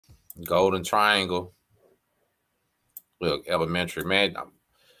Golden Triangle. Look, elementary, man.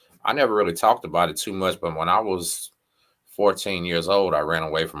 I never really talked about it too much, but when I was 14 years old, I ran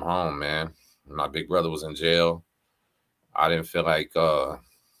away from home, man. My big brother was in jail. I didn't feel like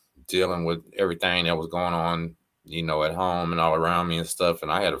dealing with everything that was going on, at home and all around me and stuff.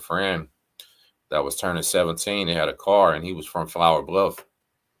 And I had a friend that was turning 17. He had a car, and he was from Flower Bluff.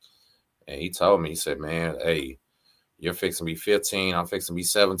 And he told me, he said, man, hey, you're fixing to be 15. I'm fixing to be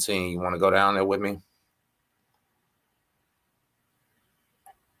 17. You want to go down there with me?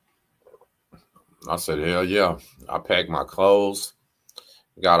 I said, hell yeah. I packed my clothes,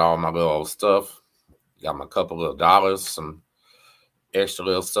 got all my little stuff, got my couple of dollars, some extra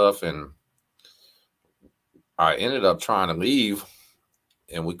little stuff, and I ended up trying to leave,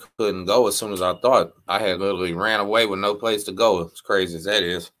 and we couldn't go as soon as I thought. I had literally ran away with no place to go, as crazy as that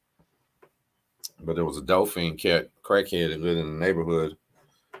is. But there was a dolphin cat, crackhead that lived in the neighborhood,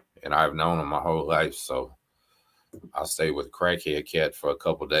 and I've known him my whole life. So I stayed with the crackhead cat for a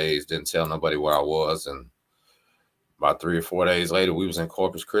couple of days, didn't tell nobody where I was, and about 3 or 4 days later, we was in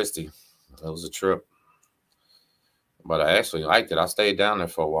Corpus Christi. It was a trip. But I actually liked it. I stayed down there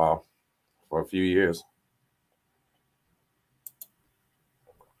for a while, for a few years.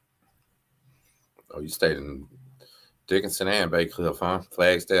 Oh, you stayed in Dickinson and Bay Cliff, huh?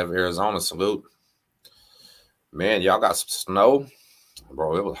 Flagstaff, Arizona, salute. Man, y'all got some snow?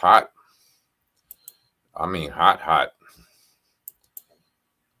 Bro, it was hot. I mean, hot, hot.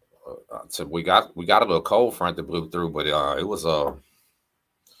 So we got a little cold front that blew through, but it was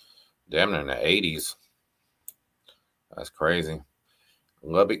damn near in the 80s. That's crazy.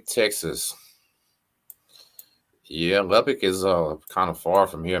 Lubbock, Texas. Yeah, Lubbock is kind of far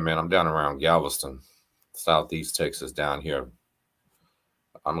from here, man. I'm down around Galveston, Southeast Texas, down here.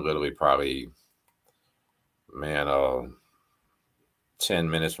 I'm literally probably, man, 10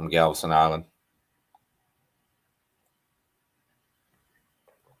 minutes from Galveston Island.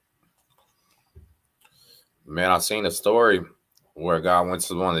 Man, I seen a story where a guy went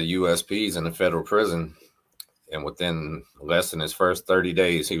to one of the USPs in the federal prison, and within less than his first 30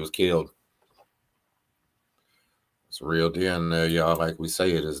 days, he was killed. It's a real deal in there, y'all. Like we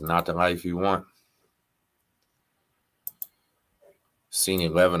say, it is not the life you want. Seen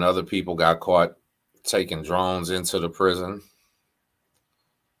 11 other people got caught taking drones into the prison,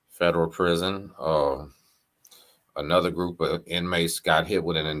 federal prison. Another group of inmates got hit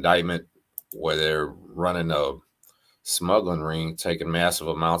with an indictment where they're running a smuggling ring, taking massive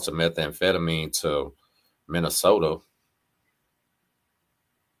amounts of methamphetamine to Minnesota.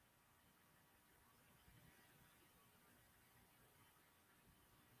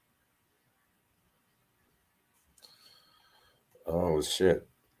 Oh shit!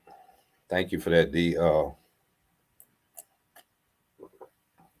 Thank you for that, D. I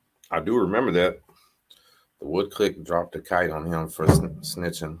do remember that the Wood Click dropped a kite on him for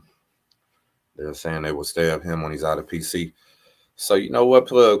snitching. They're saying they will stab him when he's out of PC. So you know what,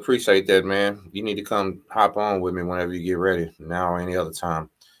 plug? Appreciate that, man. You need to come hop on with me whenever you get ready, now or any other time.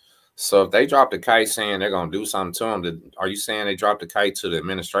 So if they dropped a kite saying they're gonna do something to him, are you saying they dropped a kite to the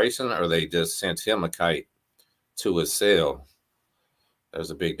administration, or they just sent him a kite to his cell? There's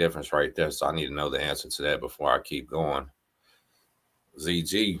a big difference right there. So I need to know the answer to that before I keep going.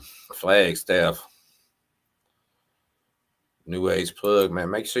 ZG, Flagstaff, New Age Plug, man.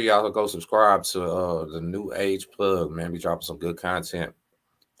 Make sure y'all go subscribe to the New Age Plug, man. Be dropping some good content.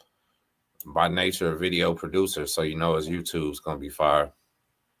 By nature, a video producer, so you know his YouTube's gonna be fire.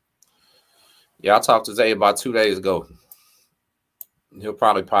 Yeah, I talked to Zay about 2 days ago. He'll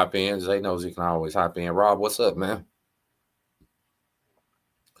probably pop in. Zay knows he can always hop in. Rob, what's up, man?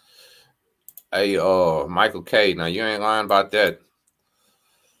 Hey, Michael K. Now you ain't lying about that.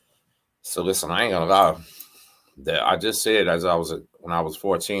 So listen, I ain't gonna lie. That I just said when I was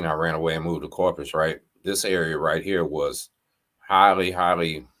 14, I ran away and moved to Corpus, right? This area right here was highly,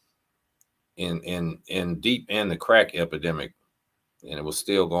 highly in deep in the crack epidemic. And it was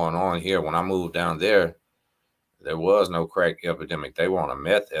still going on here. When I moved down there was no crack epidemic. They were on a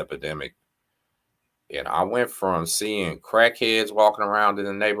meth epidemic. And I went from seeing crackheads walking around in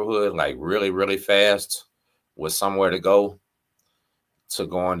the neighborhood like really, really fast with somewhere to go, to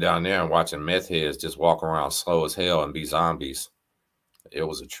going down there and watching meth heads just walk around slow as hell and be zombies. It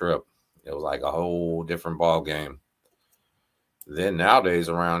was a trip. It was like a whole different ball game. Then nowadays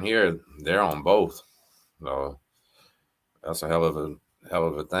around here, they're on both. So that's a hell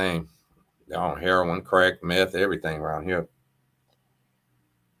of a thing. They're on heroin, crack, meth, everything around here.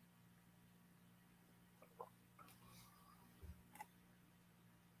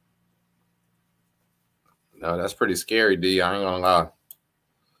 No, that's pretty scary, D. I ain't gonna lie.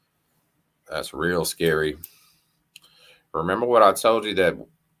 That's real scary. Remember what I told you that,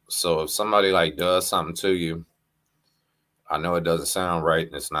 so if somebody like does something to you, I know it doesn't sound right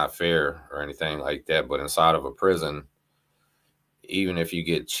and it's not fair or anything like that, but inside of a prison, even if you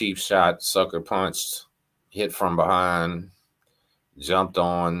get cheap shot, sucker punched, hit from behind, jumped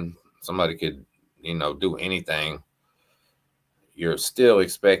on, somebody could, do anything. You're still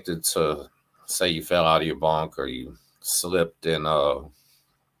expected to say you fell out of your bunk or you slipped and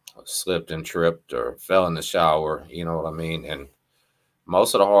tripped or fell in the shower, you know what I mean? And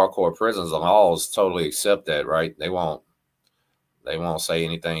most of the hardcore prisons, the laws totally accept that, right? They won't say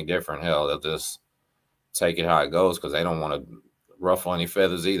anything different. Hell, they'll just take it how it goes because they don't want to ruffle any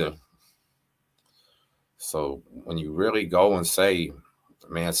feathers either. So when you really go and say,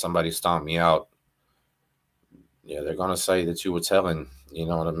 man, somebody stomped me out, yeah, they're gonna say that you were telling, you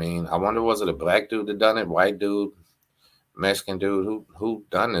know what I mean? I wonder, was it a black dude that done it, white dude, Mexican dude, who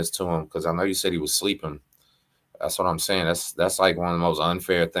done this to him? Because I know you said he was sleeping. That's what I'm saying. That's like one of the most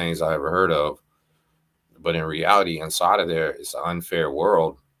unfair things I ever heard of. But in reality, inside of there, it's an unfair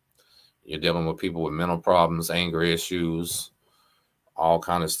world. You're dealing with people with mental problems, anger issues, all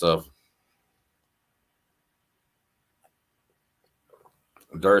kind of stuff.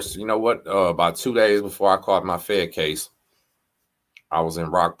 Durst, you know what? About 2 days before I caught my Fed case, I was in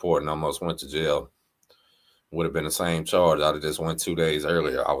Rockport and almost went to jail. Would have been the same charge. I'd have just went 2 days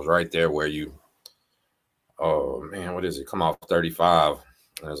earlier. I was right there where you, oh man, what is it? Come off 35.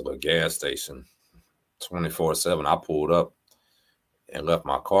 There's a little gas station, 24/7. I pulled up and left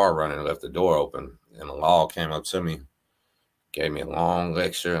my car running and left the door open. And the law came up to me, gave me a long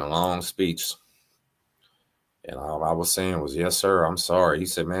lecture and a long speech. And all I was saying was, yes, sir, I'm sorry. He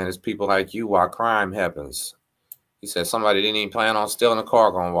said, man, it's people like you why crime happens. He said, somebody didn't even plan on stealing a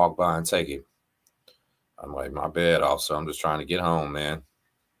car, going to walk by and take it. I'm like, my bad, officer. I'm just trying to get home, man.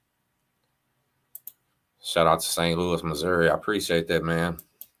 Shout out to St. Louis, Missouri. I appreciate that, man.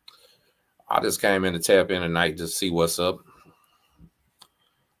 I just came in to tap in tonight to see what's up.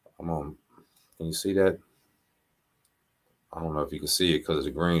 Come on. Can you see that? I don't know if you can see it because it's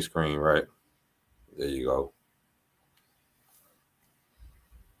a green screen, right? There you go.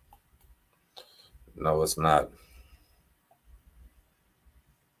 No, it's not.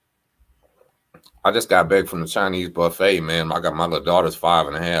 I just got back from the Chinese buffet, man. I got my little daughter's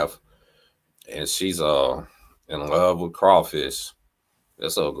 5.5, and she's in love with crawfish.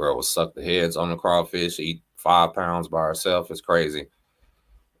 This little girl will suck the heads on the crawfish, eat 5 pounds by herself. It's crazy.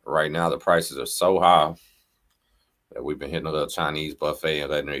 Right now, the prices are so high that we've been hitting a little Chinese buffet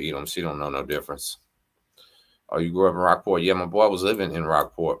and letting her eat them. She don't know no difference. Oh, you grew up in Rockport? Yeah, my boy was living in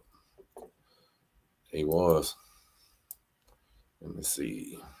Rockport. He was. Let me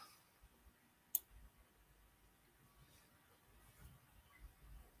see.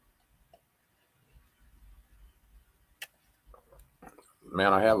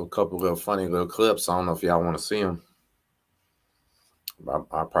 Man, I have a couple little funny little clips. I don't know if y'all want to see them.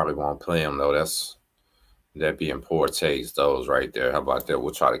 I probably won't play them, though. That'd be in poor taste, those right there. How about that?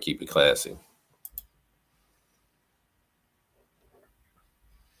 We'll try to keep it classy.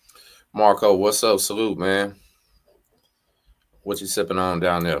 Marco, what's up? Salute, man. What you sipping on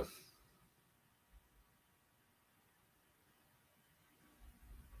down there?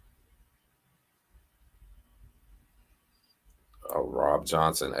 Oh, Rob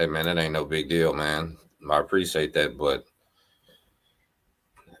Johnson. Hey, man, that ain't no big deal, man. I appreciate that, but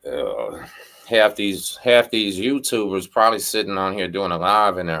half these YouTubers probably sitting on here doing a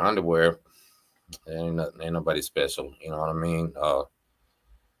live in their underwear. Ain't nobody special, you know what I mean?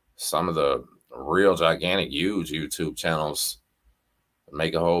 Some of the real gigantic, huge YouTube channels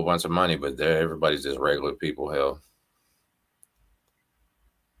make a whole bunch of money, but everybody's just regular people. Hell,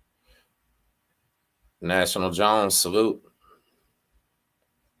 National Jones, salute.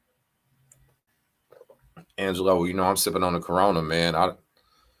 Angelo, you know I'm sipping on the Corona, man.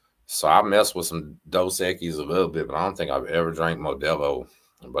 So I mess with some Dos Equis a little bit, but I don't think I've ever drank Modelo.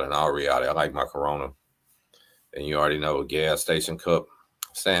 But in all reality, I like my Corona. And you already know, a gas station cup.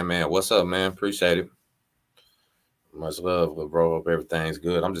 Sandman, what's up, man? Appreciate it. Much love, bro. Hope everything's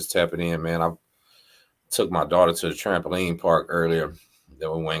good. I'm just tapping in, man. I took my daughter to the trampoline park earlier.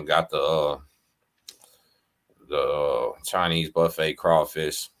 Then we went and got the Chinese buffet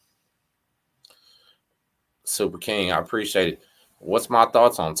crawfish. Super King, I appreciate it. What's my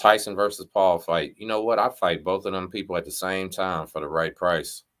thoughts on Tyson versus Paul fight? You know what? I'd fight both of them people at the same time for the right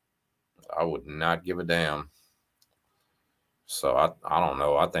price. I would not give a damn. So I don't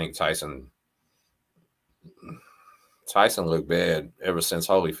know. I think Tyson looked bad ever since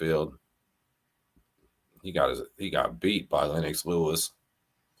Holyfield. He got beat by Lennox Lewis.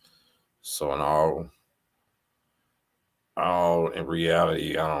 So all in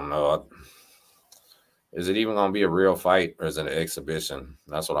reality, I don't know. Is it even gonna be a real fight or is it an exhibition?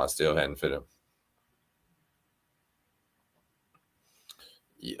 That's what I still hadn't figured.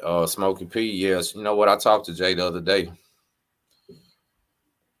 Smokey P, yes. You know what? I talked to Jay the other day.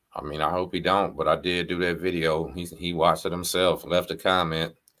 I mean, I hope he don't, but I did do that video. He watched it himself, left a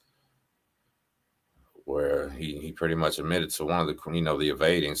comment where he pretty much admitted to one of the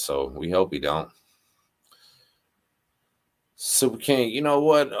evading. So we hope he don't. Super King, you know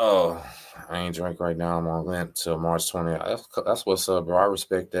what? I ain't drink right now. I'm on Lent till March 20th. That's what's up, bro. I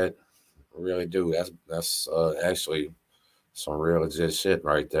respect that. I really do. That's actually some real legit shit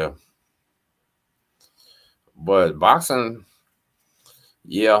right there. But boxing,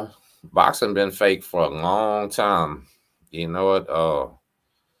 yeah, boxing been fake for a long time. You know what?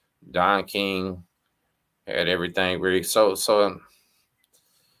 Don King had everything really. So some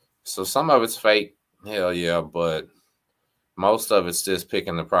of it's fake. Hell yeah, but most of it's just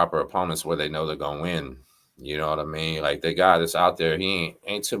picking the proper opponents where they know they're gonna win. You know what I mean? Like the guy that's out there, he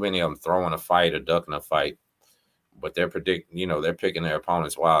ain't too many of them throwing a fight or ducking a fight, but they're picking their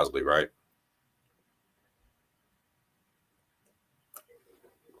opponents wisely, right?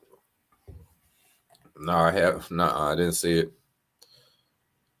 No, I didn't see it.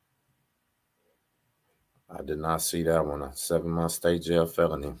 I did not see that one. A 7-month state jail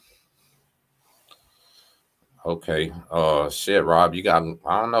felony. Okay. Shit, Rob, I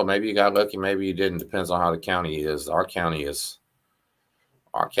don't know, maybe you got lucky, maybe you didn't. Depends on how the county is. Our county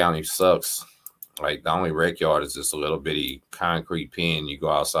sucks. Like the only rec yard is just a little bitty concrete pen. You go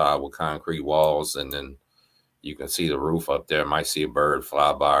outside with concrete walls, and then you can see the roof up there. Might see a bird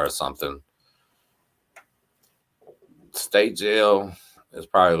fly by or something. State jail is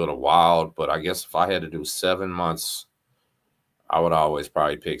probably a little wild, but I guess if I had to do 7 months, I would always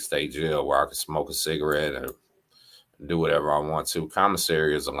probably pick state jail where I could smoke a cigarette and do whatever I want to.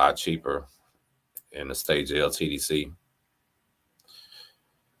 Commissary is a lot cheaper in the state jail TDC.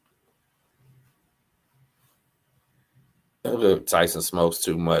 Look, Tyson smokes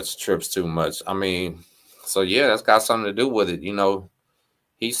too much, trips too much. I mean, so yeah, that's got something to do with it.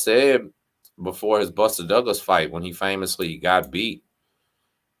 He said before his Buster Douglas fight when he famously got beat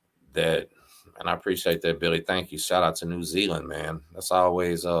that, and I appreciate that, Billy. Thank you. Shout out to New Zealand, man. That's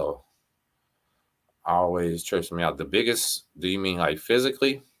always trips me out. The biggest, do you mean like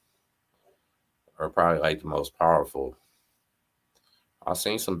physically or probably like the most powerful? I've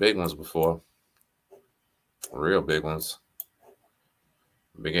seen some big ones before, real big ones,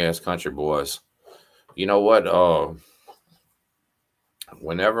 big ass country boys. You know what?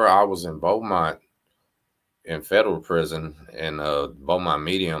 Whenever I was in Beaumont in federal prison in Beaumont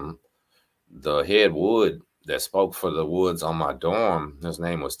Medium, the head wood that spoke for the woods on my dorm, his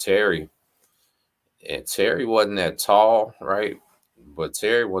name was Terry. And Terry wasn't that tall, right? But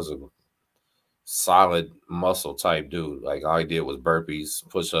Terry was a solid muscle type dude. Like all he did was burpees,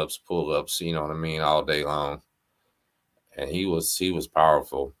 push ups, pull ups, you know what I mean, all day long. And he was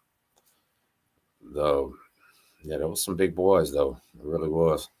powerful. Though yeah, there was some big boys though. It really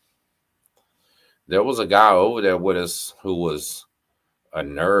was. There was a guy over there with us who was a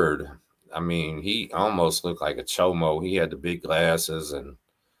nerd. I mean, he almost looked like a chomo. He had the big glasses and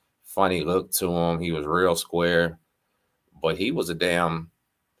funny look to him. He was real square, but he was a damn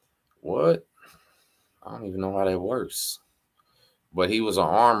what? I don't even know how that works. But he was an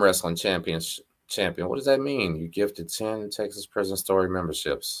arm wrestling champion. What does that mean? You gifted 10 Texas Prison Story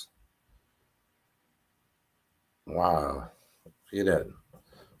memberships. Wow. See that?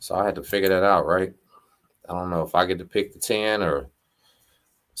 So I had to figure that out, right? I don't know if I get to pick the 10 or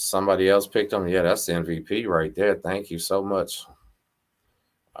somebody else picked them. Yeah, that's the MVP right there. Thank you so much.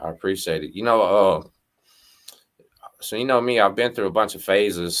 I appreciate it. So you know me, I've been through a bunch of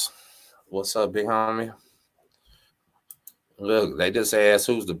phases. What's up, big homie? Look, they just asked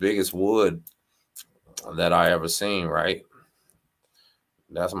who's the biggest wood that I ever seen, right?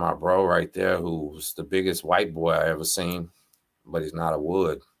 That's my bro right there, who's the biggest white boy I ever seen, but he's not a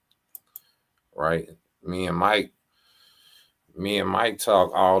wood, right? Me and Mike, me and Mike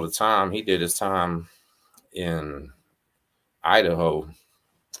talk all the time. He did his time in Idaho.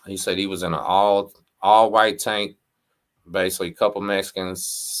 He said he was in an all white tank, basically a couple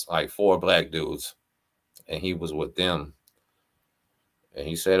Mexicans, like 4 black dudes, and he was with them. And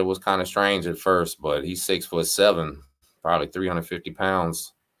he said it was kind of strange at first, but he's 6'7", probably 350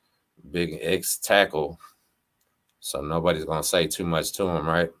 pounds, big ex tackle. So nobody's gonna say too much to him,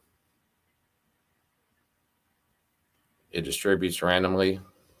 right? It distributes randomly.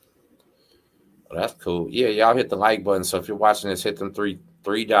 Well, that's cool. Yeah, y'all hit the like button. So if you're watching this, hit them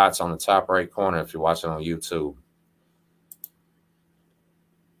 3 dots on the top right corner if you're watching on YouTube.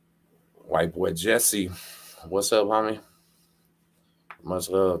 White boy Jesse, what's up, homie? Much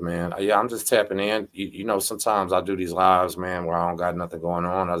love, man. Yeah, I'm just tapping in. You know, sometimes I do these lives, man, where I don't got nothing going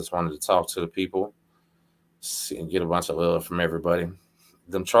on. I just wanted to talk to the people, see, and get a bunch of love from everybody.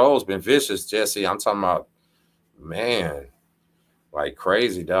 Them trolls been vicious, Jesse. I'm talking about, man, like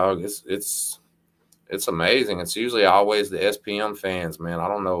crazy, dog. It's amazing. It's usually always the SPM fans, man. I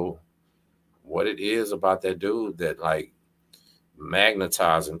don't know what it is about that dude that like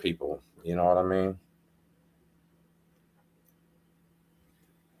magnetizing people. You know what I mean?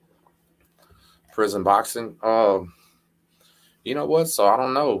 Prison boxing. You know what? So I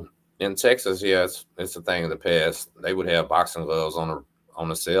don't know. In Texas, yeah, it's a thing of the past. They would have boxing gloves on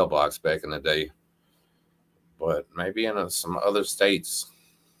the cell blocks back in the day, but maybe in some other states.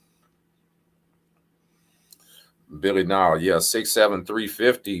 Billy Nile, yeah, 6'7",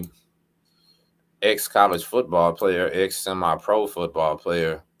 350, ex-college football player, ex-semi-pro football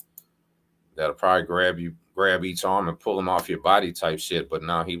player that'll probably grab each arm and pull them off your body type shit. But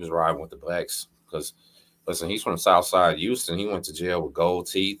now he was riding with the blacks because, listen, he's from Southside Houston. He went to jail with gold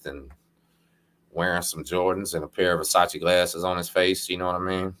teeth and wearing some Jordans and a pair of Versace glasses on his face. You know what I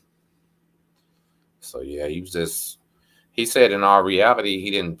mean? So, yeah, he said in our reality,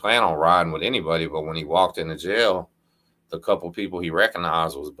 he didn't plan on riding with anybody. But when he walked into jail, the couple people he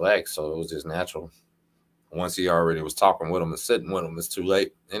recognized was black. So it was just natural. Once he already was talking with them and sitting with them, it's too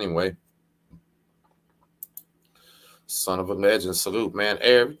late. Anyway. Son of a legend. Salute, man.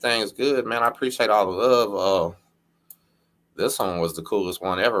 Everything's good, man. I appreciate all the love. This one was the coolest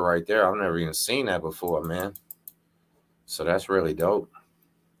one ever right there. I've never even seen that before, man. So that's really dope.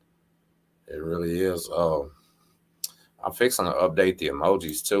 It really is. I'm fixing to update the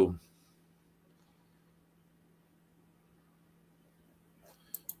emojis too.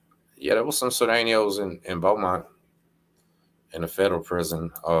 Yeah, there was some Sudaneos in Beaumont in the federal prison.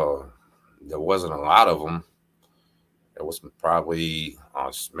 There wasn't a lot of them. There was probably,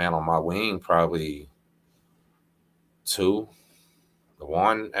 man on my wing, probably 2. The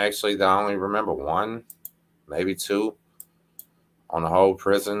one, actually, I only remember 1, maybe 2 on the whole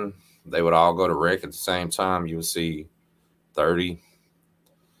prison. They would all go to rec at the same time. You would see 30,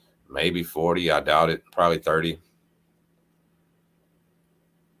 maybe 40. I doubt it. Probably 30.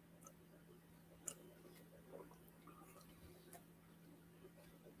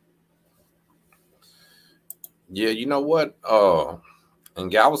 Yeah, you know what? In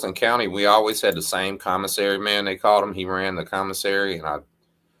Galveston County, we always had the same commissary man, they called him. He ran the commissary, and I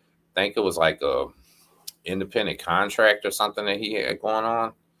think it was like a independent contract or something that he had going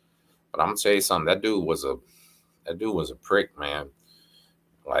on. But I'm gonna tell you something. That dude was a prick, man.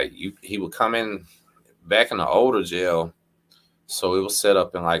 Like he would come in back in the older jail, so it was set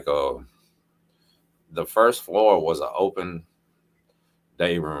up in like the first floor was an open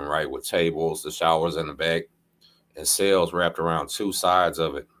day room, right, with tables, the showers in the back, and cells wrapped around 2 sides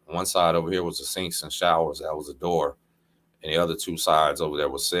of it. One side over here was the sinks and showers. That was a door. And the other 2 sides over there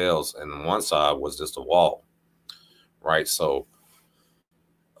were cells. And one side was just a wall. Right? So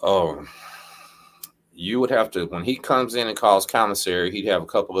you would have to, when he comes in and calls commissary, he'd have a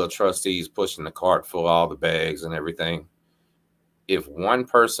couple of trustees pushing the cart full of all the bags and everything. If one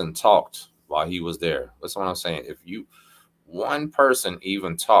person talked while he was there, that's what I'm saying. If one person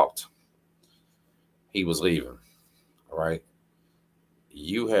even talked, he was leaving. Right?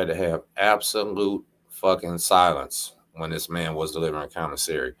 You had to have absolute fucking silence when this man was delivering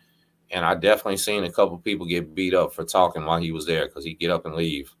commissary. And I definitely seen a couple people get beat up for talking while he was there because he'd get up and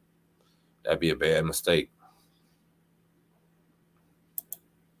leave. That'd be a bad mistake.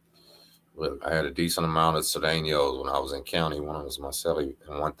 Look, I had a decent amount of Sudaneos when I was in county. One was my cellie,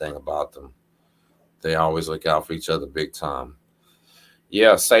 and one thing about them, they always look out for each other big time.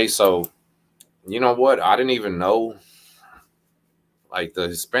 Yeah, say so. You know what? I didn't even know. Like the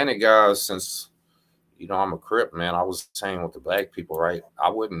Hispanic guys, since, you know, I'm a Crip, man, I was saying with the black people, right?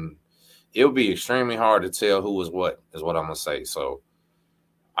 It would be extremely hard to tell who was what, is what I'm going to say. So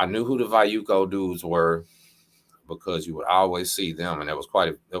I knew who the Vayuco dudes were because you would always see them. And there was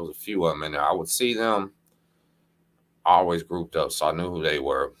a few of them in there. I would see them always grouped up. So I knew who they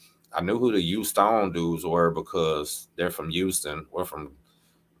were. I knew who the Houston dudes were because they're from Houston. We're from,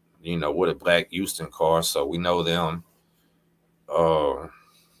 you know, we're the black Houston car. So we know them.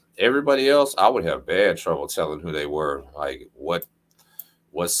 Everybody else, I would have bad trouble telling who they were, like what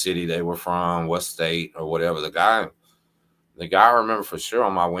city they were from, what state or whatever. The guy I remember for sure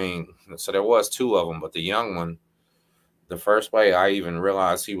on my wing. So there was 2 of them, but the young one, the first way I even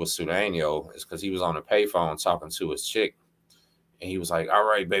realized he was Sudaneo is because he was on the payphone talking to his chick, And he was like, all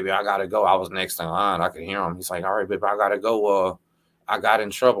right, baby, I gotta go. I was next in line. I could hear him. He's like, all right, baby, I gotta go. I got in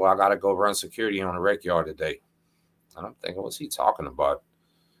trouble. I gotta go run security on the rec yard today. And I'm thinking, what's he talking about?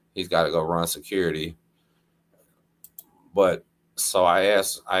 He's got to go run security. But so I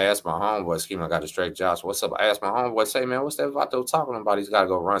asked my homeboy, excuse me, I got distracted, Josh, what's up? I asked my homeboy, say, man, what's that Vato talking about? He's got to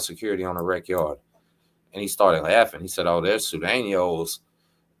go run security on the rec yard. And he started laughing. He said, oh, they're Sudanos.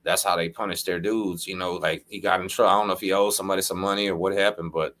 That's how they punish their dudes. You know, like he got in trouble. I don't know if he owed somebody some money or what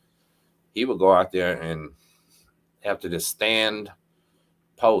happened, but he would go out there and have to just stand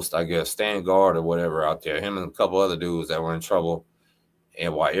post, I guess, stand guard or whatever out there. Him and a couple other dudes that were in trouble,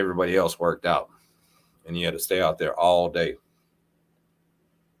 and while everybody else worked out. And he had to stay out there all day.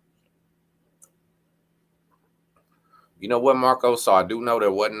 You know what, Marco? So I do know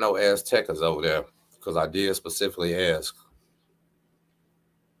there wasn't no Aztecas over there because I did specifically ask.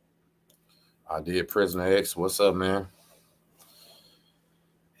 I did. Prisoner X, what's up, man?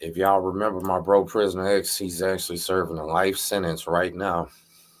 If y'all remember my bro Prisoner X, he's actually serving a life sentence right now.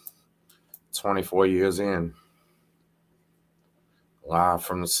 24 years in. Live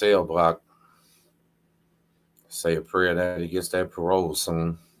from the cell block. Say a prayer that he gets that parole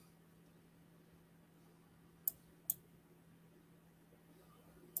soon.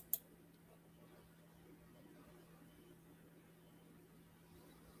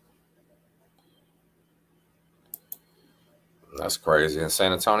 That's crazy. In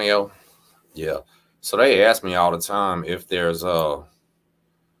San Antonio? Yeah. So they ask me all the time if there's Sudanos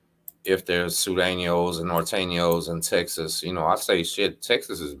and Norteños in Texas. You know, I say shit,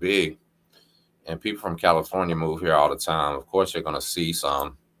 Texas is big. And people from California move here all the time. Of course, you're going to see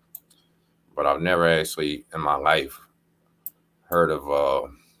some. But I've never actually in my life heard of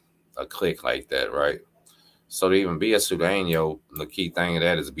a clique like that, right? So to even be a Sudaño, the key thing of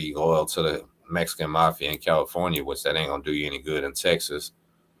that is be loyal to the Mexican mafia in California, which that ain't going to do you any good in Texas.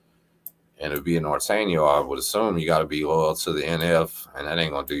 And to be a Norteño, I would assume you got to be loyal to the NF, and that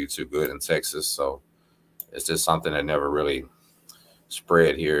ain't going to do you too good in Texas. So it's just something that never really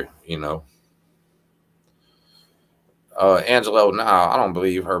spread here, you know. Angelo, I don't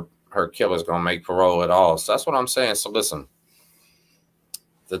believe her killer's going to make parole at all. So that's what I'm saying. So listen,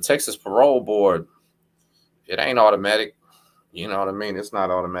 the Texas Parole Board, it ain't automatic. You know what I mean? It's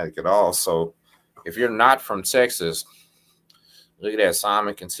not automatic at all. So if you're not from Texas, look at that.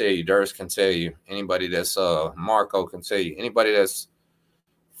 Simon can tell you. Duce can tell you. Anybody that's Marco can tell you. Anybody that's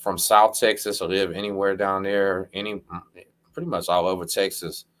from South Texas or live anywhere down there, pretty much all over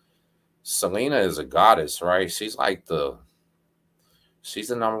Texas, Selena is a goddess, right? She's the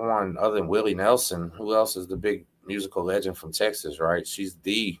number one other than Willie Nelson. Who else is the big musical legend from Texas, right? She's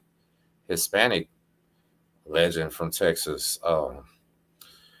the Hispanic legend from Texas. One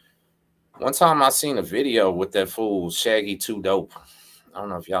time I seen a video with that fool Shaggy 2 Dope. I don't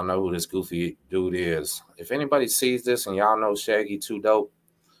know if y'all know who this goofy dude is. If anybody sees this and y'all know Shaggy 2 Dope,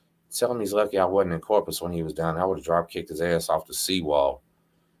 tell him he's lucky I wasn't in Corpus when he was down. I would have drop kicked his ass off the seawall.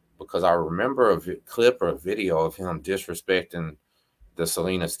 Because I remember a clip or a video of him disrespecting the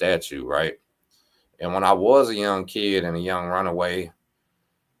Selena statue, right? And when I was a young kid and a young runaway,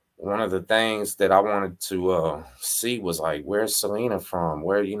 one of the things that I wanted to see was like, where's Selena from?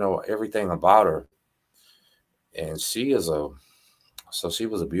 Where, you know, everything about her. And she was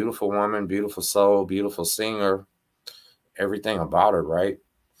a beautiful woman, beautiful soul, beautiful singer, everything about her, right?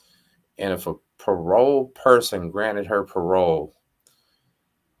 And if a parole person granted her parole,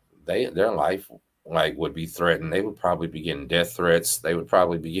 their life would be threatened. They would probably be getting death threats. They would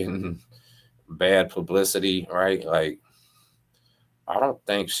probably be getting bad publicity, right? Like, I don't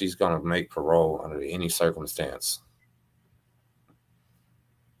think she's going to make parole under any circumstance.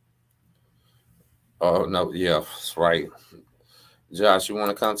 Oh, no, yeah, that's right. Josh, you want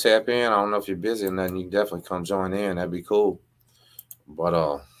to come tap in? I don't know if you're busy or nothing. You can definitely come join in. That'd be cool.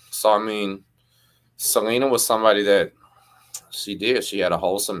 But, so, I mean, Selena was somebody that she had a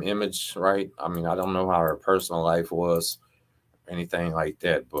wholesome image, right? I mean, I don't know how her personal life was, anything like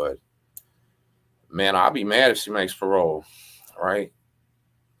that, but man, I'll be mad if she makes parole, right?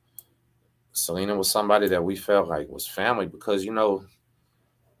 Selena was somebody that we felt like was family because, you know,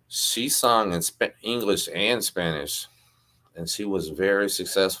 she sung in English and Spanish, and she was very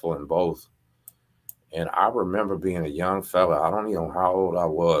successful in both. And I remember being a young fella. I don't even know how old I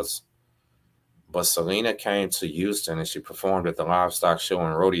was. But Selena came to Houston and she performed at the Livestock Show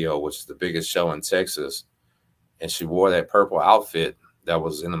and Rodeo, which is the biggest show in Texas. And she wore that purple outfit that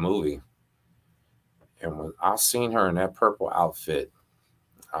was in the movie. And when I seen her in that purple outfit,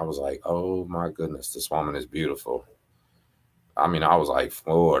 I was like, oh my goodness, this woman is beautiful. I mean, I was like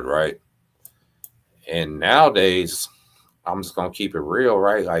floored, right? And nowadays, I'm just gonna keep it real,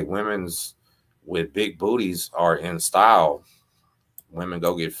 right? Like women's with big booties are in style. Women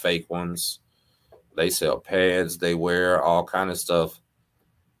go get fake ones. They sell pads, they wear all kind of stuff.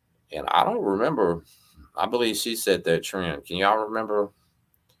 And I don't remember. I believe she set that trend. Can y'all remember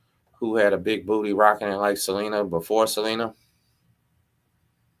who had a big booty rocking it like Selena before Selena?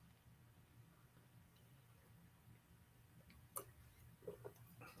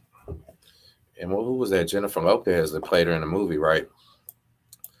 And who was that? Jennifer Lopez that played her in the movie, right?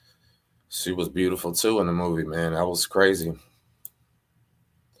 She was beautiful too in the movie, man. That was crazy.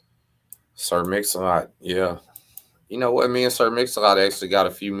 Sir Mix-a-Lot, yeah. You know what? Me and Sir Mix-a-Lot actually got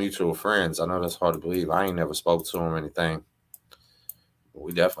a few mutual friends. I know that's hard to believe. I ain't never spoke to him or anything. But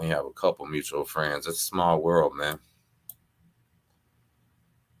we definitely have a couple mutual friends. It's a small world, man.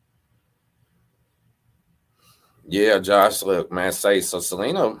 Yeah, Josh, look, man, say so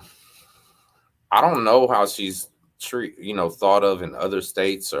Selena, I don't know how she's thought of in other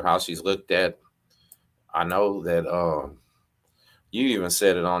states or how she's looked at. I know that you even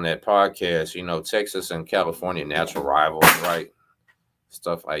said it on that podcast, Texas and California natural rivals, right?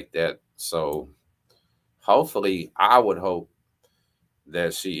 Stuff like that. So hopefully I would hope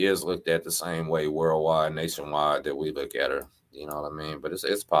that she is looked at the same way worldwide, nationwide that we look at her. You know what I mean? But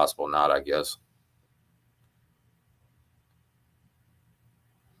it's possible not, I guess.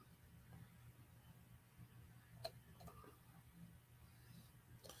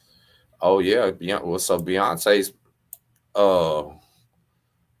 Oh yeah, well, so uh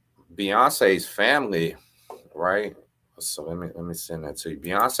Beyonce's family, right? So let me send that to you.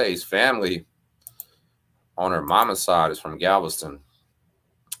 Beyonce's family on her mama's side is from Galveston.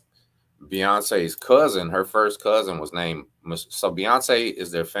 Beyonce's cousin, her first cousin was named, so Beyonce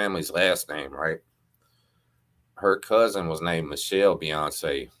is their family's last name, right? Her cousin was named Michelle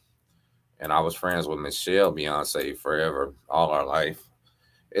Beyonce, and I was friends with Michelle Beyonce forever, all our life.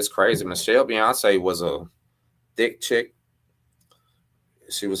 It's crazy. Michelle Beyonce was a thick chick.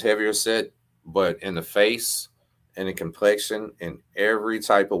 She was heavier set, but in the face and the complexion, in every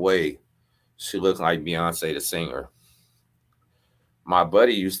type of way, she looked like Beyonce the singer. My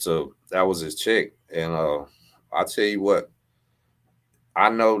buddy used to, that was his chick. And I tell you what, I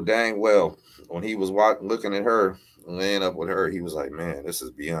know dang well when he was looking at her, laying up with her, he was like, man, this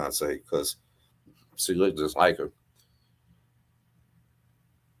is Beyonce because she looked just like her.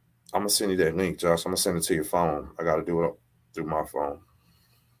 I'm going to send you that link, Josh. I'm going to send it to your phone. I got to do it through my phone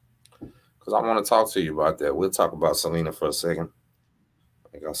because I want to talk to you about that. We'll talk about Selena for a second.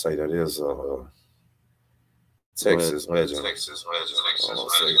 Like I say, that is Texas legend. Texas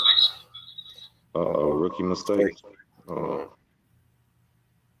legend. Rookie mistake. Uh,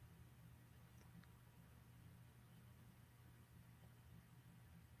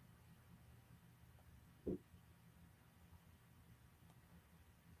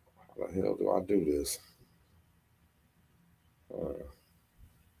 how the hell do I do this? Uh,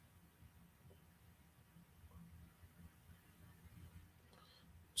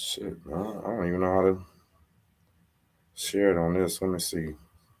 shit, man. I don't even know how to share it on this. Let me see.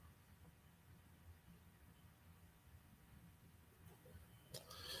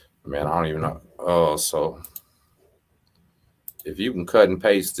 Man, I don't even know. Oh, so if you can cut and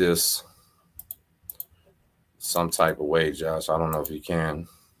paste this some type of way, Josh, I don't know if you can.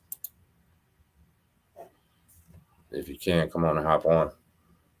 If you can, come on and hop on.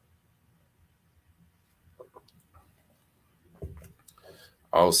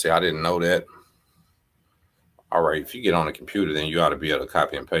 Oh, see, I didn't know that. All right, if you get on the computer, then you ought to be able to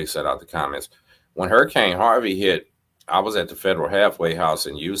copy and paste that out the comments. When Hurricane Harvey hit, I was at the Federal Halfway House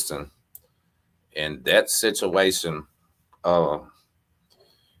in Houston, and that situation, uh,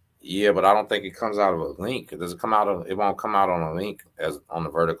 yeah, but I don't think it comes out of a link. Does it come out of? It won't come out on a link as on the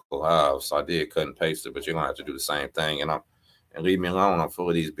vertical live. So I did cut and paste it, but you're gonna have to do the same thing. And leave me alone. I'm full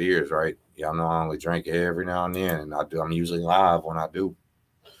of these beers, right? Y'all know I only drink every now and then, and I'm usually live when I do.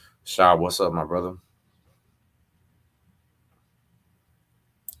 Shaw, what's up, my brother?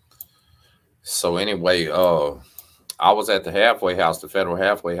 So anyway, I was at the halfway house, the Federal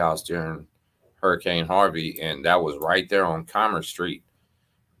Halfway House during Hurricane Harvey, and that was right there on Commerce Street,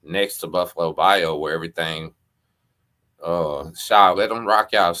 next to Buffalo Bio, where everything. Shy, let them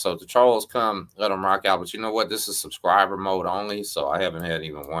rock out. So if the trolls come, let them rock out. But you know what? This is subscriber mode only, so I haven't had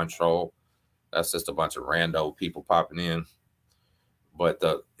even one troll. That's just a bunch of rando people popping in. But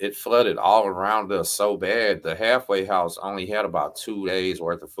it flooded all around us so bad. The halfway house only had about 2 days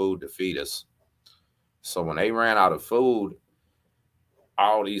worth of food to feed us. So when they ran out of food,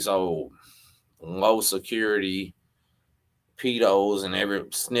 all these old low security pedos and every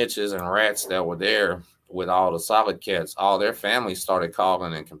snitches and rats that were there with all the solid cats, all their families started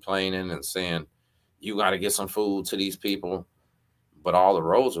calling and complaining and saying, "You got to get some food to these people." But all the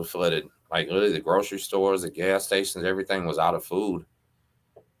roads were flooded. Like literally, the grocery stores, the gas stations, everything was out of food.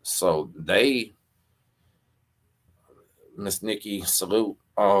 So they, Miss Nikki, salute.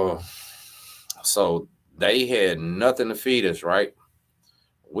 So they had nothing to feed us, right?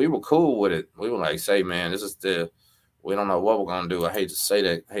 We were cool with it. We were like, "Say, man, this is we don't know what we're gonna do." I hate to say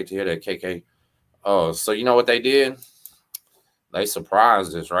that, hate to hear that, KK. Oh, so you know what they did? They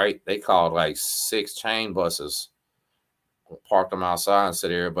surprised us, right? They called like 6 chain buses, parked them outside, and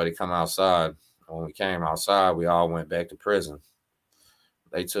said, "Everybody come outside." When we came outside, we all went back to prison.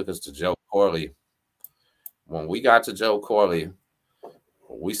 They took us to Joe Corley. When we got to Joe Corley,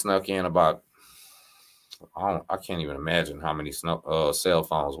 we snuck in about I can't even imagine how many cell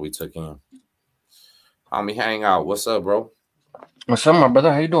phones we took in. Homie, hang out. What's up, bro? What's up, my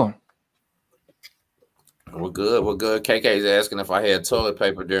brother? How you doing? We're good. We're good. KK's asking if I had toilet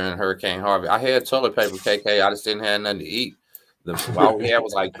paper during Hurricane Harvey. I had toilet paper, KK. I just didn't have nothing to eat. All we had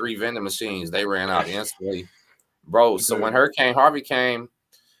was like 3 vending machines. They ran out instantly, bro. So when Hurricane Harvey came,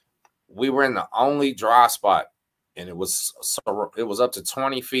 we were in the only dry spot, and it was up to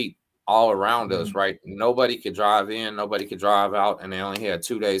 20 feet all around us, right? Nobody could drive in, nobody could drive out, and they only had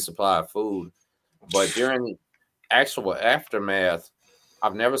 2 days supply of food. But during the actual aftermath,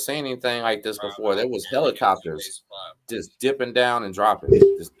 I've never seen anything like this before. There was helicopters just dipping down and dropping,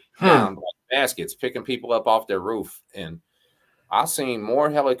 just down like baskets, picking people up off their roof. And I've seen more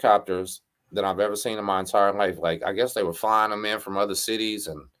helicopters than I've ever seen in my entire life. Like, I guess they were flying them in from other cities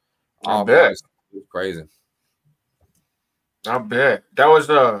and all kinds of stuff. It was crazy. I bet. That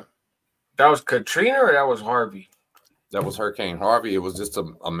was Katrina or that was Harvey? That was Hurricane Harvey. It was just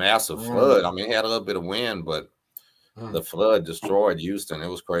a massive flood. I mean, it had a little bit of wind, but the flood destroyed Houston. It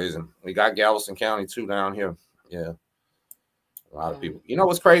was crazy. We got Galveston County too down here. Yeah. A lot of people. You know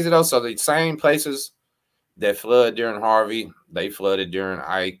what's crazy though? So the same places that flooded during Harvey, they flooded during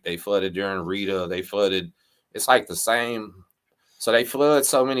Ike, they flooded during Rita, they flooded. It's like the same. So they flood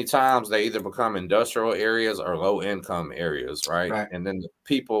so many times, they either become industrial areas or low income areas, right? And then the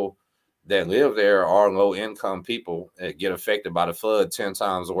people that live there are low income people that get affected by the flood 10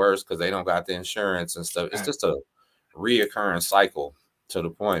 times worse because they don't got the insurance and stuff. It's just a reoccurring cycle to the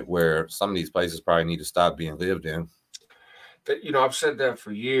point where some of these places probably need to stop being lived in. You know, I've said that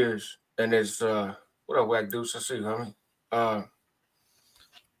for years, and it's what up, Wacc, Duce? I see you, homie.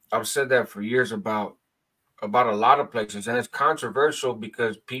 I've said that for years about a lot of places, and it's controversial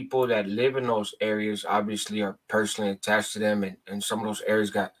because people that live in those areas obviously are personally attached to them, and some of those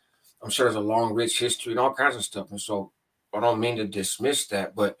areas got, I'm sure there's a long, rich history and all kinds of stuff. And so I don't mean to dismiss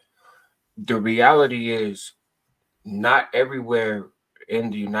that, but the reality is not everywhere in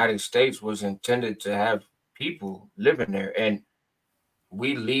the United States was intended to have people living there. And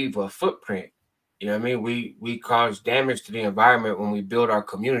we leave a footprint. You know what I mean? We cause damage to the environment when we build our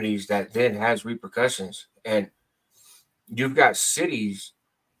communities that then has repercussions. And you've got cities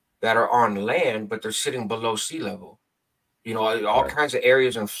that are on land, but they're sitting below sea level. You know, all kinds of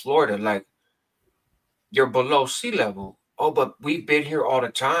areas in Florida, like you're below sea level. Oh, but we've been here all the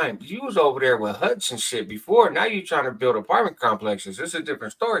time. You was over there with huts and shit before. Now you're trying to build apartment complexes. It's a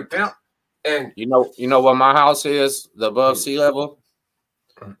different story, pal. And you know what my house is, the above sea level?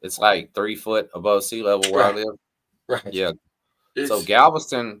 It's like 3 foot above sea level where I live. Right. Yeah. So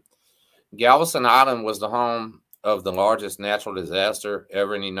Galveston Island was the home of the largest natural disaster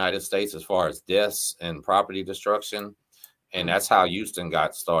ever in the United States as far as deaths and property destruction. And that's how Houston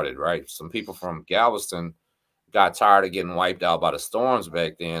got started, right? Some people from Galveston got tired of getting wiped out by the storms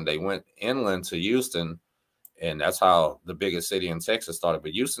back then. They went inland to Houston, and that's how the biggest city in Texas started.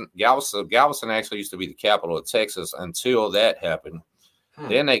 But Galveston actually used to be the capital of Texas until that happened.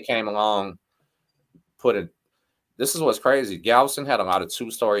 Then they came along, this is what's crazy. Galveston had a lot of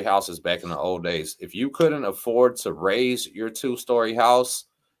 2-story houses back in the old days. If you couldn't afford to raise your 2-story house,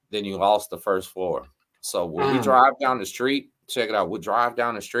 then you lost the first floor. So when we drive down the street, check it out. We'll drive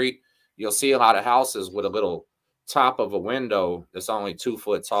down the street, you'll see a lot of houses with a little top of a window that's only 2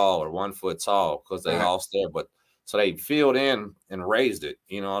 foot tall or 1 foot tall because they lost there. But so they filled in and raised it.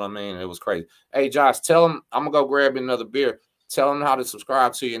 You know what I mean? It was crazy. Hey, Josh, tell them I'm going to go grab another beer. Tell them how to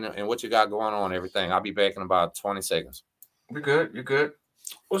subscribe to you and what you got going on and everything. I'll be back in about 20 seconds. You're good. You're good.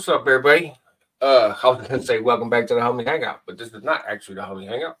 What's up, everybody? I was going to say welcome back to the Homie Hangout, but this is not actually the Homie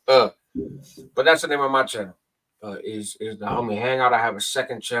Hangout. But that's the name of my channel. Is the Homie Hangout. I have a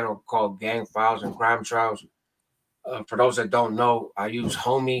second channel called Gang Files and Crime Trials. For those that don't know, I use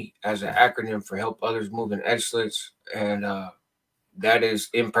Homie as an acronym for Help Others Move in Excellence, and that is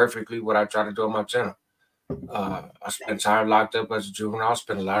imperfectly what I try to do on my channel. I spent time locked up as a juvenile.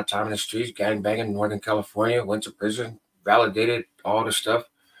 Spent a lot of time in the streets, gang banging in Northern California. Went to prison, validated all the stuff.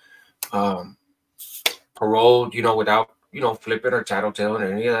 Paroled, without flipping or tattletaling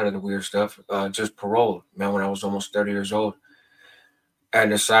or any of that other weird stuff. Just paroled, man, when I was almost 30 years old, and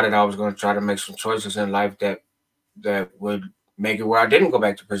decided I was going to try to make some choices in life that would make it where I didn't go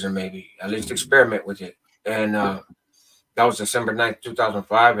back to prison. Maybe at least experiment with it. And that was December 9th,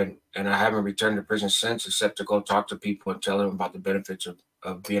 2005, and I haven't returned to prison since, except to go talk to people and tell them about the benefits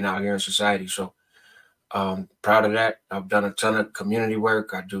of being out here in society. So proud of that. I've done a ton of community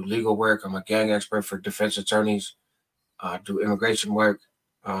work. I do legal work. I'm a gang expert for defense attorneys. I do immigration work.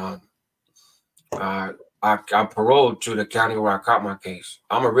 I paroled to the county where I caught my case.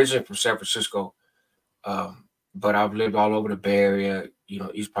 I'm originally from San Francisco, but I've lived all over the Bay Area,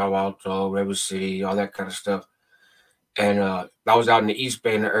 East Palo Alto, River City, all that kind of stuff. And I was out in the East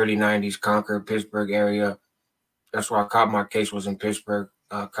Bay in the early 90s, Concord, Pittsburgh area. That's where I caught my case, was in Pittsburgh,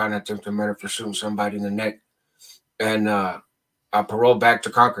 kind of attempted murder for shooting somebody in the neck. And I paroled back to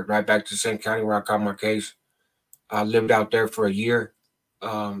Concord, right back to the same county where I caught my case. I lived out there for a year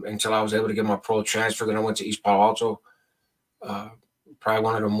until I was able to get my parole transfer. Then I went to East Palo Alto, probably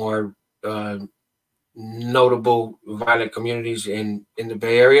one of the more notable violent communities in the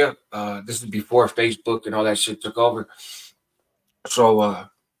Bay Area. This is before Facebook and all that shit took over. So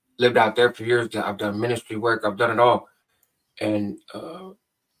lived out there for years. I've done ministry work. I've done it all, and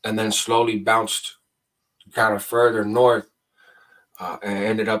then slowly bounced kind of further north. And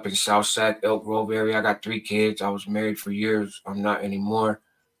ended up in South Sac, Elk Grove area. I got 3 kids. I was married for years. I'm not anymore.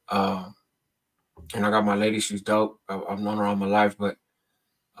 And I got my lady. She's dope. I've known her all my life, but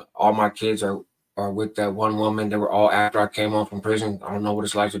all my kids are with that one woman. They were all after I came home from prison. I don't know what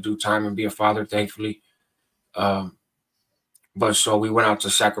it's like to do time and be a father, thankfully. But so we went out to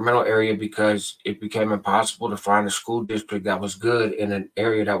Sacramento area because it became impossible to find a school district that was good in an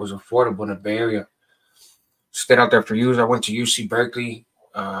area that was affordable in the Bay Area. Stayed out there for years. I went to UC Berkeley.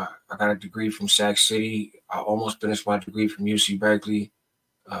 I got a degree from Sac City. I almost finished my degree from UC Berkeley,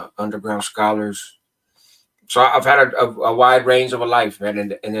 underground scholars. So I've had a wide range of a life, man.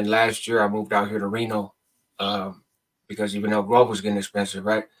 And then last year I moved out here to Reno because even though Grove was getting expensive,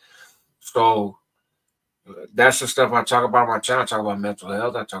 right? So that's the stuff I talk about on my channel. I talk about mental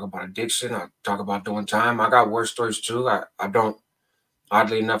health. I talk about addiction. I talk about doing time. I got war stories too. I don't,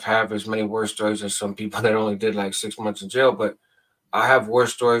 oddly enough, have as many war stories as some people that only did like 6 months in jail, but I have war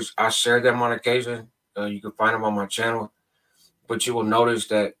stories. I share them on occasion. You can find them on my channel, but you will notice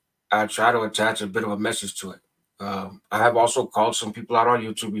that I try to attach a bit of a message to it. I have also called some people out on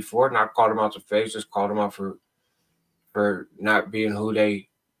YouTube before, not called them out to face, just called them out for not being who they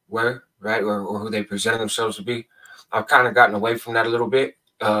were, right, or who they presented themselves to be. I've kind of gotten away from that a little bit,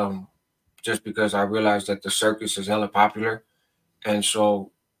 just because I realized that the circus is hella popular. And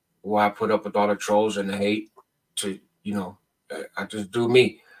so why I put up with all the trolls and the hate to, I just do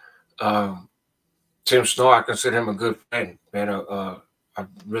me. Tim Snow, I consider him a good friend, man. I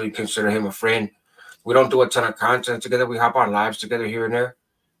really consider him a friend. We don't do a ton of content together. We hop on lives together here and there.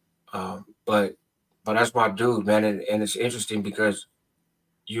 But that's my dude, man. And it's interesting because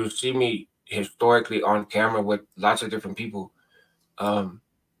you see me historically on camera with lots of different people.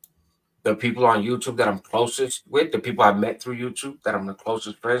 The people on YouTube that I'm closest with, the people I met through YouTube that I'm the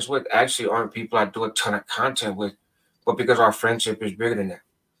closest friends with, actually aren't people I do a ton of content with, but because our friendship is bigger than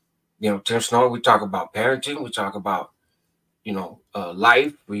that. Tim Snow, we talk about parenting, we talk about,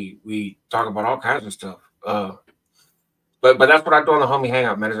 life, we talk about all kinds of stuff. But that's what I do on the Homie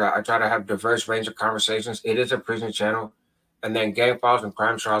Hangout, man. Is I try to have diverse range of conversations. It is a prison channel, and then gang files and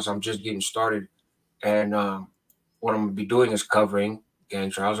crime trials. I'm just getting started, and what I'm gonna be doing is covering gang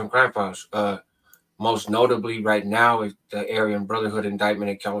trials and crime files. Most notably right now is the Aryan Brotherhood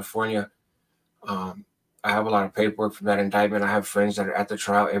indictment in California. I have a lot of paperwork for that indictment. I have friends that are at the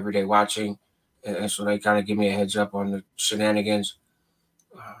trial every day watching, and so they kind of give me a heads up on the shenanigans.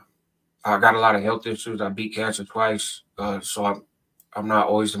 I got a lot of health issues. I beat cancer twice, so I'm not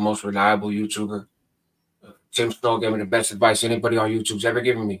always the most reliable YouTuber. Tim Snow gave me the best advice anybody on YouTube's ever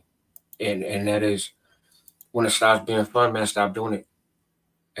given me, and that is, when it stops being fun, man, stop doing it.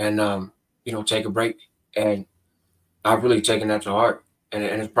 And take a break. And I've really taken that to heart, and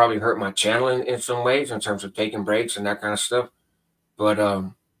it's probably hurt my channel in some ways in terms of taking breaks and that kind of stuff. But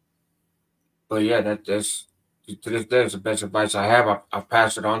yeah, that's to this day is the best advice I have. I've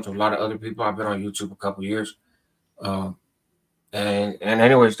passed it on to a lot of other people. I've been on YouTube a couple years, and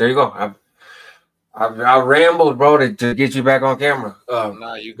anyways, there you go. I rambled, bro, to get you back on camera.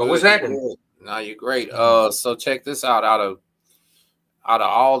 Nah, you but good. What's happening? Nah, you're great. So check this out. out of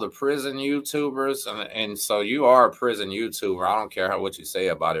all the prison YouTubers, and so you are a prison YouTuber. I don't care what you say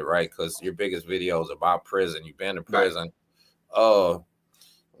about it, right? Because your biggest video is about prison. You've been to prison. Wacc,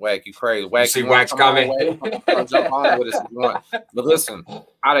 you crazy. You Wacc, see you want to Wacc come on, coming? Wacc? Come jump on with us if you want. But listen,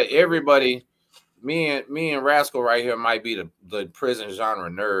 out of everybody, me and Rascal right here might be the prison genre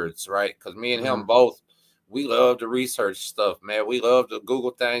nerds, right? Because me and him both, we love to research stuff, man. We love to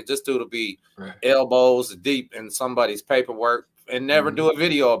Google things. This dude will be elbows deep in somebody's paperwork and never do a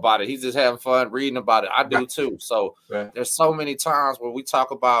video about it. He's just having fun reading about it. I do too. So there's so many times where we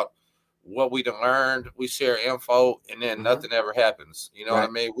talk about what we done learned, we share info, and then nothing ever happens. You know what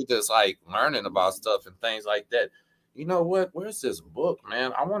I mean? We just like learning about stuff and things like that. You know what? Where's this book,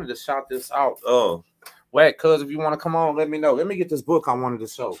 man? I wanted to shout this out. Wacc, cuz if you want to come on, let me know. Let me get this book I wanted to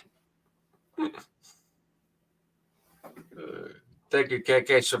show. Thank you,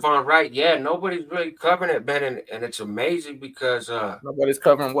 KK. Siobhan, right? Yeah, nobody's really covering it, man, and it's amazing because nobody's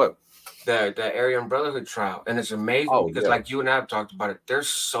covering what? The Aryan Brotherhood trial, and it's amazing because, like you and I have talked about it, there's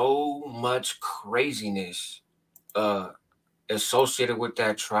so much craziness associated with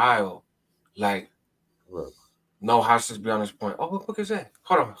that trial. Like, no hostage beyond this point. Oh, what book is that?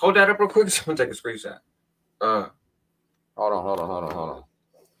 Hold on, hold that up real quick. Someone take a screenshot. Hold on.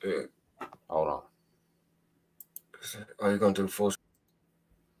 Yeah. Hold on. Oh, you're gonna do the full.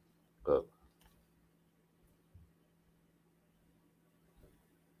 Good.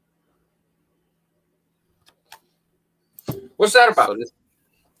 What's that about? So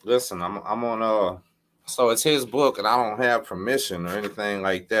listen, I'm on so it's his book, and I don't have permission or anything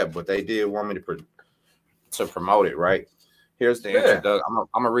like that, but they did want me to promote it, right? Here's the introduction. I'm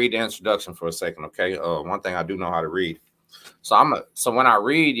gonna read the introduction for a second, okay? One thing I do know how to read. So when I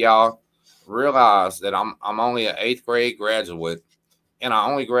read, y'all realize that I'm only an 8th grade graduate, and I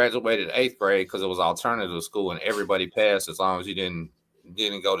only graduated 8th grade because it was alternative school, and everybody passed as long as you didn't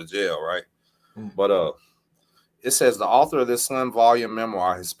go to jail, right? But it says the author of this slim volume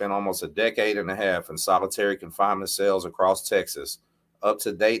memoir has spent almost a decade and a half in solitary confinement cells across Texas, up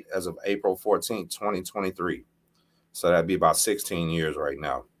to date as of April 14, 2023. So that'd be about 16 years right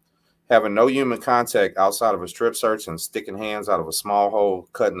now. Having no human contact outside of a strip search and sticking hands out of a small hole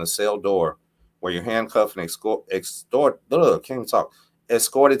cut in the cell door where you're handcuffed and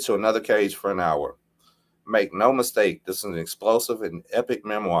escorted to another cage for an hour. Make no mistake, this is an explosive and epic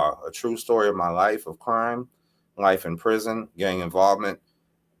memoir, a true story of my life of crime, life in prison, gang involvement,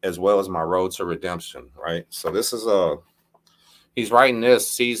 as well as my road to redemption, right? So this is he's writing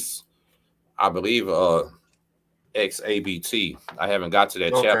this. He's, I believe, ex-ABT. I haven't got to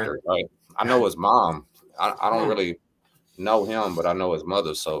that chapter, right? I know his mom. I don't really know him, but I know his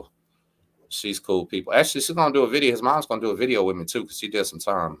mother, so she's cool people. Actually, she's gonna do a video. His mom's gonna do a video with me too, because she did some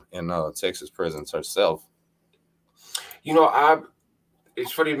time in Texas prisons herself. You know,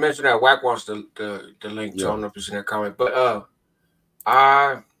 it's funny you mentioned that. Wacc wants the link. So I don't know if it's in that comment, but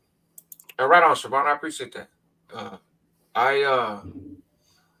right on, Siobhan. I appreciate that.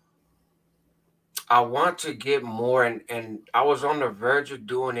 I want to get more, and I was on the verge of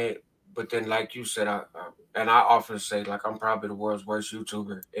doing it, but then, like you said, I often say, like, I'm probably the world's worst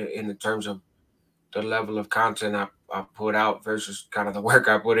YouTuber in terms of the level of content I put out versus kind of the work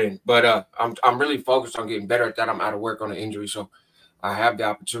I put in. But I'm really focused on getting better at that. I'm out of work on an injury, so I have the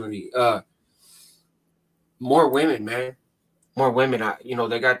opportunity. More women, man. More women.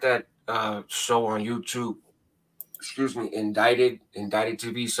 They got that show on YouTube. Excuse me, Indicted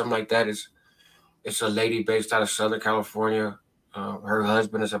TV, something like that. It's a lady based out of Southern California. Her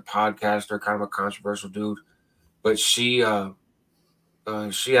husband is a podcaster, kind of a controversial dude, but she has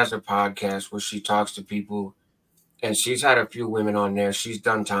a podcast where she talks to people, and she's had a few women on there. She's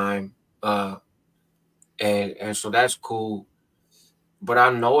done time, and so that's cool. But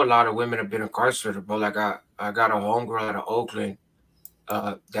I know a lot of women have been incarcerated, bro. Like I got a homegirl out of Oakland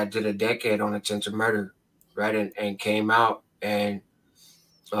that did a decade on attempted murder, right? And came out, and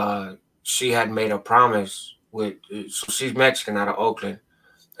she had made a promise with, so she's Mexican out of Oakland,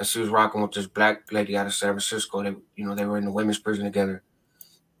 and she was rocking with this black lady out of San Francisco. They were in the women's prison together,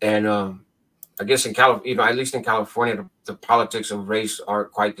 and I guess in California, at least in California, the politics of race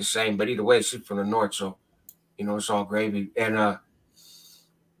aren't quite the same. But either way, she's from the north, so it's all gravy. And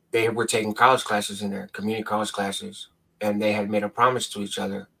they were taking college classes in there, community college classes, and they had made a promise to each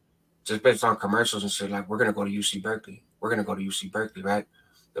other, just based on commercials and shit, like, we're gonna go to UC Berkeley. We're gonna go to UC Berkeley, right?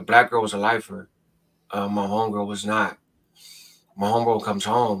 The black girl was a lifer. My homegirl was not. My homegirl comes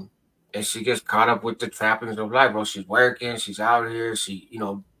home and she gets caught up with the trappings of life, bro. She's working, she's out here, she,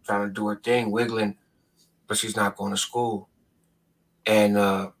 trying to do her thing, wiggling, but she's not going to school. And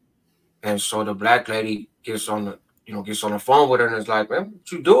so the black lady gets on the, gets on the phone with her and is like, man,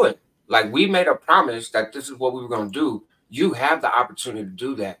 what you doing? Like, we made a promise that this is what we were going to do. You have the opportunity to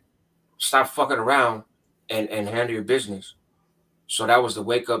do that. Stop fucking around and handle your business. So that was the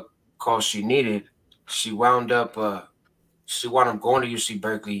wake up call she needed. She wound up going to UC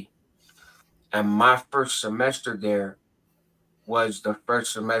Berkeley. And my first semester there was the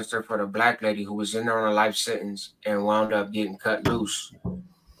first semester for the black lady who was in there on a life sentence and wound up getting cut loose.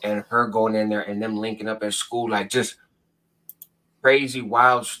 And her going in there and them linking up at school, like just crazy,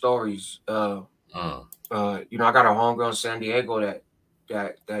 wild stories. I got a homegirl in San Diego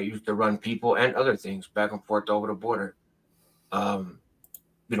that used to run people and other things back and forth over the border.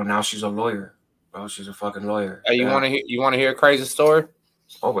 Now she's a lawyer. Bro, she's a fucking lawyer. Hey, you want to hear a crazy story?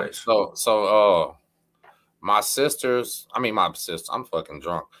 Always. So my sister's, I'm fucking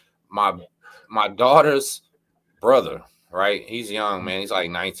drunk. My daughter's brother, right? He's young, man. He's like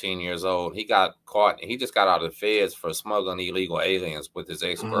 19 years old. He got caught. He just got out of the feds for smuggling illegal aliens with his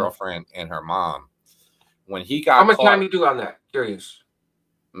ex-girlfriend and her mom. When he got How much caught, time you do on that? Curious.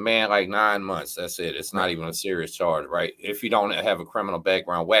 Man, like 9 months. That's it. It's not even a serious charge, right? If you don't have a criminal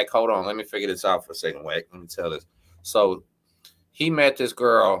background. Wacc, hold on. Let me figure this out for a second, Wacc. Let me tell this. So he met this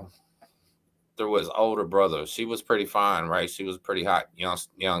girl through his older brother. She was pretty fine, right? She was a pretty hot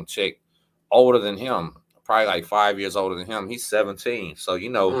young chick, older than him, probably like 5 years older than him. He's 17. So he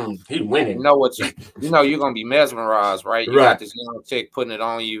winning. You know what you're gonna be mesmerized, right? You got this young chick putting it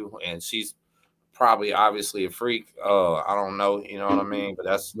on you, and she's probably obviously a freak. I don't know, you know what I mean? But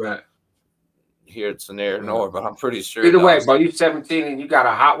that's here to there nor, but I'm pretty sure. Either way, bro, you're 17 and you got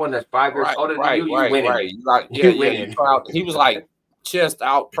a hot one that's 5 years older than you. You winning. Right. You proud. He was like chest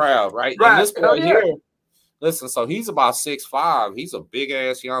out proud, right? Right. And this boy here, listen, so he's about 6'5". He's a big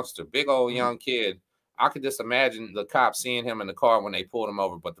ass youngster, big old young kid. I could just imagine the cops seeing him in the car when they pulled him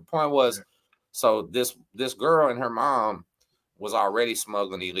over. But the point was, so this girl and her mom was already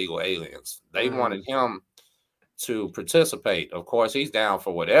smuggling illegal aliens. They wanted him to participate. Of course, he's down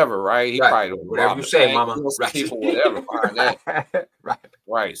for whatever, right? He probably whatever you say, mama. People, whatever, find that.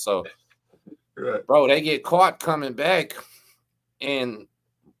 Right. So, bro, they get caught coming back, and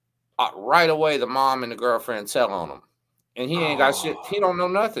right away the mom and the girlfriend tell on him, and he ain't got shit. He don't know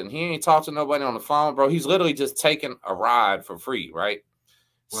nothing. He ain't talked to nobody on the phone, bro. He's literally just taking a ride for free, right?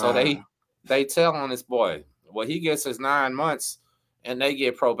 So they tell on this boy. Well, he gets his 9 months, and they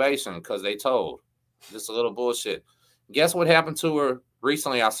get probation because they told. Just a little bullshit. Guess what happened to her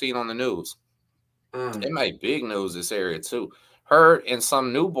recently? I seen on the news. It made big news this area too. Her and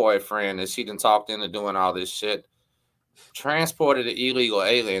some new boyfriend that she done talked into doing all this shit transported an illegal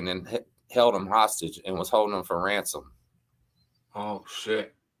alien and held him hostage and was holding him for ransom. Oh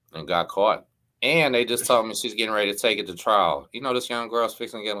shit! And got caught. And they just told me she's getting ready to take it to trial. You know, this young girl's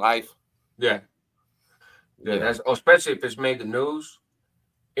fixing to get life. Yeah. That's especially if it's made the news.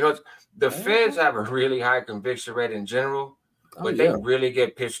 You know, the feds have a really high conviction rate in general, but they really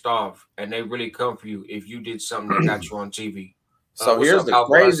get pissed off and they really come for you if you did something that got you on TV. So here's the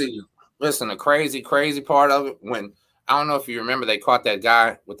crazy. Listen, the crazy part of it. When I don't know if you remember, they caught that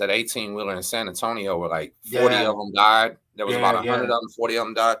guy with that 18-wheeler in San Antonio where like 40 of them died. There was about 100 of them, 40 of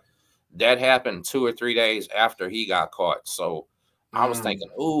them died. That happened 2 or 3 days after he got caught. So I was thinking,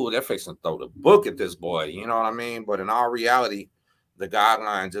 ooh, they're fixing to throw the book at this boy. You know what I mean? But in all reality, the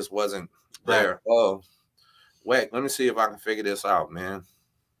guideline just wasn't there. Oh, wait, let me see if I can figure this out, man.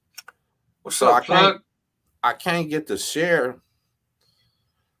 So I can't get the share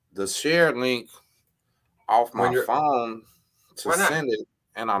link off my phone to send it,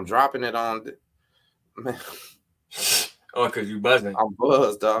 and I'm dropping it on. Man. Oh, because you buzzing. I'm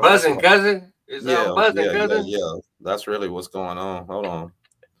buzzed, dog. Buzzing, cousin. Buzzing, cousin. Yeah. That's really what's going on. Hold on.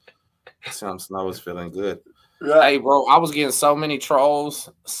 Sam Snow is feeling good. Right. Hey, bro, I was getting so many trolls,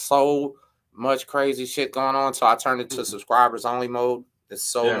 so much crazy shit going on, so I turned it to subscribers only mode. It's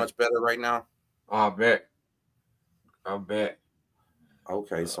so much better right now. Oh, I bet.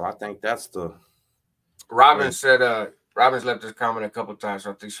 Okay, so I think that's the. Robin said, Robin's left this comment a couple times,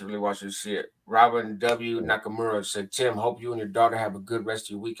 so I think she really wants you to see it. Robin W. Nakamura said, Tim, hope you and your daughter have a good rest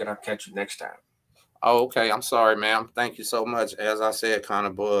of your week, and I'll catch you next time. Oh, okay. I'm sorry, ma'am. Thank you so much. As I said, kind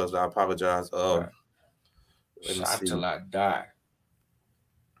of buzzed. I apologize. Shot till I die.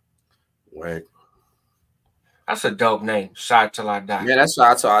 Wait. That's a dope name. Shot till I die. Man, that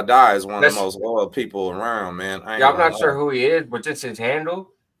Shot Till I Die is one of the most loyal people around, man. I'm not sure who he is, but just his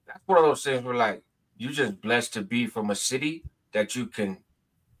handle. That's one of those things where, like, you're just blessed to be from a city that you can,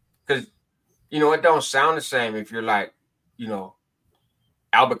 because, it don't sound the same if you're like,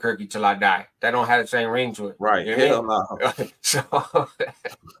 Albuquerque till I die. That don't have the same ring to it. Right. You know Hell no. So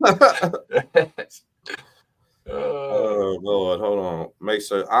Oh Lord, hold on. Make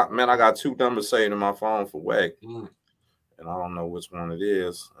sure, man. I got 2 numbers saved in my phone for Wacc, and I don't know which one it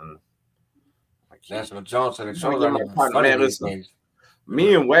is. And that's what Johnson and gotta shows get are my even partner. funny Man, these listen. days.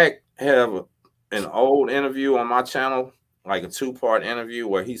 Me and Wacc have an old interview on my channel, like a 2-part interview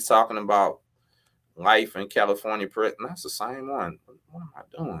where he's talking about life in California prison. That's the same one. What am I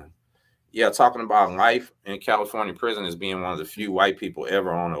doing? Yeah, talking about life in California prison as being one of the few white people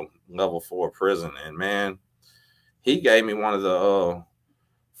ever on a level 4 prison. And man, he gave me one of the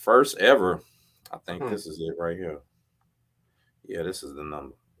first ever. I think this is it right here. Yeah, this is the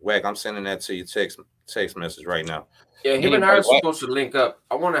number. Wacc, I'm sending that to you text message right now. Yeah, him Anyway, and I are supposed to link up.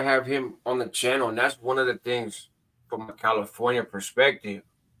 I want to have him on the channel, and that's one of the things from a California perspective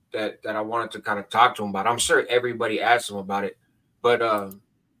that I wanted to kind of talk to him about. I'm sure everybody asked him about it, but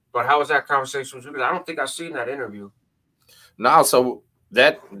how was that conversation with you? Because I don't think I've seen that interview. No, so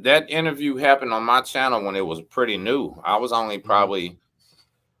that interview happened on my channel when it was pretty new. I was only probably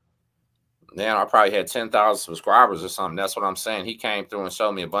I probably had 10,000 subscribers or something. That's what I'm saying. He came through and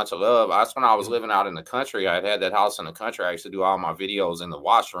showed me a bunch of love. That's when I was living out in the country. I had that house in the country. I used to do all my videos in the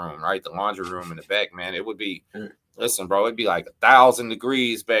washroom, right? The laundry room in the back, man. It would be, listen, bro, it'd be like 1,000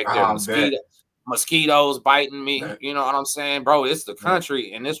 degrees back there. Mosquitoes biting me. You know what I'm saying? Bro, it's the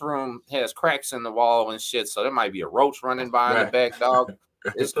country, and this room has cracks in the wall and shit. So there might be a roach running by in the back, dog.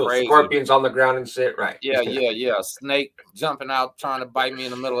 It's crazy. Scorpions on the ground and shit, right? Yeah. Snake jumping out trying to bite me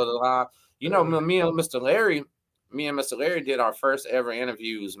in the middle of the line. You know, me and Mr. Larry did our first ever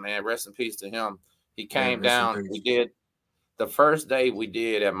interviews, man. Rest in peace to him. He came down. We did the first day we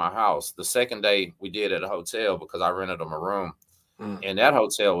did at my house. The second day we did at a hotel because I rented him a room. And that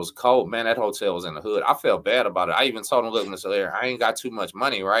hotel was cold, man. That hotel was in the hood. I felt bad about it. I even told him, look, Mr. Larry, I ain't got too much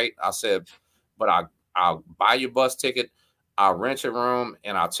money, right? I said, but I'll buy your bus ticket. I'll rent your room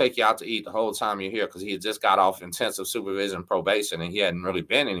and I'll take you out to eat the whole time you're here because he had just got off intensive supervision probation and he hadn't really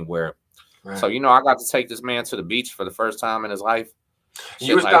been anywhere. Right. So, you know, I got to take this man to the beach for the first time in his life.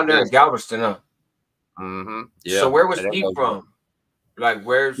 You was down there in Galveston, huh? Yeah. So where was he from? Like,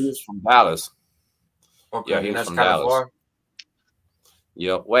 where's... He was from Dallas. Okay, yeah, he was that's from kind Dallas. of far.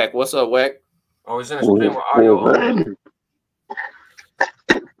 Yep. Wacc, what's up, Wacc? Oh, he's in a stream with audio.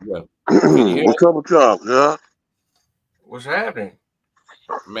 Yeah. What's up with y'all, yeah? What's happening?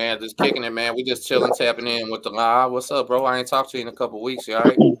 Man, just kicking it, man. We just chilling, tapping in with the live. What's up, bro? I ain't talked to you in a couple of weeks, you all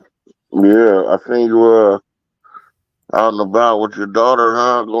right? Yeah, I think you out and about with your daughter,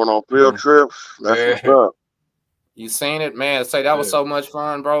 huh? Going on field trips. That's what's up. You seen it, man? Say that was so much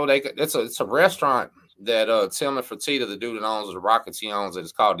fun, bro. It's a restaurant that Tim and Fertitta, the dude that owns the Rockets, he owns it.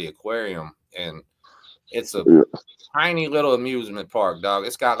 It's called the Aquarium, and it's a tiny little amusement park, dog.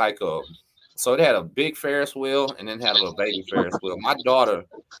 It's got like so it had a big Ferris wheel and then had a little baby Ferris wheel. My daughter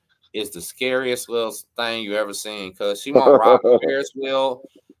is the scariest little thing you ever seen because she won't ride the Ferris wheel.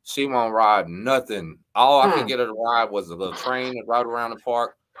 She won't ride nothing. All I could get her to ride was a little train that ride around the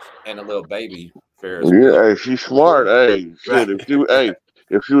park and a little baby Ferris wheel. Yeah, hey, she's smart. Hey, shit,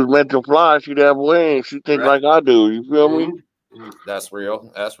 if she was meant to fly, she'd have wings. She think like I do. You feel me? That's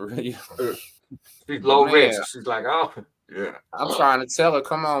real. That's real. She's low risk. She's like, oh, yeah. I'm trying to tell her,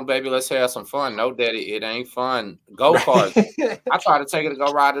 come on, baby, let's have some fun. No, daddy, it ain't fun. Go-karts. I tried to take her to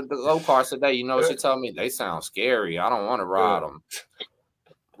go ride the go-karts today. You know what she told me? They sound scary. I don't want to ride them.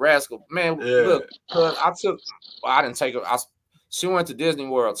 Rascal, man, look, I didn't take her. She went to Disney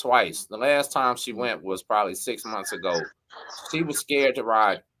World twice. The last time she went was probably 6 months ago. She was scared to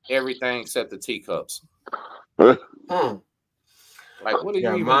ride everything except the teacups. Like, what are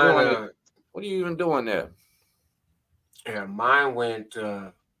you even doing? What are you even doing there? Yeah, mine went.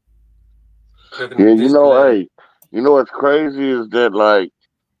 Yeah, you know, hey, you know what's crazy is that, like,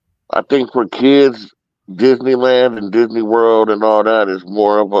 I think for kids, Disneyland and Disney World and all that is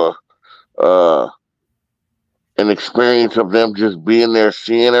more of an experience of them just being there,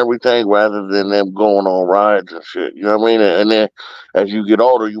 seeing everything, rather than them going on rides and shit. You know what I mean? And then as you get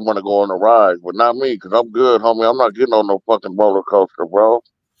older, you want to go on the rides, but not me, because I'm good, homie. I'm not getting on no fucking roller coaster, bro.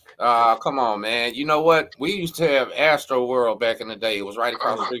 Come on, man. You know what? We used to have Astro World back in the day. It was right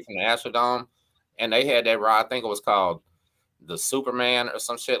across the street from the Astrodome, and they had that ride. I think it was called the Superman or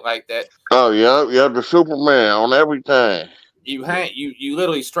some shit like that. Oh yeah, the Superman on everything. You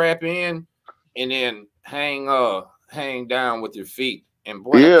literally strap in and then hang down with your feet, and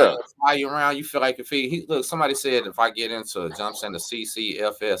boy, that thing will fly you around. You feel like your feet. Look, somebody said if I get into jumps into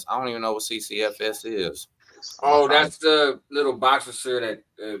CCFS, I don't even know what CCFS is. Oh, that's the little boxer shirt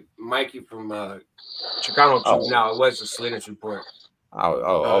that Mikey from Chicano Troop. Now it was the Salinas report.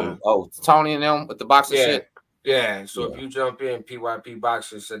 Tony and them with the boxer shit. Yeah. So if you jump in, PYP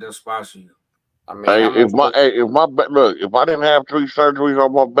Boxers said they'll sponsor you. I mean, Hey, I'm not sure. if my back, look, if I didn't have 3 surgeries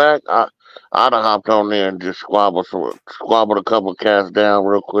on my back, I'd have hopped on there and just squabbled a couple cats down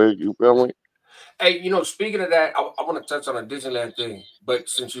real quick. You feel me? Hey, you know, speaking of that, I want to touch on a Disneyland thing. But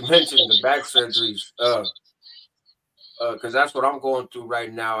since you mentioned the back surgeries, because that's what I'm going through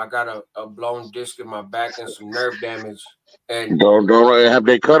right now. I got a blown disc in my back and some nerve damage. And Don't have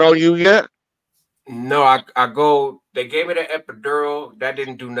they cut on you yet? no, I go. They gave me the epidural. That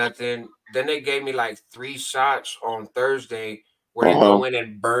didn't do nothing. Then they gave me like 3 shots on Thursday, where they Uh-huh. go in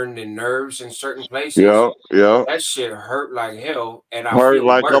and burn the nerves in certain places. Yeah, yeah. That shit hurt like hell, and I Hurt feel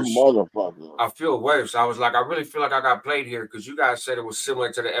like a worse. motherfucker. I feel worse. I was like, I really feel like I got played here because you guys said it was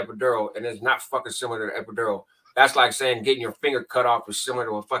similar to the epidural, and it's not fucking similar to the epidural. That's like saying getting your finger cut off is similar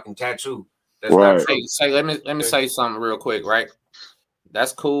to a fucking tattoo. That's not Right. true. Let me say something real quick, right?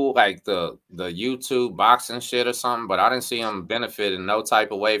 That's cool, like the YouTube boxing shit or something, but I didn't see them benefiting no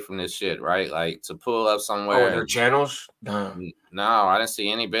type of way from this shit, right? Like to pull up Oh, somewhere their and channels? no, I didn't see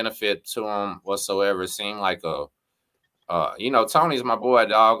any benefit to them whatsoever. It seemed like you know, Tony's my boy,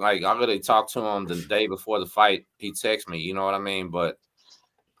 dog. Like I really talked to him the day before the fight. He texted me, you know what I mean? But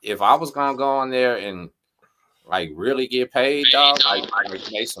if I was gonna go on there and like really get paid, dog, like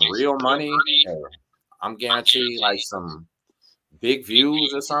make some real money, or I'm guaranteed like some big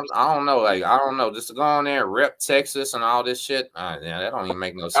views or something. I don't know. Like I don't know. Just to go on there and rep Texas and all this shit. Yeah, that don't even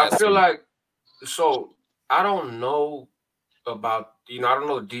make no I sense to feel me. like so I don't know about I don't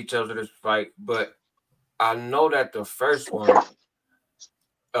know the details of this fight, but I know that the first one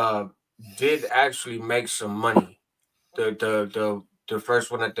uh did actually make some money. The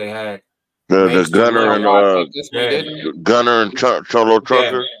first one that they had The made some gunner No, and money. no, I think this one Yeah, didn't. Cholo yeah.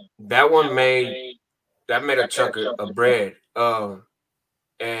 trucker. That one made a chunk of bread.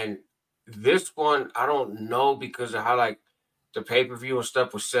 And this one I don't know because of how like the pay-per-view and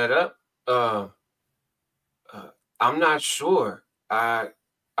stuff was set up. Uh, I'm not sure. I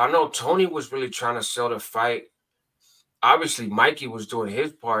know Tony was really trying to sell the fight. Obviously, Mikey was doing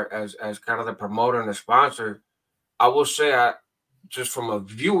his part as kind of the promoter and the sponsor. I will say, I just from a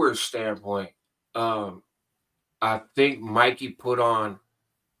viewer standpoint, um, I think Mikey put on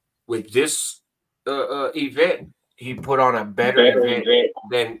with this event, he put on a better event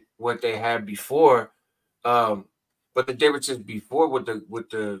than what they had before. Um, but the difference is before with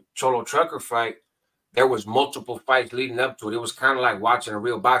the Cholo Trucker fight, there was multiple fights leading up to it. It was kind of like watching a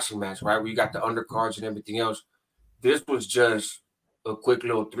real boxing match, right? Where you got the undercards and everything else. This was just a quick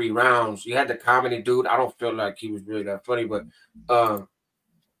little 3 rounds. You had the comedy dude. I don't feel like he was really that funny, but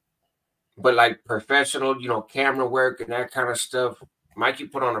like professional, camera work and that kind of stuff. Mikey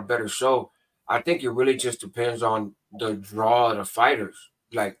put on a better show. I think it really just depends on the draw of the fighters.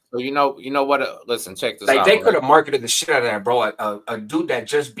 Like, So you know what? Listen, check this like out, they could right? have marketed the shit out of that, bro. A dude that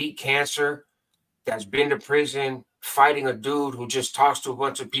just beat cancer, that's been to prison, fighting a dude who just talks to a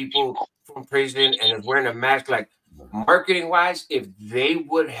bunch of people from prison and is wearing a mask. Like, marketing wise, if they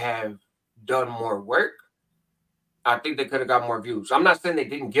would have done more work, I think they could have got more views. I'm not saying they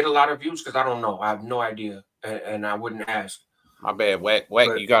didn't get a lot of views because I don't know. I have no idea, and I wouldn't ask. My bad, Whack.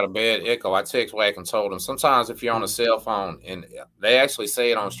 But You got a bad echo. I text Whack and told him sometimes if you're on a cell phone, and they actually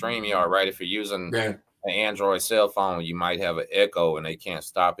say it on StreamYard, right? If you're using yeah, an Android cell phone, you might have an echo and they can't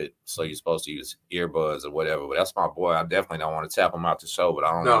stop it. So you're supposed to use earbuds or whatever. But that's my boy. I definitely don't want to tap him out the show, but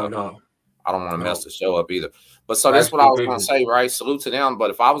I don't want to. I don't want to mess the show up either. But so this is what I was gonna say, right? Salute to them. But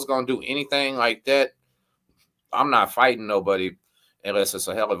if I was gonna do anything like that, I'm not fighting nobody unless it's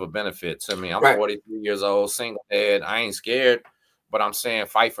a hell of a benefit to me. I'm 43 years old, single dad. I ain't scared, but I'm saying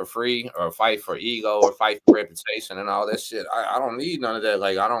fight for free or fight for ego or fight for reputation and all that shit. I don't need none of that.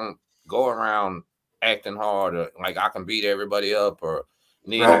 Like I don't go around acting hard or like I can beat everybody up or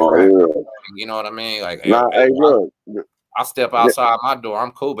need you know what I mean? Like I step outside my door.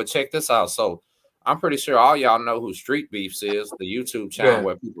 I'm cool, but check this out. So I'm pretty sure all y'all know who Street Beefs is, the YouTube channel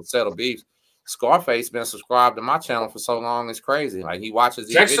where people settle beefs. Scarface been subscribed to my channel for so long, it's crazy. Like he watches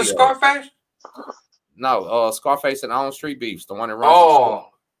these videos. Scarface? No, Scarface and Own Street Beefs, the one that runs.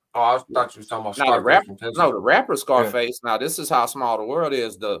 I thought you were talking about Scarface. The rapper Scarface. Now this is how small the world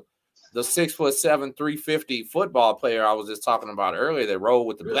is. The 6'7", 350 football player I was just talking about earlier that rolled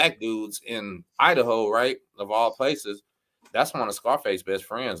with the black dudes in Idaho, right? Of all places. That's one of Scarface's best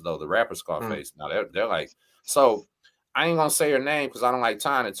friends, though, the rapper Scarface. Now they're like, so I ain't gonna say her name because I don't like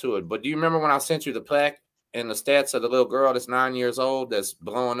tying it to it. But do you remember when I sent you the plaque and the stats of the little girl that's 9 years old that's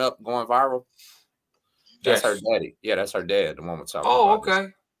blowing up, going viral? That's her daddy. Yeah, that's her dad, the one we're talking about. Okay.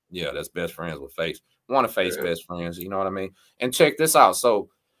 Yeah, that's best friends with Face. One of Face's best friends, you know what I mean? And check this out. So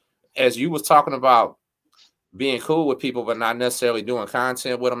as you was talking about being cool with people but not necessarily doing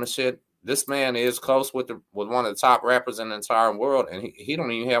content with them and shit, this man is close with one of the top rappers in the entire world, and he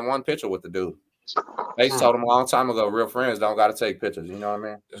don't even have one picture with the dude. Ace told him a long time ago, real friends don't got to take pictures. You know what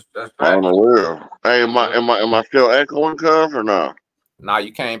I mean? That's On right. the real. Hey, am I still echoing, cuz, or not? Nah,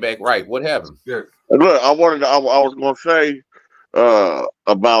 you came back right. What happened? Yeah. Look, I was gonna say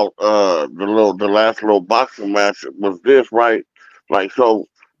about the last little boxing match was this, right? Like, so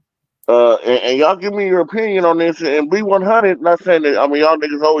and y'all give me your opinion on this and be 100. Not saying that, I mean, y'all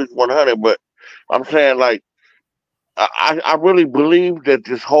niggas always 100, but I'm saying, like, I really believe that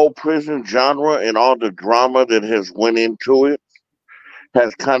this whole prison genre and all the drama that has went into it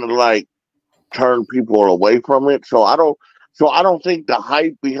has kind of like turned people away from it. So I don't think the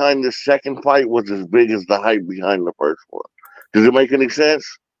hype behind the second fight was as big as the hype behind the first one. Does it make any sense?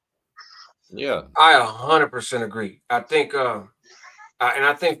 Yeah. I 100% agree. I think and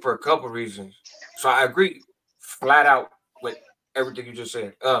I think for a couple reasons. So I agree flat out with everything you just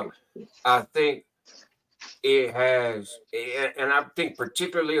said. I think it has, and I think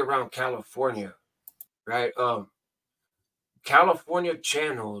particularly around California, right? California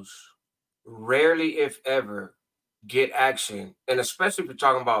channels rarely, if ever, get action, and especially if you're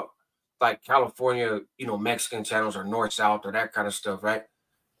talking about like California, Mexican channels or North South or that kind of stuff, right?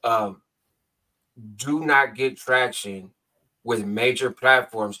 Um, do not get traction with major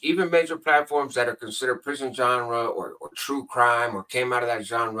platforms, even major platforms that are considered prison genre or true crime or came out of that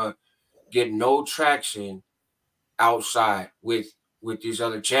genre, get no traction outside with these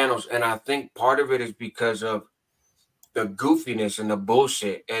other channels. And I think part of it is because of the goofiness and the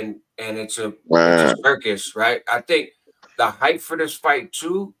bullshit, and it's a Man, circus, right? I think the hype for this fight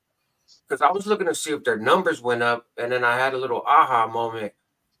too, because I was looking to see if their numbers went up, and then I had a little aha moment.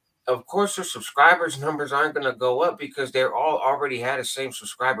 Of course, their subscribers numbers aren't going to go up because they're all already had the same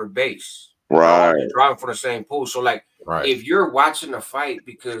subscriber base. They're already right, drawing from the same pool. So, like, Right. if you're watching a fight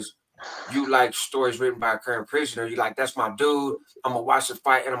because you like stories written by a current prisoner, you like, that's my dude, I'm gonna watch the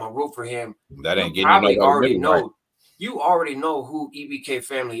fight and I'm gonna root for him. That You ain't getting you probably nowhere already new, right? know. You already know who EBK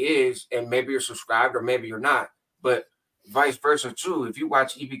family is, and maybe you're subscribed or maybe you're not. But vice versa too. If you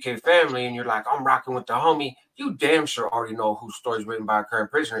watch EBK family and you're like, I'm rocking with the homie, you damn sure already know who stories written by a current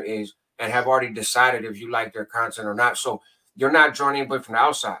prisoner is and have already decided if you like their content or not. So you're not drawing anybody from the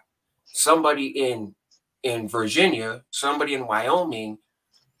outside. Somebody in Virginia, somebody in Wyoming,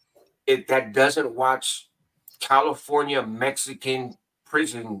 that doesn't watch California Mexican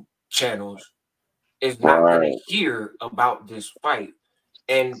prison channels is not going to right, hear about this fight.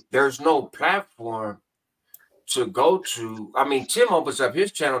 And there's no platform to go to. I mean, Tim opens up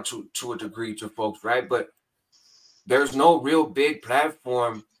his channel to a degree to folks, right? But there's no real big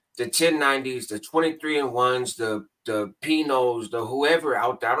platform. The 1090s, the 23-and-1s, the Pinos, the whoever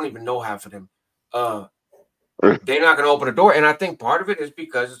out there, I don't even know half of them. They're not going to open the door. And I think part of it is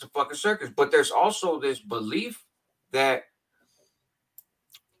because it's a fucking circus. But there's also this belief that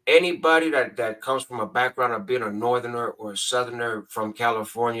anybody that comes from a background of being a northerner or a southerner from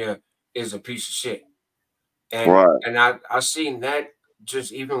California is a piece of shit. And right, and I seen that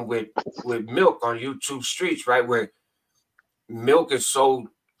just even with Milk on YouTube streets, right? Where Milk is so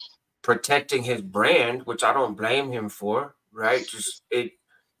protecting his brand, which I don't blame him for, right? Just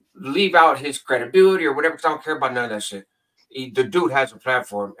leave out his credibility or whatever, because I don't care about none of that shit. The dude has a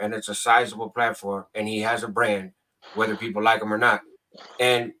platform, and it's a sizable platform, and he has a brand, whether people like him or not.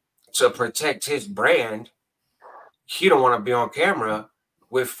 And to protect his brand, he don't want to be on camera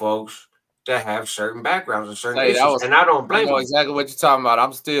with folks that have certain backgrounds and certain Hey, issues, and I don't I blame know him. exactly what you're talking about.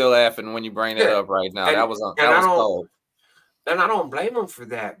 I'm still laughing when you bring that Yeah, up right now. and That was and I cold. don't blame him for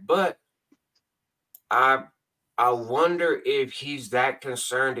that. But I wonder if he's that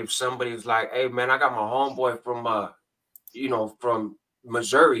concerned if somebody's like, hey man, I got my homeboy from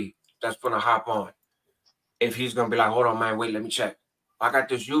Missouri that's gonna hop on. If he's gonna be like, hold on, man, wait, let me check. I got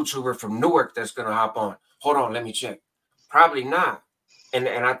this YouTuber from Newark that's gonna hop on. Hold on, let me check. Probably not. And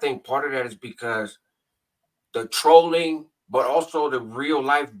I think part of that is because the trolling, but also the real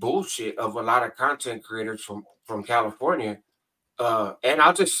life bullshit of a lot of content creators from California. And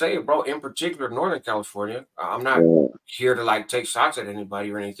I'll just say, bro, in particular, Northern California. I'm not yeah, here to like take shots at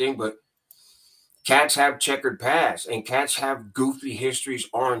anybody or anything, but cats have checkered past and cats have goofy histories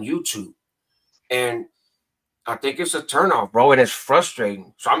on YouTube. And I think it's a turnoff, bro, and it's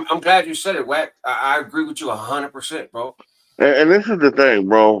frustrating. So I'm glad you said it, Wacc. I agree with you 100%, bro. and this is the thing,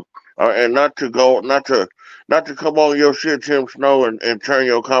 bro. And not to come on your shit, Tim Snow, and turn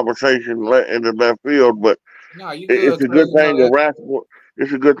your conversation into left field, but No, you good, it's a cuz good you know thing that that. Rascal.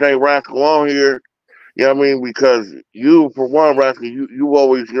 It's a good thing Rascal on here. You know what I mean? Because you, for one, Rascal, you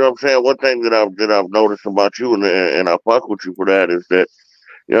always, you know what I'm saying. One thing that I've noticed about you, and I fuck with you for that, is that,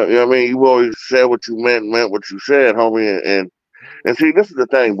 You know what I mean? You always said what you meant what you said, homie. And see, this is the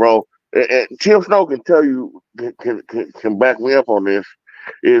thing, bro. And Tim Snow can tell you, can back me up on this.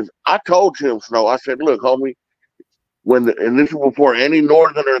 Is I told Tim Snow, I said, look, homie, and this was before any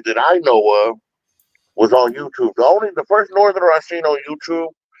Northerner that I know of was on YouTube. The first Northerner I seen on YouTube,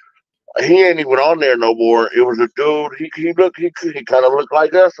 he ain't even on there no more. It was a dude. He kind of looked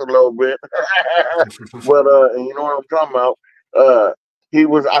like us a little bit, but and you know what I'm talking about. He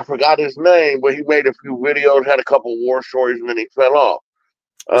was, I forgot his name, but he made a few videos, had a couple war stories, and then he fell off.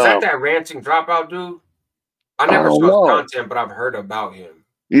 Is that ranting dropout dude? I I never don't saw his know. content, but I've heard about him.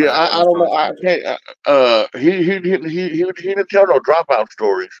 Yeah, I I never don't saw know. his I content. can't. He didn't tell no dropout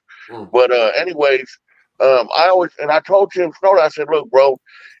stories. But anyways, I told Tim Snow, I said, look, bro,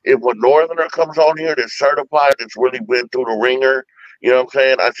 if a Northerner comes on here that's certified, that's really been through the ringer, you know what I'm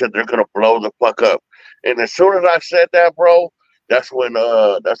saying? I said they're gonna blow the fuck up. And as soon as I said that, bro, that's when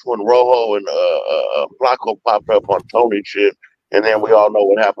Rojo and Flacco popped up on Tony shit, and then we all know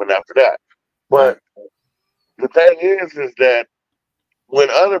what happened after that. But the thing is that when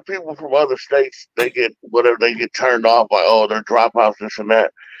other people from other states they get turned off by, oh, they're dropouts, this and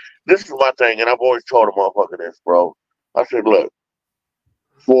that. This is my thing, and I've always told a motherfucker this, bro. I said, look,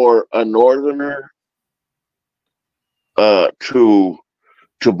 for a Northerner to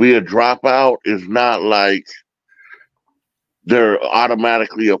be a dropout is not like they're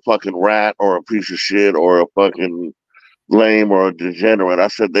automatically a fucking rat or a piece of shit or a fucking lame or a degenerate. I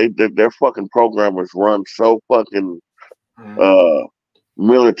said their fucking programmers run so fucking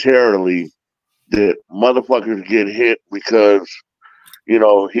militarily that motherfuckers get hit because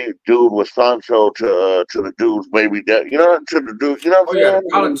dude was Sancho to the dude's baby dad, to the dude, you know what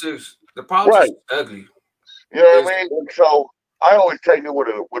I'm saying? The politics Right. is ugly. You know what I mean? And so I always take it with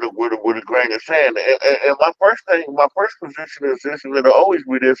a grain of sand. And my first position is this, and it'll always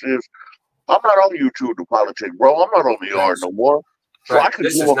be this: is I'm not on YouTube to politics, bro. I'm not on the yard no more, so I could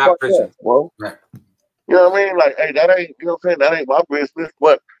This give is a not fuck prison, up, bro. Right. You know what I mean? Like, hey, that ain't, you know what I'm saying? That ain't my business.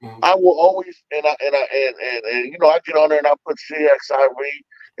 But I will always, and I get on there and I put CXIV,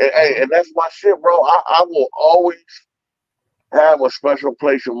 and hey, and that's my shit, bro. I will always have a special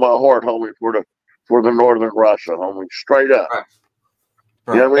place in my heart, homie, for the Northern Russia, homie, straight up. Right.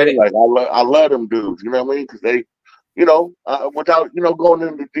 You know what I mean? Like I love them dudes. You know what I mean? Because they, without going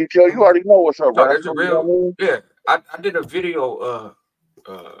into detail, you already know what's up, No, there's a Rascal. real, You know what I mean? yeah. I did a video.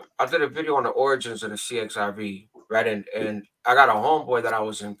 I did a video on the origins of the CXIV, right? And I got a homeboy that I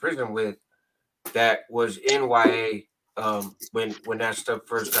was in prison with that was in YA when that stuff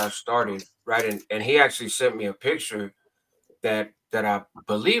first got started, right? And he actually sent me a picture that I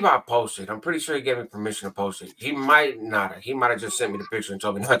believe I posted. I'm pretty sure he gave me permission to post it. He might not. He might have just sent me the picture and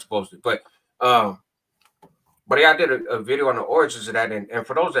told me not to post it. But yeah, I did a video on the origins of that. And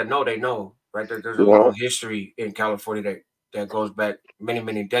for those that know, they know, right? There's a long history in California that goes back many,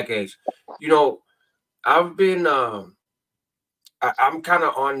 many decades. You know, I've been I'm kind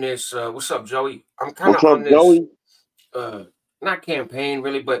of on this. What's up, Joey? I'm kind of What's up, on this. Joey? Not campaign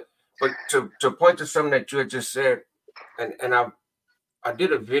really, but to point to something that you had just said, and I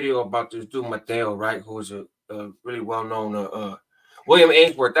did a video about this dude Mateo, right? Who is a really well known William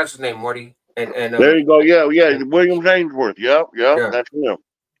Ainsworth. That's his name, Morty. And There you go. Yeah. William Ainsworth. Yep. That's him.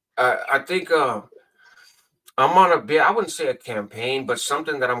 I think I'm on a bit. I wouldn't say a campaign, but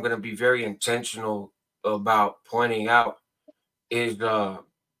something that I'm going to be very intentional about pointing out is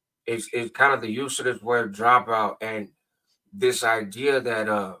kind of the use of this word dropout and this idea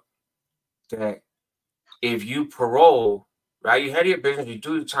that if you parole, right, you head your business, you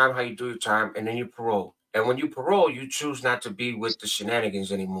do your time how you do your time, and then you parole. And when you parole, you choose not to be with the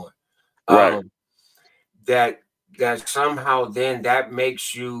shenanigans anymore. Right. That somehow then that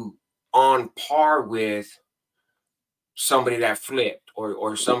makes you on par with somebody that flipped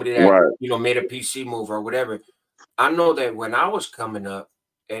or somebody that made a PC move or whatever. I know that when I was coming up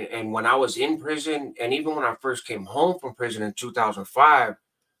and when I was in prison, and even when I first came home from prison in 2005,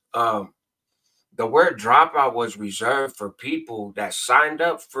 the word dropout was reserved for people that signed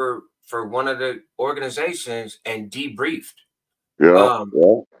up for one of the organizations and debriefed.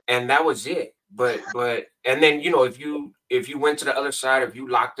 And that was it. But and then if you went to the other side, if you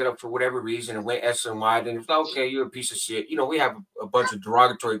locked it up for whatever reason and went S and Y, then it's like, okay, you're a piece of shit. We have a bunch of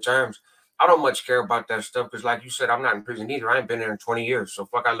derogatory terms. I don't much care about that stuff because, like you said, I'm not in prison either. I ain't been there in 20 years, so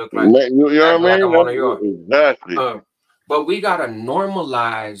fuck, I look like You know what I like mean? I'm on a yard. Exactly. But we gotta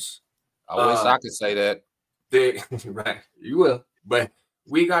normalize. I wish I could say that. Right, you will, but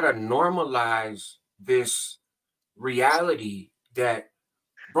we gotta normalize this reality that,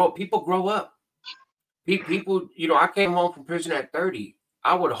 bro, people grow up. People, I came home from prison at 30.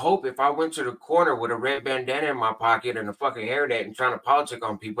 I would hope if I went to the corner with a red bandana in my pocket and a fucking hairnet and trying to politic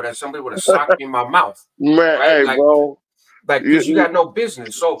on people, that somebody would have socked me in my mouth. Man, Right? hey, bro. Like, because you got no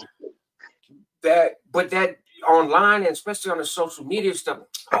business. So that online and especially on the social media stuff,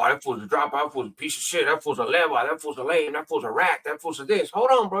 oh, that fool's a dropout, that fool's a piece of shit, that fool's a level, that fool's a lame, that fool's a rat, that fool's a this. Hold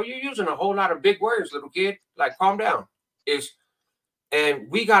on, bro. You're using a whole lot of big words, little kid. Like, calm down.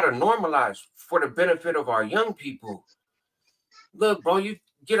 And we gotta normalize for the benefit of our young people. Look, bro, you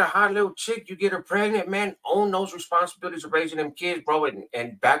get a hot little chick, you get her pregnant, man, own those responsibilities of raising them kids, bro,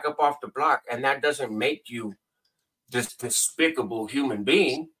 and back up off the block. And that doesn't make you this despicable human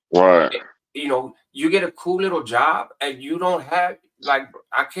being. Right. You know, you get a cool little job and you don't have, like,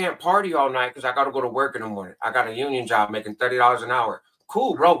 I can't party all night because I got to go to work in the morning. I got a union job making $30 an hour.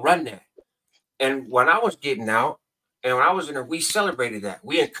 Cool, bro, run that. And when I was getting out and when I was in there, we celebrated that.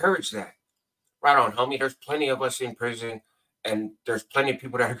 We encouraged that. Right on, homie. There's plenty of us in prison and there's plenty of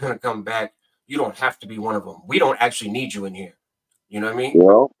people that are going to come back. You don't have to be one of them. We don't actually need you in here. You know what I mean?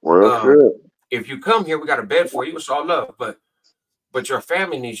 Well, real shit. If you come here, we got a bed for you. It's all love. But your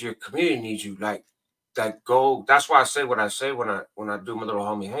family needs you, your community needs you. Like go. That's why I say what I say when I do my little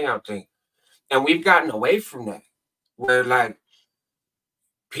homie hangout thing. And we've gotten away from that. Where like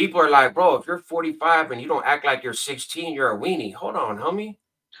people are like, bro, if you're 45 and you don't act like you're 16, you're a weenie. Hold on, homie.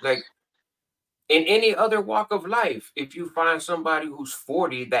 Like in any other walk of life, if you find somebody who's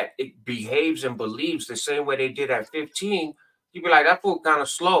 40 that it behaves and believes the same way they did at 15, you'd be like, that fool kind of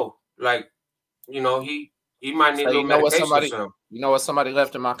slow. Like, you know, he might need a little medication or something. You know what somebody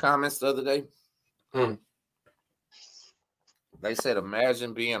left in my comments the other day? They said,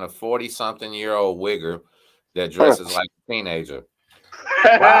 imagine being a 40-something-year-old wigger that dresses like a teenager.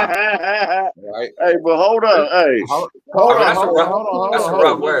 Wow. Right? Hey, but hold on. Hey, hold on. That's a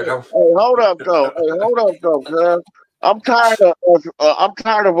rough word. Hey, hold up, though. Cuz. I'm tired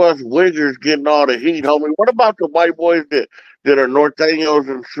of us wiggers getting all the heat, homie. What about the white boys that are norteños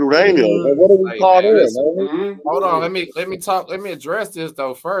and sureños? Like, what do we call them? Hold on, let me address this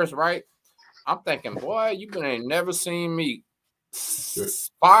though first, right? I'm thinking, boy, you ain't never seen me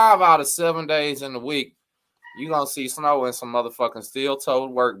 5 out of 7 days in the week. You gonna see Snow in some motherfucking steel-toed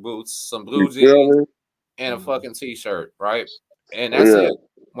work boots, some blue jeans, and a fucking t-shirt, right? And that's it.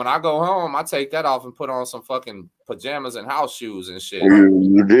 When I go home, I take that off and put on some fucking pajamas and house shoes and shit.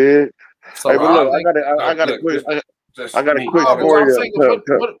 You did? So hey, but look, I got a quick story.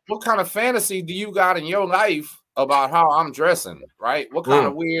 What kind of fantasy do you got in your life about how I'm dressing, right? What kind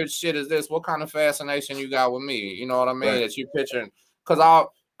of weird shit is this? What kind of fascination you got with me? You know what I mean? Right. That you picturing? Because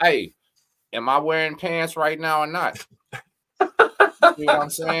hey, am I wearing pants right now or not? You know what I'm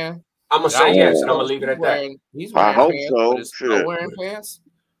saying? I'm gonna say yes, and I'm gonna leave it at that. He's wearing pants, so. But is Snow wearing pants?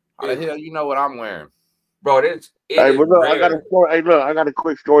 How the hell you know what I'm wearing, bro? Hey, but look, I got a story. Hey, look, I got a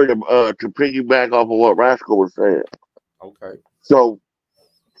quick story to piggyback off of what Rascal was saying. Okay. So,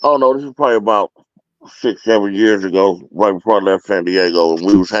 oh no, this is probably about 6-7 years ago, right before I left San Diego, and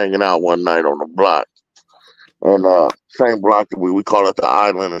we was hanging out one night on the block, and same block that we call it the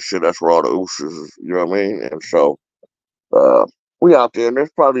Island and shit. That's where all the ooses is, you know what I mean? And so, we out there, and there's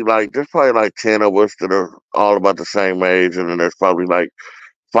probably like 10 of us that are all about the same age, and then there's probably like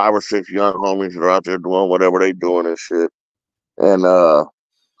 5 or 6 young homies that are out there doing whatever they doing and shit. And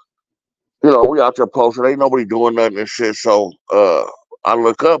you know, we out there posting, ain't nobody doing nothing and shit. So I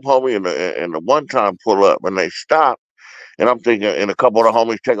look up, homie, and the one time pull up and they stop, and I'm thinking, and a couple of the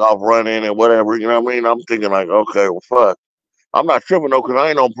homies take off running and whatever, you know what I mean? I'm thinking like, okay, well fuck. I'm not tripping though, because I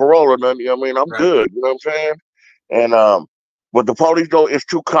ain't on parole or nothing, you know what I mean? I'm good, you know what I'm saying? And but the police though, it's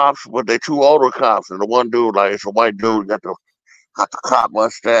 2 cops, but they 2 older cops, and the one dude, like, it's a white dude, got the cop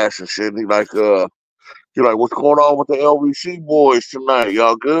mustache and shit. And he like, what's going on with the LVC boys tonight?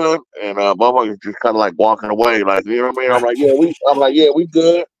 Y'all good? And motherfuckers just kind of like walking away, like, you know what I mean? I'm like, yeah, we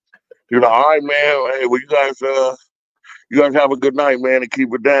good. You're like, all right, man. Hey, well, you guys have a good night, man, and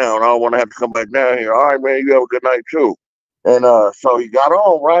keep it down. I don't want to have to come back down here. All right, man, you have a good night too. And so he got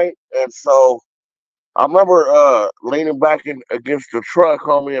on, right? And so I remember leaning back against the truck,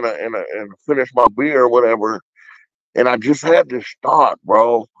 homie, and finish my beer or whatever. And I just had this thought,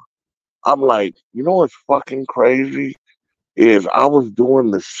 bro. I'm like, you know what's fucking crazy? Is I was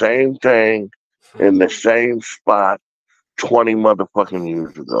doing the same thing in the same spot 20 motherfucking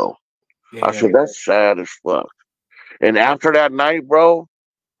years ago. Yeah. I said, that's sad as fuck. And after that night, bro,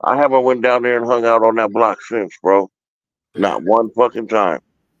 I haven't went down there and hung out on that block since, bro. Not one fucking time.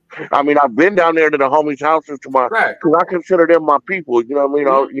 I mean, I've been down there to the homies' houses because I consider them my people. You know what I mean?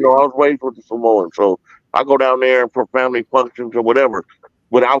 I was raised with the Samoans, so I go down there for family functions or whatever.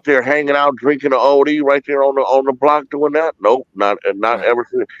 But out there hanging out, drinking the OD right there on the block doing that? Nope, not Right. ever.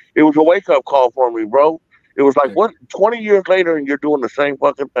 It was a wake up call for me, bro. It was like, Yeah. what, 20 years later and you're doing the same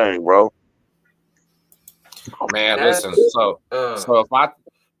fucking thing, bro. Man, listen. That's So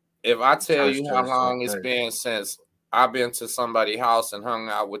if I tell trying to you how start the same long it's thing. been since I've been to somebody's house and hung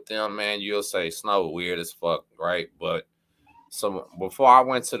out with them, man, you'll say Snow weird as fuck, right? But so before I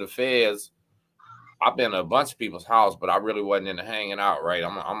went to the feds, I've been to a bunch of people's house, but I really wasn't into hanging out, right?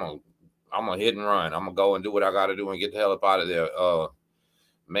 I'm a hit and run. I'm gonna go and do what I got to do and get the hell up out of there.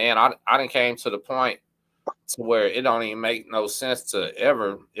 Man, I done came to the point to where it don't even make no sense to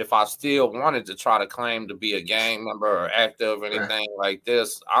ever, if I still wanted to try to claim to be a gang member or active or Right. anything like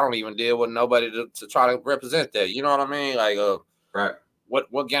this, I don't even deal with nobody to try to represent that. You know what I mean? Like, Right.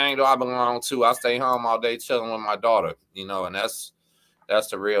 what gang do I belong to? I stay home all day chilling with my daughter, you know, and that's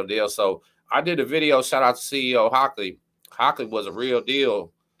the real deal. So I did a video. Shout out to CEO Hockley. Hockley was a real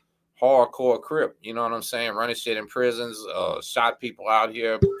deal, hardcore Crip. You know what I'm saying? Running shit in prisons, shot people out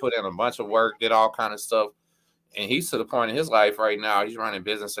here, put in a bunch of work, did all kind of stuff. And he's to the point in his life right now. He's running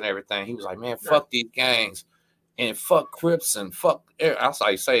business and everything. He was like, man, fuck these gangs and fuck Crips and fuck. I was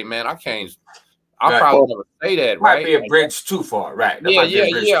like, say, man, I can't. I'll Right. probably never say that, Might right? be a Like, bridge too far, right? That yeah, might be yeah, a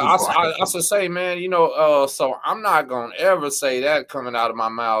bridge yeah. too far. I should say, man, you know, so I'm not gonna ever say that coming out of my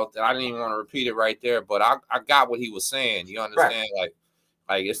mouth. I didn't even want to repeat it right there, but I got what he was saying. You understand? Right.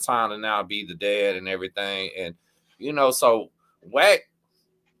 Like it's time to now be the dad and everything. And you know, so Wacc,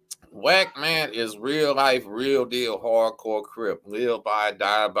 man, is real life, real deal, hardcore Crip. Live by it,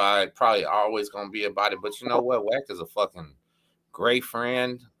 die by it. Probably always gonna be about it. But you know what? Wacc is a fucking great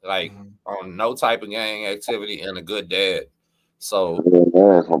friend, like on no type of gang activity, and a good dad. So Yeah,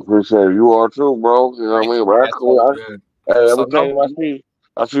 man, I appreciate it. You are too, bro. You know what I thank mean? you, man. Rascal, Good. hey, So everything no,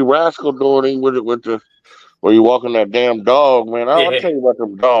 I see Rascal doing it with the where you walking that damn dog, man. I'll Yeah. tell you about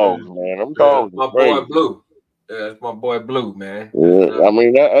them dogs, man. Them Yeah. dogs are My boy crazy. Blue. Yeah, it's my boy Blue, man. Yeah, I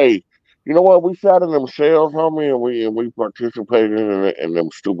mean that. Hey, you know what? We sat in them shells, homie, and we participated in them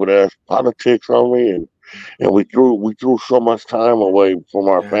stupid ass politics, homie, and we threw so much time away from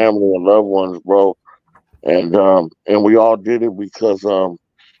our Yeah. family and loved ones, bro. And we all did it because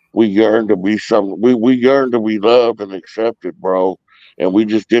we yearned to be some. We yearned to be loved and accepted, bro. And we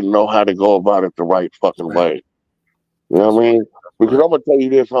just didn't know how to go about it the right fucking Right. way. You know That's what I right. mean? That's Because right. I'm gonna tell you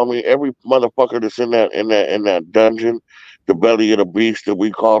this, homie. Every motherfucker that's in that dungeon, the belly of the beast that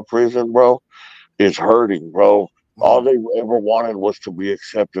we call prison, bro, is hurting, bro. All they ever wanted was to be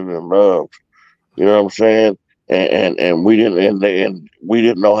accepted and loved. You know what I'm saying? And we didn't and we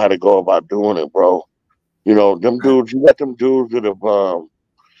didn't know how to go about doing it, bro. You know, them Right. dudes. You got them dudes that have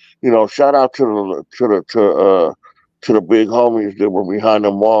shout out to the big homies that were behind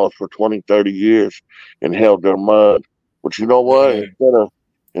them walls for 20, 30 years and held their mud. But you know what? Yeah.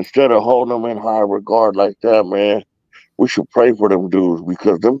 Instead of holding them in high regard like that, man, we should pray for them dudes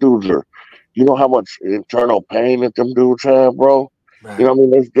because them dudes are, you know how much internal pain that them dudes have, bro. You Right. know what I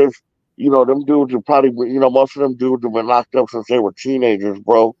mean? There's them dudes are probably, most of them dudes have been locked up since they were teenagers,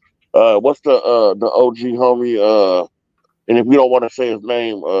 bro. What's the OG homie? And if you don't want to say his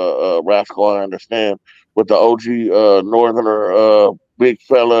name, Rascal, I understand. But the OG Northerner, big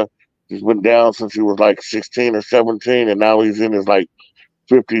fella, he's been down since he was like 16 or 17, and now he's in his like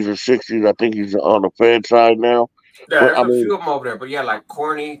 50s or 60s. I think he's on the Fed side now. Yeah, But there's I a mean, few of them over there. But yeah, like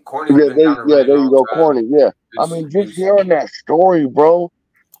Corny. Corny's yeah, been down a really there you long go, time. corny. Yeah, I mean, just He's hearing that story, bro,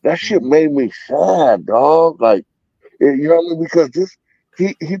 that shit made me sad, dog. Like, you know what I mean? Because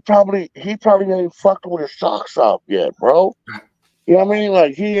he probably ain't fucked with his socks off yet, bro. You know what I mean?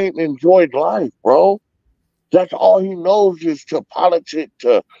 Like he ain't enjoyed life, bro. That's all he knows is to politic,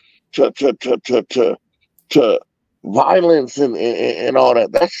 to to to to to, to violence and all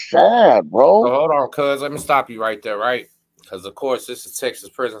that. That's sad, so bro. hold on, cuz let me stop you right there, right? Because of course this is Texas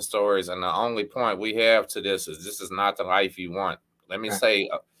prison stories, and the only point we have to this is not the life you want. Let me right. say,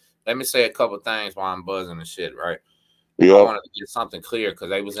 let me say a couple things while I'm buzzing and shit, right? I Yep. wanted to get something clear because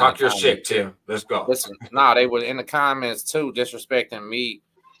they was in the Talk your comments. shit, Tim. Let's go. Listen, nah, they were in the comments too, disrespecting me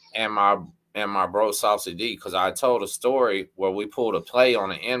and my bro Saucy D because I told a story where we pulled a play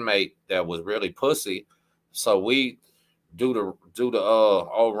on an inmate that was really pussy. So we do the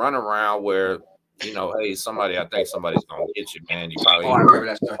old runaround where hey, I think somebody's gonna get you, man. You Oh, I probably remember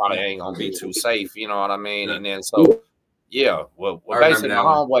that story. probably Yeah. ain't gonna be too safe, you know what I mean? Yeah. And then so yeah, well I remember basically my that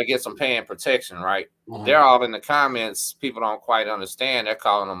one. homeboy gets some paying protection, right? They're all in the comments. People don't quite understand. They're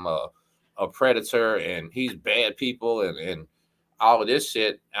calling him a predator and he's bad people and all of this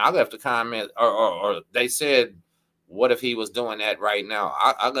shit. And I left a comment, or they said, "What if he was doing that right now?"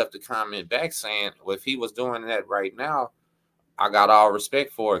 I left a comment back saying, "Well, if he was doing that right now, I got all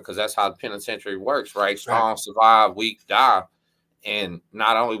respect for it because that's how the penitentiary works, right? Strong Right. survive, weak die. And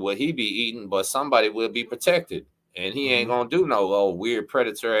not only will he be eaten, but somebody will be protected. And he ain't gonna do no weird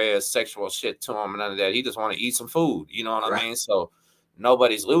predator ass sexual shit to him and none of that. He just want to eat some food. You know what I Right. mean? So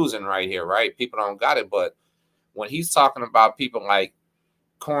nobody's losing right here, right? People don't got it. But when he's talking about people like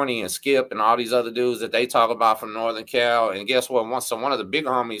Corny and Skip and all these other dudes that they talk about from Northern Cal, and guess what? One of the big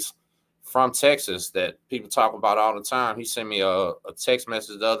homies from Texas that people talk about all the time, he sent me a text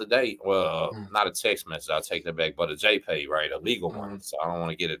message the other day. Well, not a text message, I'll take that back, but a JPay, right? A legal one. So I don't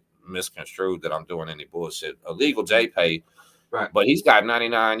want to get it misconstrued that I'm doing any bullshit. A legal JPay. Right. But he's got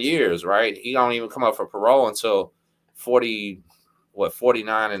 99 years, right? He don't even come up for parole until 49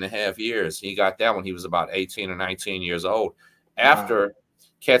 and a half years. He got that when he was about 18 or 19 years old after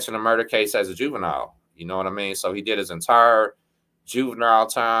catching a murder case as a juvenile. You know what I mean? So he did his entire juvenile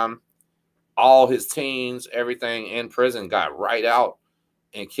time, all his teens, everything in prison, got right out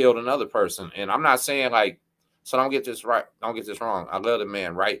and killed another person. And I'm not saying like, so don't get this right. Don't get this wrong. I love the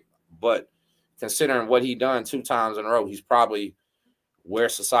man, right? But considering what he done 2 times in a row, he's probably where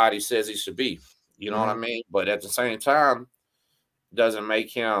society says he should be. You know what I mean? But at the same time, doesn't make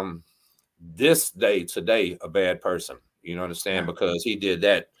him this day today a bad person. You know what I'm saying? Because he did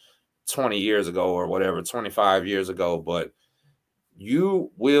that 20 years ago or whatever, 25 years ago. But you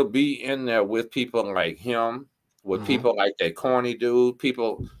will be in there with people like him, with people like that Corny dude,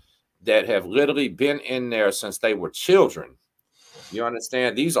 people that have literally been in there since they were children. You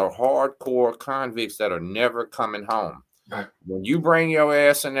understand? These are hardcore convicts that are never coming home. Right. When you bring your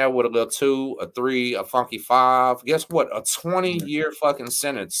ass in there with a little 2, a 3, a funky 5, guess what? A 20-year fucking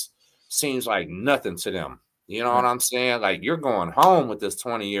sentence seems like nothing to them. You know what I'm saying? Like, you're going home with this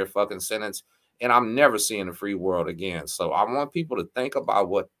 20-year fucking sentence, and I'm never seeing the free world again. So I want people to think about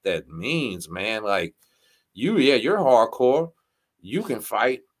what that means, man. Like, you're hardcore. You can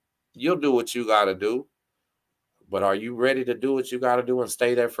fight. You'll do what you got to do. But are you ready to do what you got to do and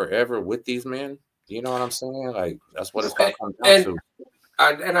stay there forever with these men? You know what I'm saying? Like, that's what it's going to come down to.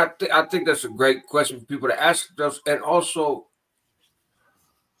 I think that's a great question for people to ask themselves. And also,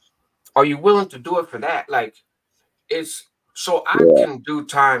 are you willing to do it for that? Like, it's so I can do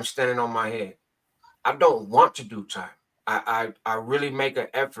time standing on my head. I don't want to do time. I really make an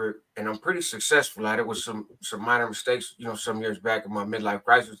effort, and I'm pretty successful at it with some minor mistakes, some years back in my midlife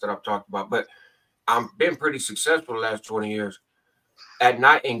crisis that I've talked about. But I've been pretty successful the last 20 years at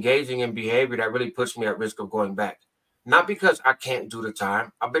not engaging in behavior that really puts me at risk of going back. Not because I can't do the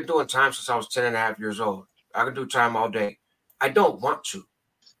time. I've been doing time since I was 10 and a half years old. I can do time all day. I don't want to.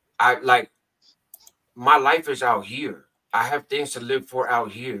 My life is out here. I have things to live for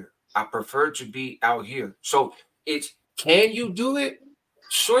out here. I prefer to be out here. So can you do it?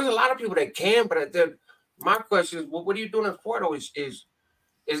 Sure, there's a lot of people that can, but my question is, well, what are you doing it for though? Is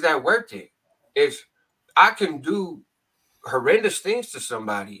that worth it? I can do horrendous things to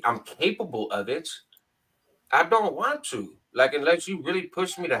somebody. I'm capable of it. I don't want to. Like, unless you really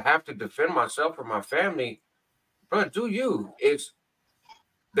push me to have to defend myself or my family, bro, do you?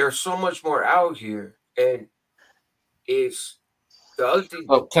 There's so much more out here, and it's the other thing.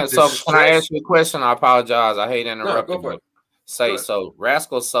 So can I ask you a question? I apologize. I hate interrupting. No, So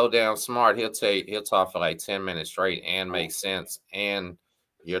Rascal's so damn smart. He'll talk for like 10 minutes straight and make sense, and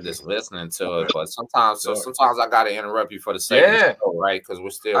you're just listening to it. But sometimes I gotta interrupt you for the sake of the show, right? Because we're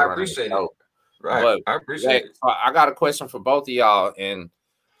still running appreciate the show. it. Right. But I appreciate it. I got a question for both of y'all, and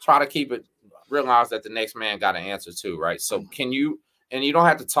try to keep it. Realize that the next man got an answer too, right? So can you? And you don't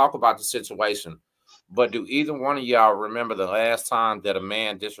have to talk about the situation, but do either one of y'all remember the last time that a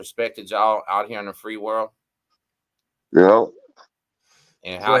man disrespected y'all out here in the free world? Yeah.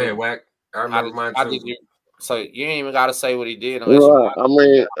 And go ahead, Wacc. I remember mine too. So you ain't even got to say what he did unless you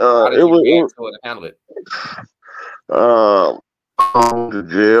handle it. I went to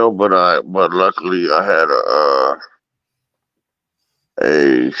jail, but luckily I had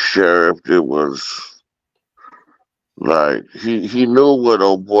a sheriff that was like he knew what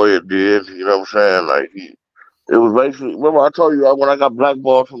old boy it did. You know what I'm saying? Like it was basically. Remember I told you when I got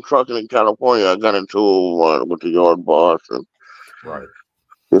blackballed from trucking in California, I got into one with the yard boss, and right.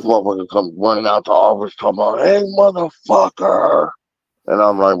 This motherfucker comes running out the office talking about, "Hey, motherfucker." And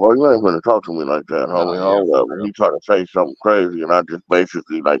I'm like, well, you ain't gonna talk to me like that, homie. Hold up. And he tried to say something crazy, and I just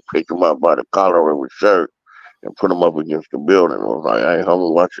basically like picked him up by the collar of his shirt and put him up against the building. I was like, "Hey,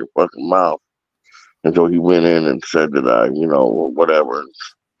 homie, watch your fucking mouth." And so he went in and said that whatever,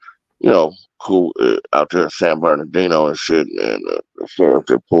 cool out there in San Bernardino and shit. And the sheriff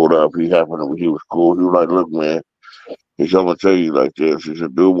that pulled up, he was cool. He was like, "Look, man," he said, "I'm gonna tell you like this." He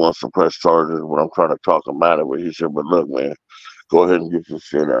said, "Dude wants to press charges, but I'm trying to talk him out of it." He said, "But look, man, go ahead and get your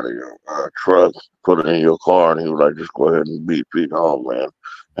shit out of your truck, put it in your car, and he was like, just go ahead and beat Pete home, man.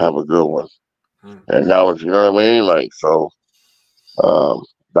 Have a good one. And that was, you know what I mean? Like, so, um,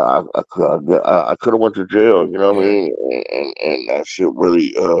 I could have went to jail, you know what I Yeah. mean? And that shit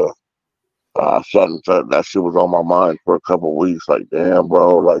really, that shit was on my mind for a couple of weeks. Like, damn,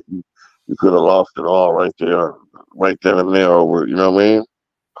 bro, like you could have lost it all right there and there over, you know what I mean?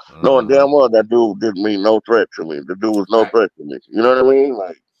 Knowing Mm-hmm. damn well that dude didn't mean no threat to me. The dude was no Right. threat to me. You know what I mean?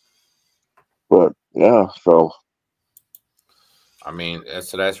 Like, but yeah, so I mean,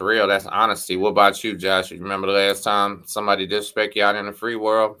 so that's real. That's honesty. What about you, Josh? You remember the last time somebody disrespect you out in the free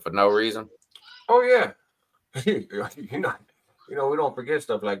world for no reason? Oh yeah. you know, we don't forget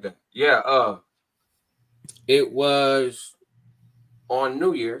stuff like that. Yeah. It was on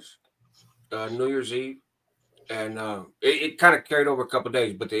New Year's Eve, and it kind of carried over a couple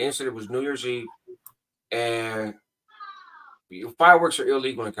days. But the incident was New Year's Eve, and fireworks are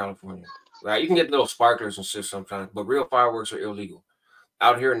illegal in California, right? You can get little sparklers and shit sometimes, but real fireworks are illegal.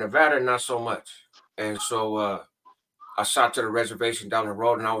 Out here in Nevada, not so much. And so I shot to the reservation down the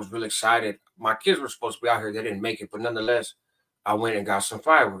road, and I was really excited. My kids were supposed to be out here; they didn't make it, but nonetheless, I went and got some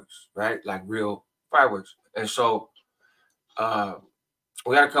fireworks, right? Like real fireworks. And so uh,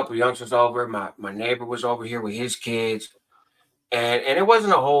 we had a couple of youngsters over. My neighbor was over here with his kids, and it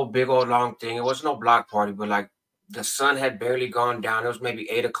wasn't a whole big old long thing. It wasn't no block party, but like the sun had barely gone down. It was maybe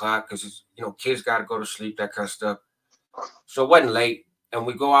 8 o'clock because kids got to go to sleep, that kind of stuff. So it wasn't late, and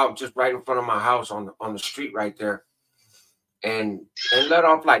we go out just right in front of my house on the street right there, and let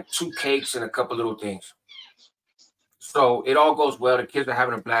off like two cakes and a couple little things. So it all goes well. The kids are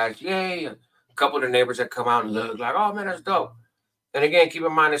having a blast. Yay! A couple of the neighbors that come out and look like, oh man, that's dope. And again, keep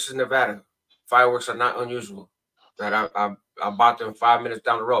in mind this is Nevada. Fireworks are not unusual. Right? I bought them 5 minutes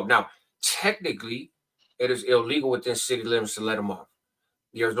down the road. Now, technically, it is illegal within city limits to let them off.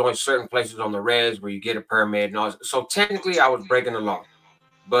 There's only certain places on the res where you get a permit and all. So technically, I was breaking the law,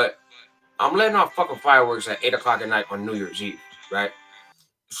 but I'm letting off fucking fireworks at 8 o'clock at night on New Year's Eve, right?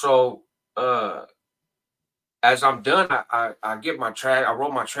 So uh, as I'm done, I get my trash. I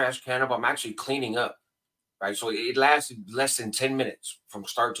roll my trash can up. I'm actually cleaning up, right? So it lasted less than 10 minutes from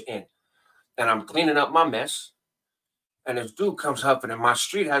start to end, and I'm cleaning up my mess. And this dude comes huffing, and my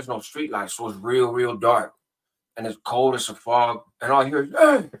street has no street lights, so it's real, real dark, and it's cold as a fog. And all I hear is,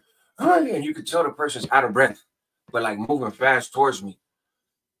 "Hey, hey," and you can tell the person's out of breath, but like moving fast towards me.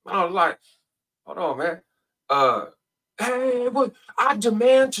 I was like, "Hold on, man. Uh, hey, what? I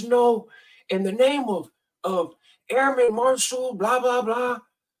demand to know, in the name of Airman Marshall, blah blah blah.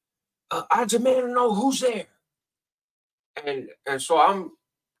 I demand to know who's there." And so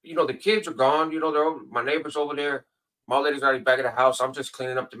the kids are gone. My neighbors over there. My lady's already back at the house. I'm just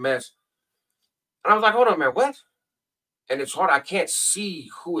cleaning up the mess. And I was like, hold on, man, what? And it's hard. I can't see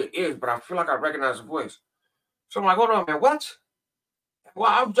who it is, but I feel like I recognize the voice. So I'm like, hold on, man, what?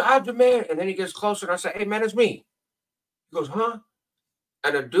 Well, I'm the man. And then he gets closer and I say, hey, man, it's me. He goes, huh?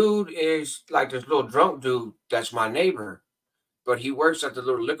 And the dude is like this little drunk dude that's my neighbor, but he works at the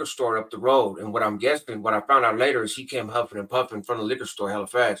little liquor store up the road. And what I'm guessing, what I found out later is he came huffing and puffing from the liquor store hella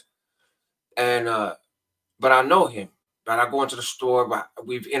fast. And but I know him. But I go into the store, but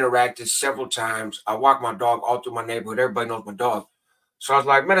we've interacted several times. I walk my dog all through my neighborhood. Everybody knows my dog. So I was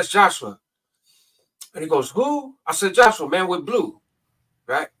like, man, it's Joshua. And he goes, who? I said, Joshua, man with blue.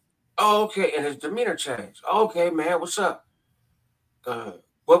 Right? Oh, okay. And his demeanor changed. Okay, man, what's up? Uh,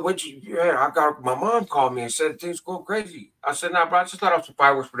 what you, yeah, my mom called me and said things going crazy. I said, nah, bro, I just let off some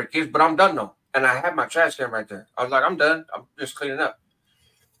fireworks for the kids, but I'm done though. And I had my trash can right there. I was like, I'm done. I'm just cleaning up.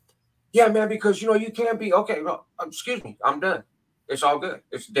 Yeah, man, because you can't be okay. Well, excuse me, I'm done. It's all good.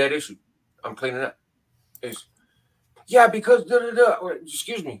 It's a dead issue. I'm cleaning up. It's yeah, because da, da, da.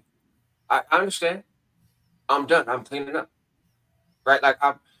 Excuse me. I understand. I'm done. I'm cleaning up. Right?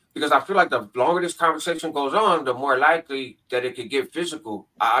 Because I feel like the longer this conversation goes on, the more likely that it could get physical.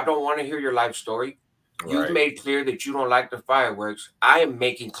 I don't want to hear your life story. You've Right. made clear that you don't like the fireworks. I am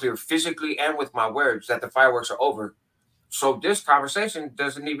making clear physically and with my words that the fireworks are over. So this conversation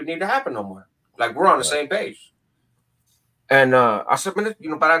doesn't even need to happen no more. Like we're on the Right. same page. And I said, man,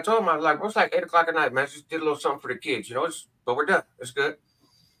 but I told him, I was like, well, it's like 8 o'clock at night, man. I just did a little something for the kids, but we're done. It's good.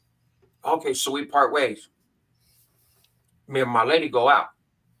 Okay, so we part ways. Me and my lady go out,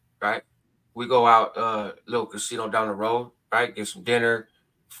 right? We go out, little casino down the road, right? Get some dinner,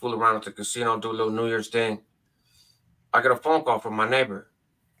 fool around at the casino, do a little New Year's thing. I get a phone call from my neighbor.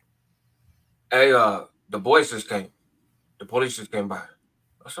 Hey, the boys just came. The police just came by.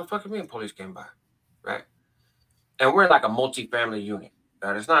 I said, fucking me and police came by, right? And we're like a multi-family unit.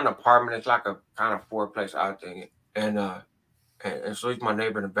 Right? It's not an apartment. It's like a kind of four-place out thing. And And so he's my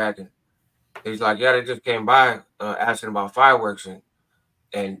neighbor in the back, and he's like, yeah, they just came by asking about fireworks,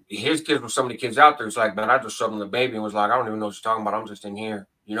 and his kids were some of the kids out there. It's like, man, I just showed them the baby and was like, I don't even know what you're talking about. I'm just in here,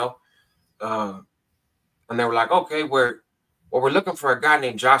 you know. And they were like, okay, we're looking for a guy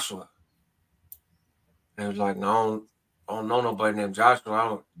named Joshua. And he was like, no, I don't know nobody named Joshua. I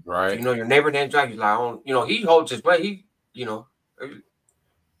don't. Right. Do you know your neighbor named Joshua? He's like, I don't. You know, he holds his breath. He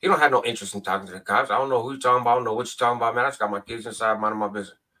don't have no interest in talking to the cops. I don't know who you're talking about. I don't know what you're talking about, man. I just got my kids inside, minding my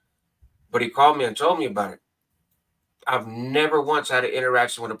business. But he called me and told me about it. I've never once had an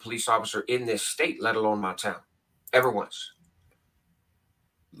interaction with a police officer in this state, let alone my town. Ever once.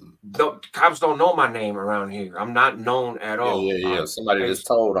 Cops don't know my name around here. I'm not known at all. Yeah. Somebody just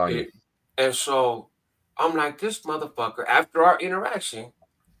told on you. And so I'm like, this motherfucker, after our interaction,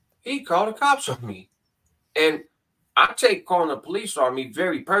 he called the cops on me. And I take calling the police on me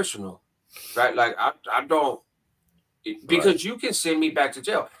very personal, right? Like I don't, because you can send me back to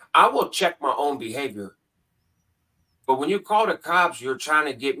jail. I will check my own behavior. But when you call the cops, you're trying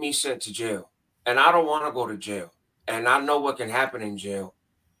to get me sent to jail. And I don't want to go to jail. And I know what can happen in jail.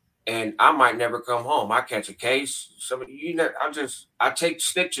 And I might never come home. I catch a case. I take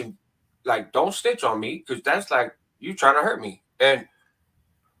snitching. Like, don't snitch on me, because that's like you trying to hurt me. And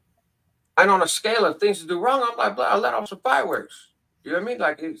on a scale of things to do wrong, I'm like, I let off some fireworks. You know what I mean?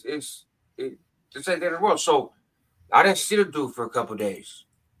 Like it's ain't the end of the world. So I didn't see the dude for a couple of days.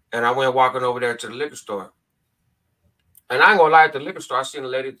 And I went walking over there to the liquor store. And I ain't gonna lie, at the liquor store, I seen a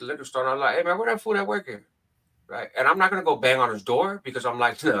lady at the liquor store, and I was like, hey man, where that fool that work here? Right. And I'm not gonna go bang on his door, because I'm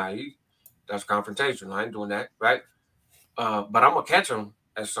like, nah, that's confrontation. I ain't doing that, right? But I'm gonna catch him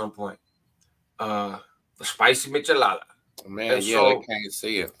at some point. The spicy michelada. Man, and so, I can't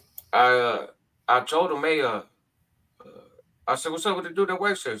see it. I told him, hey, I said, what's up with the dude that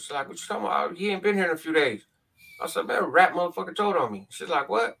works here? She's like, what you talking about? He ain't been here in a few days. I said, man, rat motherfucker told on me. She's like,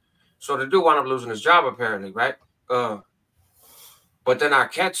 what? So the dude wound up losing his job, apparently, right? But then I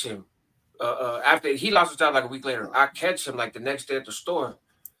catch him. After he lost his job like a week later, I catch him like the next day at the store.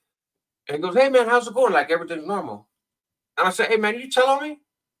 And he goes, hey man, how's it going? Like everything's normal. And I said, hey man, you tell on me?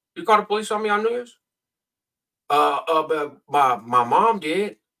 You called the police on me on New Year's? But my mom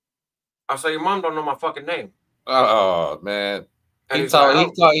did. I said, your mom don't know my fucking name. Oh man. And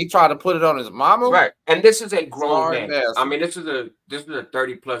he tried to put it on his mama. Right. And this is a grown man. I mean, this is a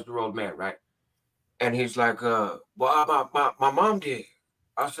 30-plus-year-old man, right? And he's like, well, my mom did.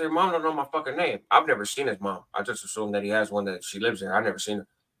 I said, mom don't know my fucking name. I've never seen his mom. I just assumed that he has one, that she lives there. I've never seen her.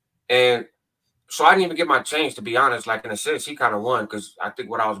 And so I didn't even get my change, to be honest. Like, in a sense, he kind of won, because I think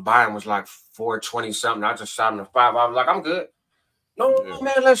what I was buying was like $4.20 something. I just shot him a $5. I was like, I'm good. No,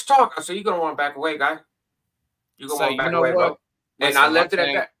 man, let's talk. I said, you're going to want to back away, guy. You're going to want to back away, bro. And I left it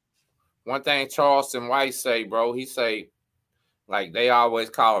at that. One thing Charleston White say, bro, he say, like, they always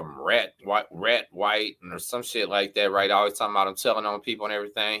call him rat white or some shit like that, right? Always talking about him telling on people and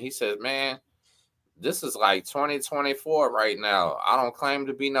everything. He says, man, this is like 2024 right now. I don't claim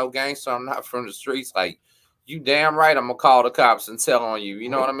to be no gangster. I'm not from the streets. Like, you damn right I'm going to call the cops and tell on you. You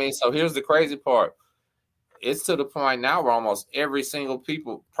know what I mean? So here's the crazy part. It's to the point now where almost every single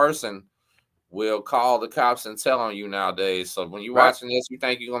person will call the cops and tell on you nowadays. So when you're watching this, you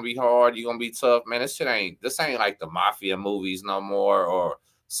think you're gonna be hard, you're gonna be tough, man. This ain't like the mafia movies no more, or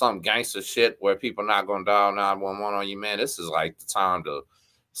some gangster shit where people not gonna dial 911 on you, man. This is like the time to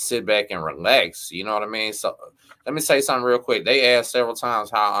sit back and relax. You know what I mean? So let me say something real quick. They asked several times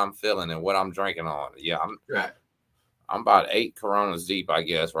how I'm feeling and what I'm drinking on. Yeah, I'm about 8 Coronas deep, I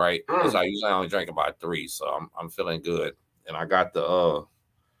guess, right? Because I usually only drink about 3, so I'm feeling good. And I got the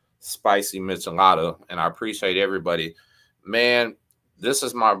spicy michelada, and I appreciate everybody. Man, this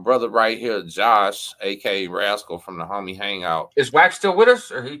is my brother right here, Josh, aka Rascal from the Homie Hangout. Is Wacc still with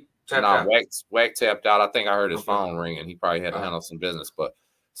us, or he tapped out? Wacc tapped out. I think I heard his phone ringing. He probably had to handle some business. But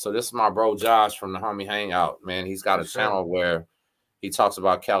so this is my bro Josh from the Homie Hangout. Man, he's got a channel where he talks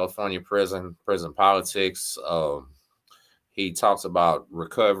about California prison politics. He talks about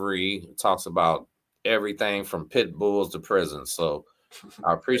recovery. He talks about everything from pit bulls to prison. So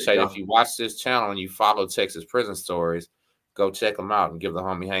I appreciate it. If you watch this channel and you follow Texas Prison Stories, go check them out and give the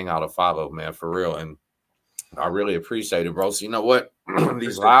Homie Hangout a follow, man, for real. And I really appreciate it, bro. So you know what?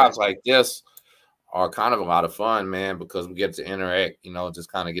 These lives like this are kind of a lot of fun, man, because we get to interact, you know,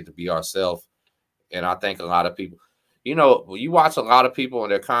 just kind of get to be ourselves. And I think a lot of people, you know, when you watch a lot of people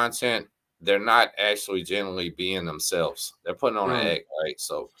and their content, they're not actually generally being themselves. They're putting on an act, right?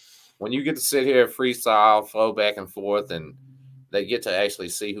 So when you get to sit here, freestyle, flow back and forth, and they get to actually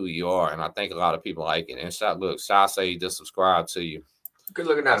see who you are, and I think a lot of people like it. And Shy say he just subscribed to you. Good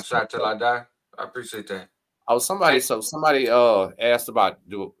looking out, Shy, till I die. I appreciate that. Oh, somebody asked about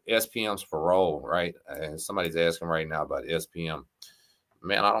do SPM's parole, right? And somebody's asking right now about SPM.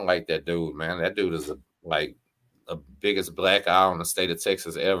 Man, I don't like that dude, man. That dude is like the biggest black eye on the state of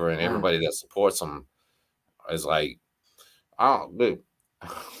Texas ever, and everybody that supports him is like, I don't, dude,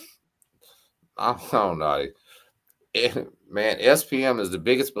 I don't know. Man, SPM is the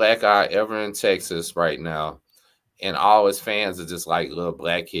biggest black eye ever in Texas right now. And all his fans are just like little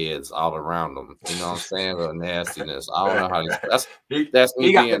black kids all around them. You know what I'm saying? Little nastiness. I don't know how to. That's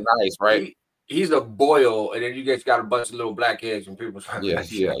me being nice, right? He's a boil, and then you guys got a bunch of little black heads and people. Yeah.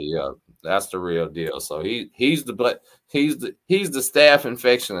 That's the real deal. So he's the staph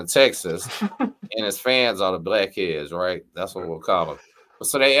infection of Texas, and his fans are the blackheads, right? That's what we'll call them.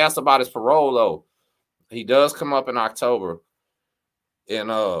 So they asked about his parole though. He does come up in October, and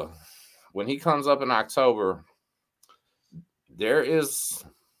when he comes up in October, there is,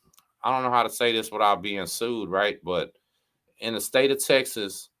 I don't know how to say this without being sued, right? But in the state of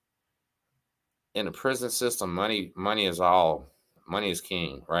Texas, in the prison system, money is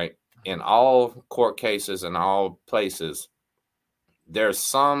king, right? In all court cases and all places, there's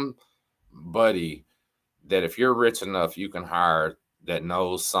somebody that if you're rich enough, you can hire that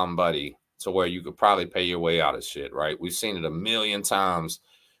knows somebody to where you could probably pay your way out of shit, right? We've seen it a million times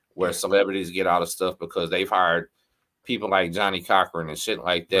where celebrities get out of stuff because they've hired people like Johnny Cochran and shit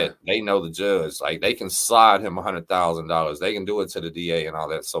like that. Right. They know the judge. Like, they can slide him $100,000. They can do it to the DA and all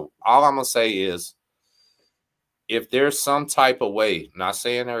that. So all I'm going to say is, if there's some type of way, not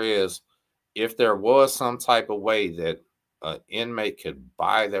saying there is, if there was some type of way that an inmate could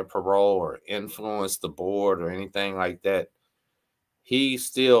buy their parole or influence the board or anything like that, he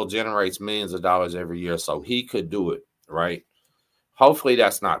still generates millions of dollars every year. So he could do it, right? Hopefully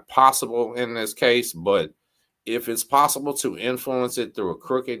that's not possible in this case, but if it's possible to influence it through a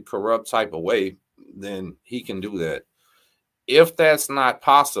crooked, corrupt type of way, then he can do that. If that's not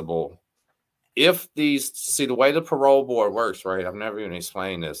possible, see the way the parole board works, right? I've never even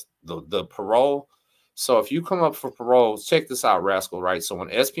explained this. The parole. So if you come up for parole, check this out, Rascal, right? So when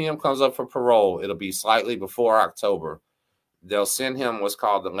SPM comes up for parole, it'll be slightly before October. They'll send him what's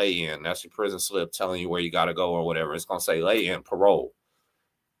called the lay-in. That's your prison slip telling you where you got to go or whatever. It's going to say lay-in parole.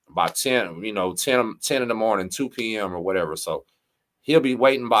 About 10 in the morning, 2 p.m. or whatever. So he'll be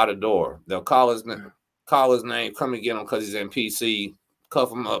waiting by the door. They'll call his name, come and get him because he's in PC,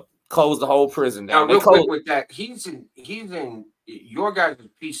 cuff him up, close the whole prison down. Now, real quick with that, he's in your guys'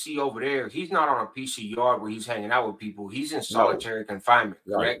 PC over there. He's not on a PC yard where he's hanging out with people. He's in solitary confinement,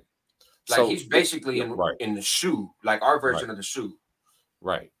 correct? Like, so he's basically in the SHU, like our version of the SHU.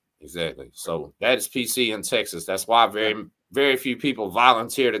 Right, exactly. So that is PC in Texas. That's why very few people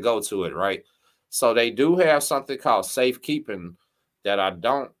volunteer to go to it, right? So they do have something called safekeeping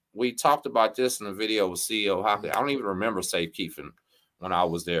that we talked about this in the video with CEO Hockey. I don't even remember safekeeping when I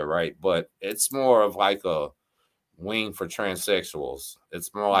was there, right? But it's more of like a wing for transsexuals.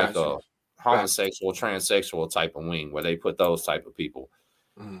 It's more like a homosexual, transsexual type of wing where they put those type of people.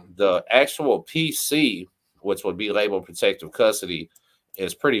 The actual PC, which would be labeled protective custody,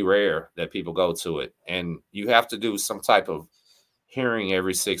 is pretty rare that people go to it. And you have to do some type of hearing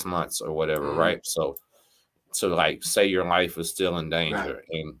every 6 months or whatever, right? So to like say your life is still in danger.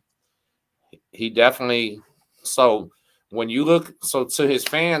 And he definitely, so when you look, so to his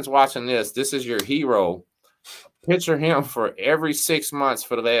fans watching this is your hero. Picture him for every 6 months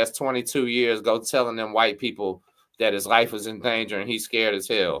for the last 22 years, go telling them white people that his life is in danger and he's scared as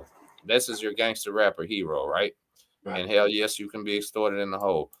hell. This is your gangster rapper hero, right? And hell yes, you can be extorted in the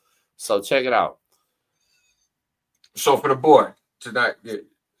hole. So check it out. So for the board tonight,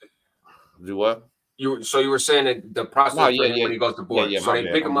 do what? You were saying that the process for him when he goes to board. So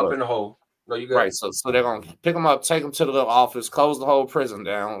they pick him up in the hole. No, you got right. So they're gonna pick him up, take him to the little office, close the whole prison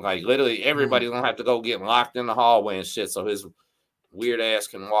down. Like literally everybody's gonna have to go get locked in the hallway and shit. So his weird ass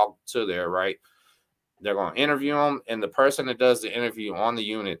can walk to there, right? They're going to interview him, and the person that does the interview on the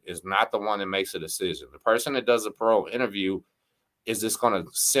unit is not the one that makes a decision. The person that does the parole interview is just going to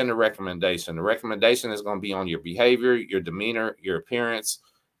send a recommendation. The recommendation is going to be on your behavior, your demeanor, your appearance,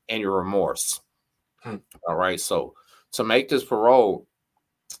 and your remorse. All right. So to make this parole,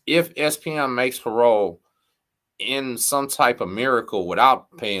 if SPM makes parole in some type of miracle without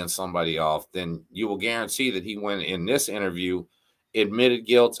paying somebody off, then you will guarantee that he went in this interview, admitted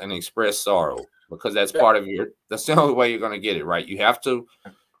guilt, and expressed sorrow. Because that's part of that's the only way you're going to get it, right? You have to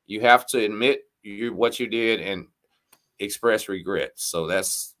admit what you did and express regret. So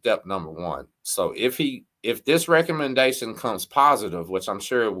that's step number one. So if this recommendation comes positive, which I'm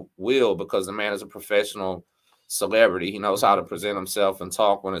sure it will, because the man is a professional celebrity, he knows how to present himself and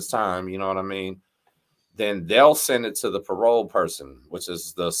talk when it's time, you know what I mean? then they'll send it to the parole person, which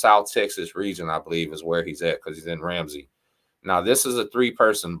is the South Texas region, I believe, is where he's at because he's in Ramsey. Now, this is a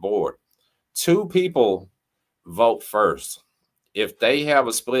 3-person board. 2 people vote first. If they have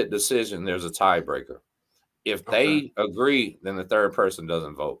a split decision, there's a tiebreaker. If they agree, then the 3rd person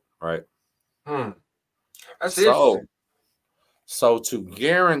doesn't vote, right? That's interesting. So to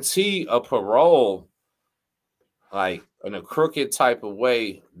guarantee a parole, like in a crooked type of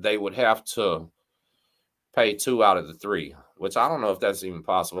way, they would have to pay 2 out of the 3, which I don't know if that's even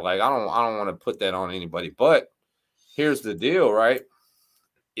possible. Like I don't want to put that on anybody, but here's the deal, right?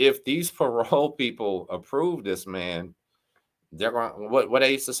 If these parole people approve this man, they're going what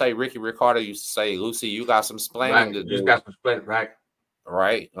they used to say, Ricky Ricardo used to say, Lucy, you got some splaining to do. You got some splaining, right?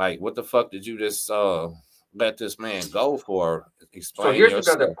 Right? Like, what the fuck did you just let this man go for? Explain so here's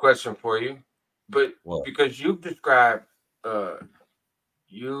yourself. another question for you. But because you've described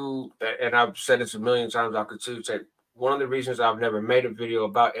you, and I've said this a million times, I'll continue to say one of the reasons I've never made a video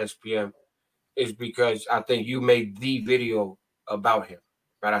about SPM is because I think you made the video about him.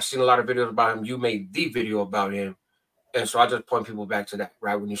 Right? I've seen a lot of videos about him. You made the video about him. And so I just point people back to that,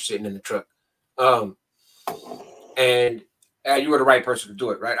 right? When you're sitting in the truck. And you were the right person to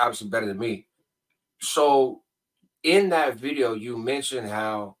do it, right? Obviously better than me. So in that video, you mentioned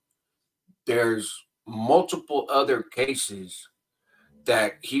how there's multiple other cases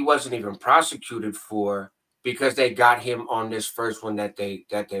that he wasn't even prosecuted for because they got him on this first one that they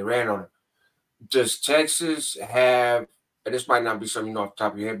ran on him. Does Texas have, and this might not be something you know off the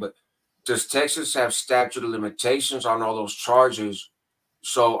top of your head, but does Texas have statute of limitations on all those charges?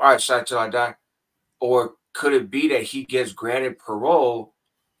 So, all right, shot till I die. Or could it be that he gets granted parole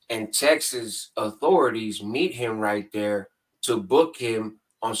and Texas authorities meet him right there to book him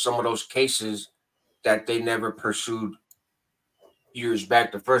on some of those cases that they never pursued years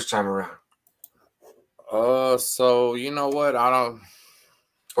back the first time around? So you know what? I don't.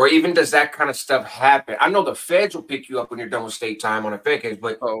 Or even does that kind of stuff happen? I know the feds will pick you up when you're done with state time on a fed case,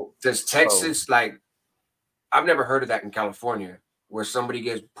 but does Texas, like, I've never heard of that in California, where somebody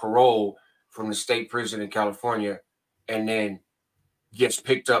gets parole from the state prison in California and then gets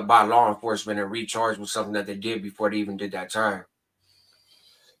picked up by law enforcement and recharged with something that they did before they even did that time.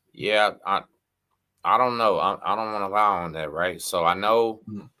 Yeah, I don't know. I don't want to lie on that, right? So I know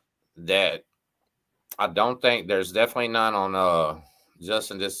that I don't think there's definitely none on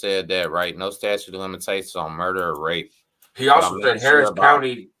Justin just said that, right? No statute of limitations on murder or rape. He also said Harris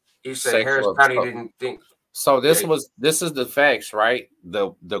County. He said Harris County didn't think. So this is the facts, right?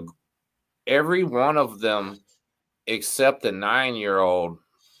 The every one of them except the 9-year-old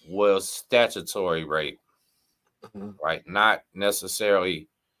was statutory rape, right? Not necessarily.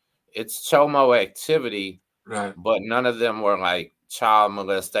 It's chomo activity, right? But none of them were like child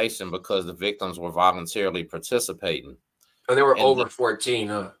molestation because the victims were voluntarily participating. Oh, they were over 14,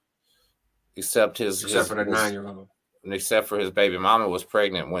 huh? Except for the 9-year-old. Except for his baby mama was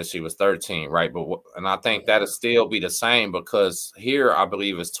pregnant when she was 13, right? And I think that'll still be the same because here I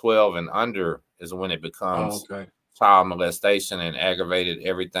believe it's 12 and under is when it becomes child molestation and aggravated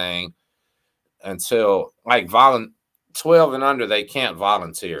everything until like 12 and under they can't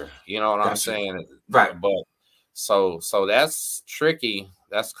volunteer. You know what I'm saying? Right. But so that's tricky.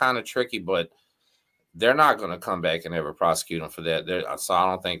 That's kind of tricky, but they're not going to come back and ever prosecute him for that. So I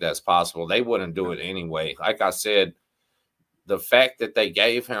don't think that's possible. They wouldn't do it anyway. Like I said, the fact that they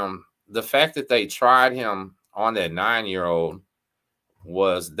tried him on that 9-year-old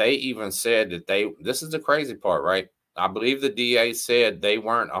was they even said that this is the crazy part, right? I believe the DA said they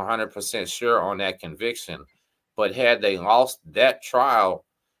weren't 100% sure on that conviction, but had they lost that trial,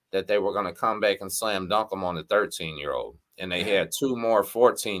 that they were going to come back and slam dunk him on the 13-year-old. And they had 2 more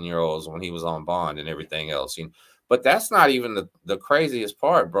 14-year-olds when he was on bond and everything else. But that's not even the craziest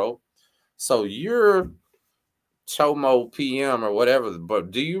part, bro. So you're Chomo PM or whatever, but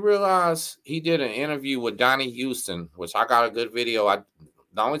do you realize he did an interview with Donnie Houston, which I got a good video.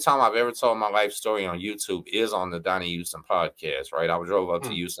 The only time I've ever told my life story on YouTube is on the Donnie Houston podcast, right? I drove up to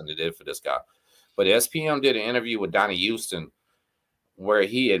Houston to do it for this guy. But SPM did an interview with Donnie Houston where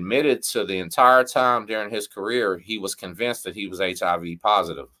he admitted to the entire time during his career, he was convinced that he was HIV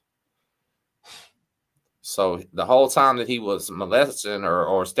positive. So the whole time that he was molesting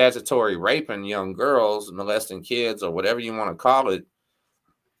or statutory raping young girls, molesting kids or whatever you want to call it,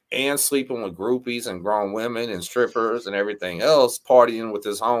 and sleeping with groupies and grown women and strippers and everything else, partying with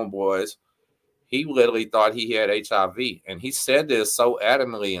his homeboys, he literally thought he had HIV. And he said this so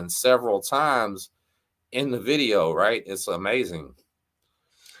adamantly and several times in the video, right? It's amazing.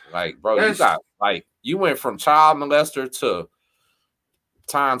 Like, bro, you went from child molester to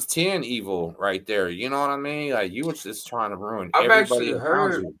times 10 evil right there. You know what I mean? Like you were just trying to ruin I've everybody actually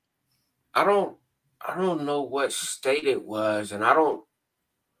around heard. you. I don't know what state it was, and I don't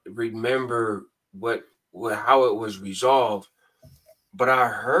remember what how it was resolved. But I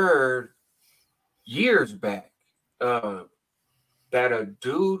heard years back that a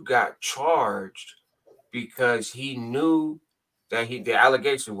dude got charged because he knew that the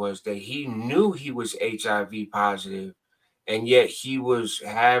allegation was that he knew he was HIV positive, and yet he was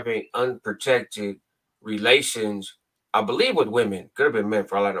having unprotected relations, I believe with women. Could have been men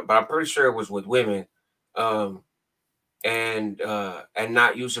for all I know, but I'm pretty sure it was with women. Um, and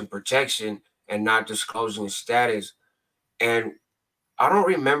not using protection and not disclosing his status. And I don't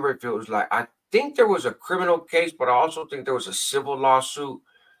remember if it was like, I think there was a criminal case, but I also think there was a civil lawsuit.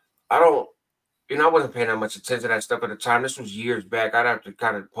 I don't, I wasn't paying that much attention to that stuff at the time. This was years back. I'd have to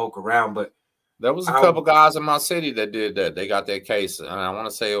kind of poke around, but there was a couple guys in my city that did that. They got that case, and I want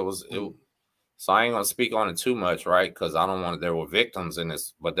to say it was. So I ain't gonna speak on it too much, right? Because I don't want. There were victims in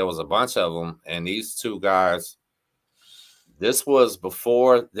this, but there was a bunch of them, and these two guys. This was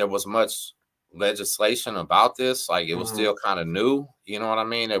before there was much legislation about this. Like it was still kind of new. You know what I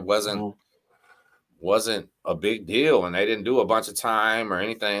mean? It wasn't a big deal, and they didn't do a bunch of time or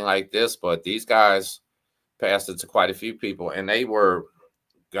anything like this. But these guys passed it to quite a few people, and they were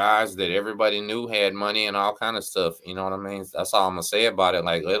guys that everybody knew had money and all kind of stuff. You know what I mean? That's all I'm gonna say about it.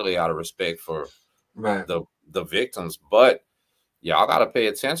 Like literally out of respect for the victims. But y'all gotta pay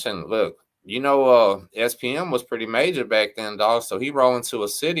attention. Look, SPM was pretty major back then, dog. So he rolled into a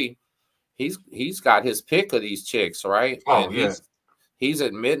city. He's got his pick of these chicks, right? Oh, and yeah. he's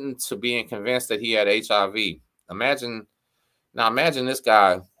admitting to being convinced that he had HIV. Imagine this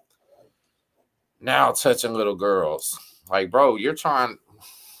guy now touching little girls. Like, bro, you're trying.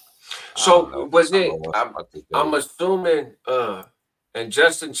 So was it? I'm assuming. And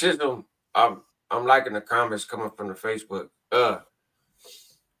Justin Chisholm, I'm liking the comments coming from the Facebook.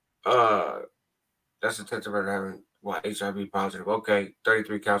 That's the tenth of having HIV positive. Okay,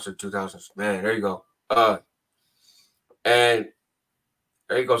 33 counts in 2000. Man, there you go. And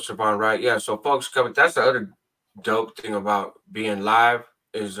there you go, Siobhan. Right? Yeah. So folks coming. That's the other dope thing about being live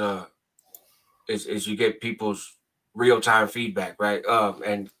is you get people's real time feedback, right?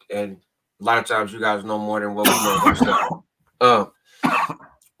 And a lot of times you guys know more than what we know about stuff.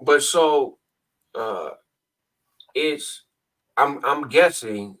 But so it's I'm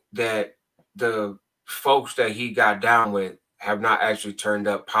guessing that the folks that he got down with have not actually turned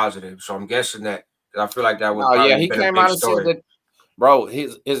up positive. So I'm guessing that I feel like that would probably he been came a big out and story. said that, bro,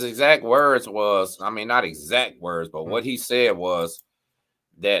 his exact words was, I mean, not exact words, but what he said was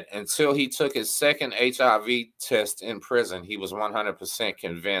that until he took his second HIV test in prison, he was 100%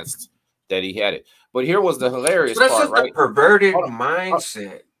 convinced that he had it. But here was the hilarious part, just right? A perverted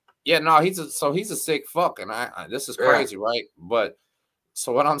mindset. Yeah, no, he's a sick fuck, and this is crazy, right? But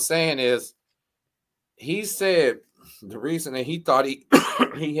so what I'm saying is, he said the reason that he thought he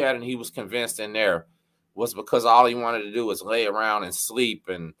he had and he was convinced in there was because all he wanted to do was lay around and sleep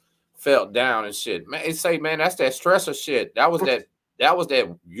and felt down and shit. Man, they say, man, that's that stressor shit. That was that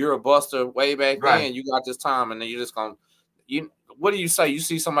you're a buster way back then. You got this time, and then you're just gonna what do you say? You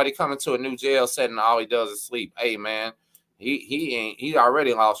see somebody coming to a new jail setting, all he does is sleep. Hey, man, he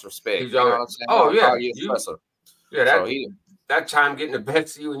already lost respect. You know what I'm saying? Oh, yeah. That time getting the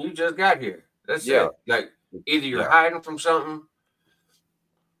best of you and you just got here. That's it. Like either you're hiding from something,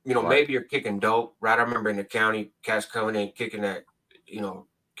 maybe you're kicking dope, right? I remember in the county, cats coming in kicking that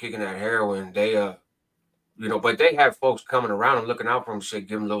heroin. They but they have folks coming around and looking out for them, shit,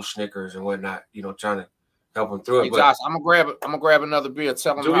 give them little Snickers and whatnot, trying to help them through it. Hey, Josh, I'm gonna grab another beer.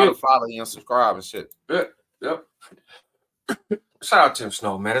 Tell them how to follow you and subscribe and shit. Yep. Shout out Tim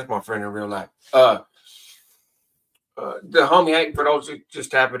Snow, man. That's my friend in real life. The Homie Hang, for those who just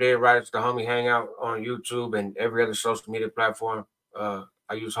tap it in, right? It's the Homie Hangout on YouTube and every other social media platform. I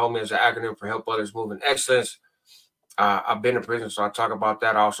use Homie as an acronym for Help Others Move in Excellence. I've been in prison, so I talk about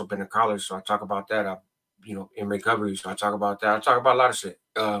that. I also been in college, so I talk about that. In recovery, so I talk about that. I talk about a lot of shit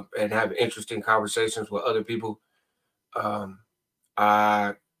and have interesting conversations with other people.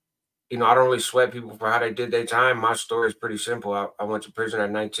 I don't really sweat people for how they did their time. My story is pretty simple. I went to prison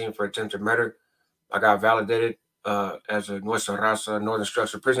at 19 for attempted murder. I got validated as a Nuestra Raza, Northern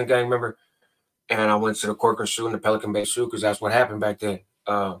Structured Prison Gang member. And I went to the Corcoran SHU and the Pelican Bay SHU because that's what happened back then.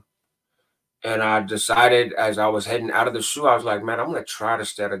 And I decided as I was heading out of the SHU, I was like, man, I'm going to try to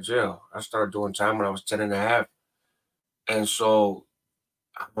stay out of jail. I started doing time when I was 10 and a half. And so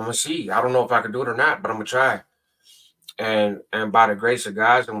I'm going to see. I don't know if I can do it or not, but I'm going to try. And by the grace of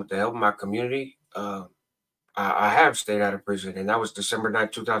God and with the help of my community, I have stayed out of prison, and that was December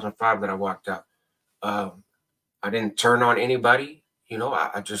 9th, 2005 that I walked out. I didn't turn on anybody. You know,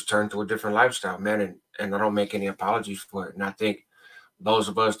 I just turned to a different lifestyle, man, and I don't make any apologies for it. And I think those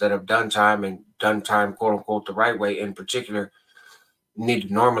of us that have done time and done time, quote unquote, the right way in particular, need to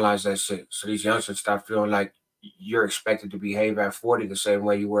normalize that shit. So these youngsters stop feeling like you're expected to behave at 40 the same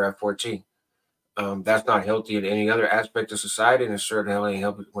way you were at 14. That's not healthy in any other aspect of society, and it sure the hell ain't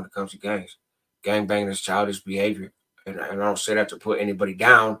healthy when it comes to gangs. Gang banging is childish behavior. And I don't say that to put anybody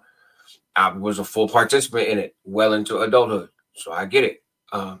down. I was a full participant in it well into adulthood. So I get it.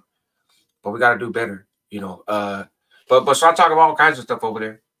 But we gotta do better, you know. But so I talk about all kinds of stuff over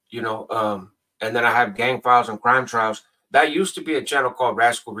there, you know. And then I have gang files and crime trials. That used to be a channel called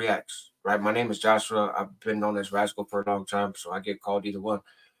Rascal Reacts, right? My name is Joshua. I've been known as Rascal for a long time, so I get called either one,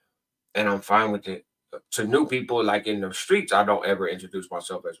 and I'm fine with it. To new people, like in the streets, I don't ever introduce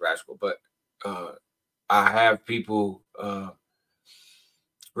myself as Rascal, but uh, I have people.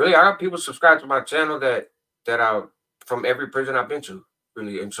 Really, I got people subscribe to my channel that are from every prison I've been to,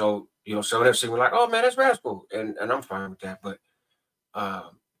 really. And so, you know, some of them see me like, oh man, that's Rascal. And I'm fine with that. But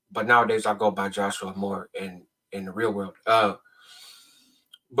nowadays I go by Joshua more in the real world.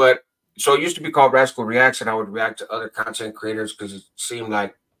 But so it used to be called Rascal Reacts, and I would react to other content creators because it seemed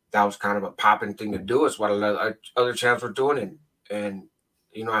like that was kind of a popping thing to do. It's what a lot of other channels were doing. And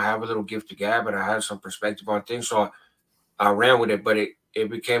you know, I have a little gift to gab, and I have some perspective on things. So I ran with it, but it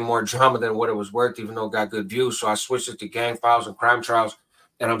became more drama than what it was worth, even though it got good views. So I switched it to gang files and crime trials.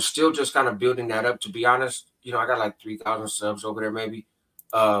 And I'm still just kind of building that up, to be honest. You know, I got like 3,000 subs over there, maybe.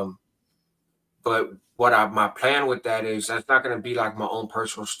 But my plan with that is that's not going to be like my own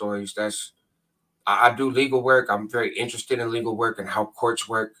personal stories. I do legal work. I'm very interested in legal work and how courts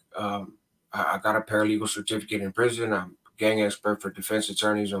work. I got a paralegal certificate in prison. I'm a gang expert for defense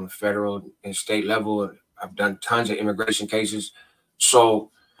attorneys on the federal and state level. I've done tons of immigration cases. So,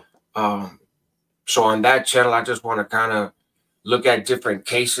 so on that channel, I just want to kind of look at different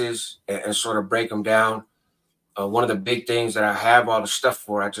cases and sort of break them down. One of the big things that I have all the stuff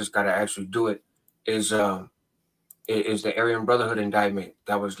for, I just got to actually do it, is the Aryan Brotherhood indictment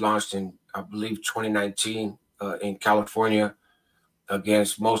that was launched in, I believe, 2019 in California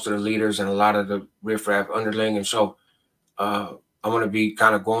against most of the leaders and a lot of the riffraff underling. And so I'm going to be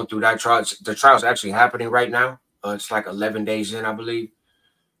kind of going through that trial. The trial's actually happening right now. It's like 11 days in, I believe.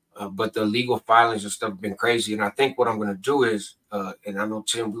 But the legal filings and stuff have been crazy. And I think what I'm going to do is, and I know,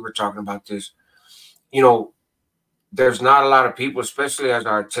 Tim, we were talking about this, you know, there's not a lot of people, especially as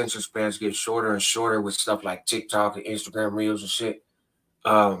our attention spans get shorter and shorter with stuff like TikTok and Instagram Reels and shit.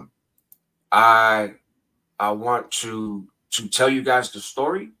 I want to tell you guys the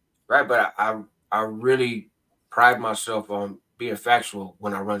story, right? But I really pride myself on being factual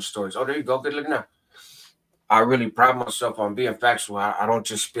when I run stories. Oh, there you go. Good looking now. I really pride myself on being factual. I don't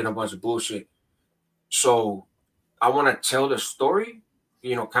just spin a bunch of bullshit. So I want to tell the story,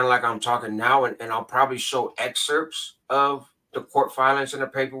 you know, kind of like I'm talking now, and I'll probably show excerpts of the court filings and the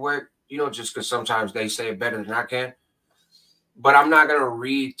paperwork, you know, just because sometimes they say it better than I can. But I'm not going to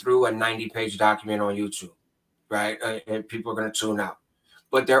read through a 90-page document on YouTube, right? And people are going to tune out.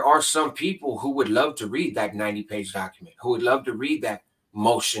 But there are some people who would love to read that 90-page document, who would love to read that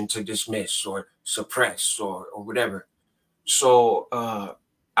motion to dismiss or suppress or whatever. So I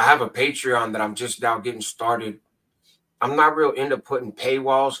have a Patreon that I'm just now getting started. I'm not real into putting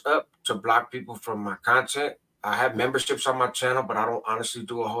paywalls up to block people from my content. I have memberships on my channel, but I don't honestly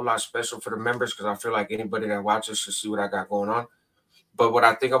do a whole lot special for the members because I feel like anybody that watches should see what I got going on. But what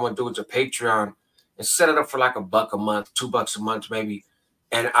I think I'm going to do is a Patreon and set it up for like $1 a month, $2 a month maybe.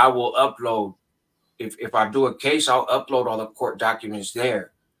 And I will upload, if I do a case, I'll upload all the court documents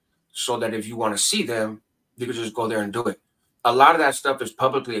there so that if you want to see them, you can just go there and do it. A lot of that stuff is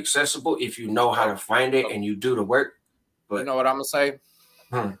publicly accessible if you know how to find it and you do the work. But you know what I'm gonna say?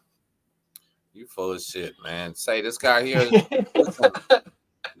 You full of shit, man. Say this guy here,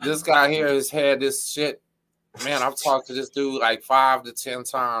 this guy here has had this shit. Man, I've talked to this dude like 5 to 10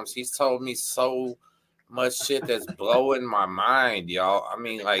 times. He's told me so much shit that's blowing my mind, y'all. I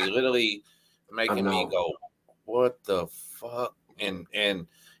mean, like literally making me go, what the fuck? And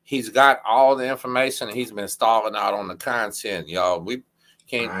he's got all the information and he's been stalling out on the content, y'all. We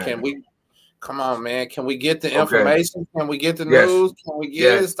can we come on, man? Can we get the information? Can we get the news? Can we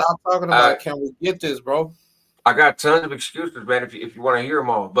get it? Stop talking about it. Can we get this, bro? I got tons of excuses, man, if you want to hear them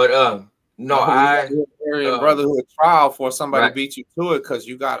all. But no, I Brotherhood trial for somebody beat you to it because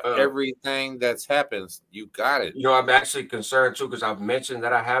you got everything that's happened. You got it. You know, I'm actually concerned too because I've mentioned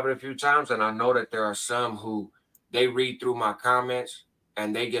that I have it a few times, and I know that there are some who they read through my comments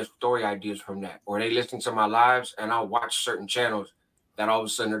and they get story ideas from that, or they listen to my lives, and I'll watch certain channels that all of a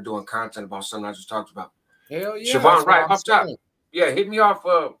sudden they're doing content about something I just talked about. Hell yeah, Siobhan, that's what right I'm up top. saying. Yeah, hit me off.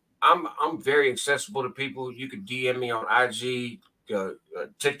 I'm very accessible to people. You can DM me on IG,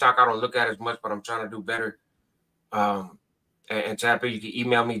 TikTok. I don't look at as much, but I'm trying to do better. And tap in. You can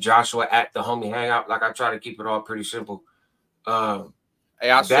email me, Joshua at the Homie Hangout. Like, I try to keep it all pretty simple. Hey,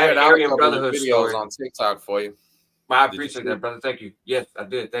 I That shared out a Aryan couple of your Brotherhood videos story. on TikTok for you. I Did you appreciate see that, it? brother. Thank you. Yes, I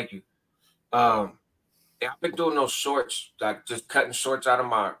did. Thank you. Yeah, I've been doing those shorts, like just cutting shorts out of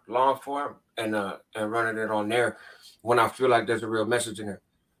my long form and running it on there when I feel like there's a real message in there.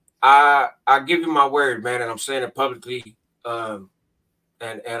 I give you my word, man, and I'm saying it publicly, and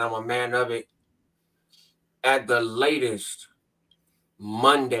I'm a man of it. At the latest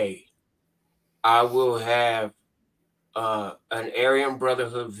Monday, I will have an Aryan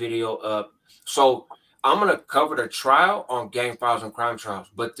Brotherhood video up. So I'm gonna cover the trial on gang files and crime trials,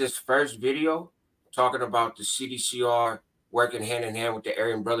 but this first video talking about the CDCR working hand in hand with the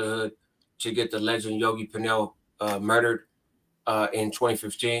Aryan Brotherhood to get the legend Yogi Pinnell murdered in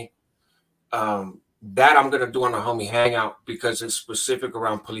 2015. That I'm gonna do on the Homie Hangout because it's specific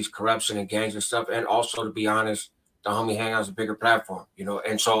around police corruption and gangs and stuff, and also, to be honest, the Homie Hangout is a bigger platform,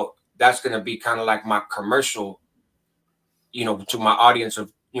 and so that's gonna be kind of like my commercial, to my audience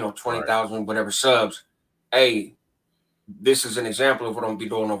of 20,000 whatever subs. Hey, this is an example of what I'm gonna be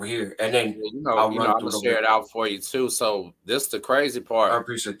doing over here, and then Yeah, I'll run I'm through gonna it share over it out for you too. So this the crazy there. part I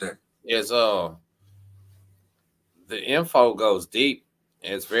appreciate that. is the info goes deep.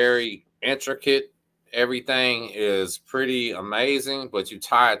 It's very intricate. Everything is pretty amazing, but you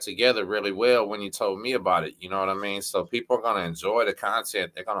tie it together really well when you told me about it. You know what I mean? So people are gonna enjoy the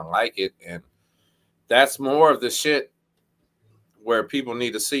content. They're gonna like it, and that's more of the shit where people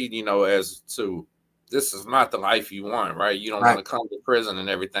need to see. As to this is not the life you want, right? You don't want to come to prison and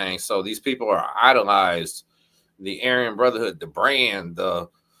everything. So these people are idolized. The Aryan Brotherhood, the brand, the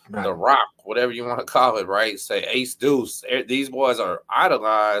Rock, whatever you want to call it, right? Say Ace Duce. These boys are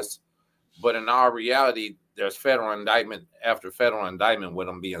idolized, but in our reality, there's federal indictment after federal indictment with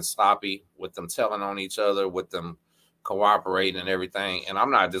them being sloppy, with them telling on each other, with them cooperating and everything. And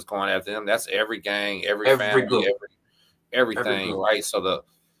I'm not just going after them. That's every gang, every family, everything, right? So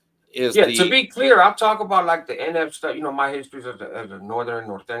to be clear, I'll talk about like the NF stuff. My history as a northern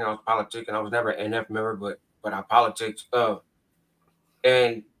northern. I was politicking. I was never an NF member, but I politics.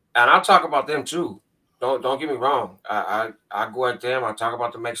 And I'll talk about them too. Don't get me wrong. I go at them. I talk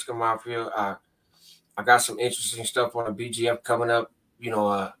about the Mexican mafia. I got some interesting stuff on the BGF coming up.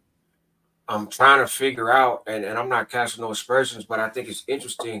 I'm trying to figure out, and I'm not casting no aspersions, but I think it's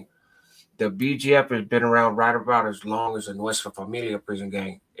interesting. The BGF has been around right about as long as the Nuestra Familia prison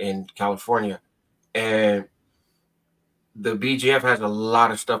gang in California. And the BGF has a lot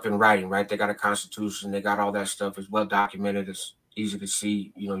of stuff in writing, right? They got a constitution, they got all that stuff. It's well documented, it's easy to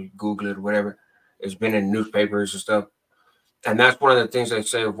see, you Google it or whatever. It's been in newspapers and stuff. And that's one of the things they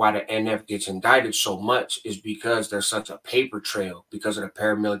say of why the NF gets indicted so much is because there's such a paper trail because of the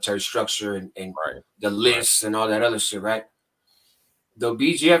paramilitary structure and the lists and all that other shit, right? The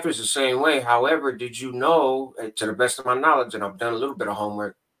BGF is the same way. However, did you know, to the best of my knowledge, and I've done a little bit of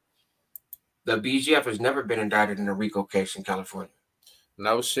homework, the BGF has never been indicted in a RICO case in California.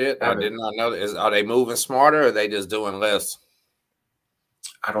 No shit. Ever. I did not know. Are they moving smarter or are they just doing less?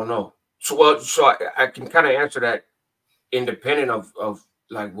 I don't know. So I can kind of answer that independent of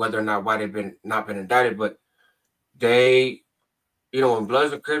like whether or not why they've not been indicted, but they, when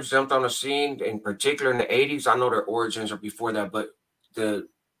Bloods and Crips jumped on the scene, in particular in the 80s, I know their origins are before that, but the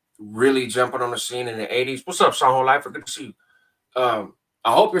really jumping on the scene in the 80s. What's up, Sean Whole Life? Good to see you.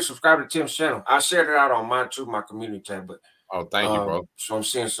 I hope you're subscribed to Tim's channel. I shared it out on mine too, my community tab. But thank you, bro. So I'm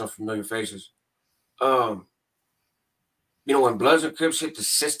seeing some familiar faces. When Bloods and Crips hit the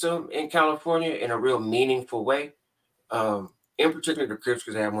system in California in a real meaningful way, in particular the Crips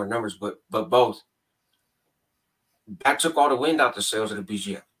because they have more numbers, but both, that took all the wind out the sails of the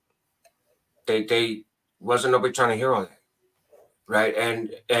BGF. They wasn't nobody trying to hear all that, right?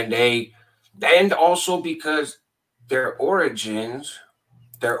 And also because their origin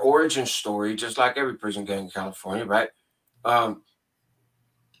story, just like every prison gang in California, right?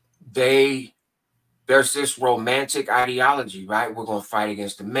 There's this romantic ideology, right? We're gonna fight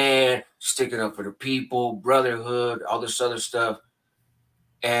against the man, sticking up for the people, brotherhood, all this other stuff,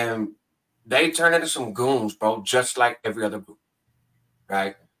 and they turn into some goons, bro, just like every other group,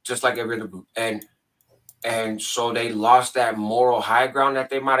 right? Just like every other group, and so they lost that moral high ground that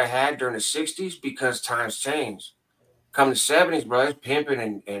they might have had during the 60s because times changed. Come the 70s, bro, it's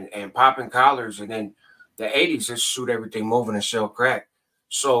pimping and popping collars, and then the 80s just shoot everything moving and sell crack.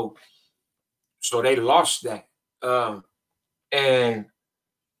 So they lost that, and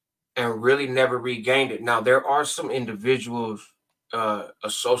really never regained it. Now there are some individuals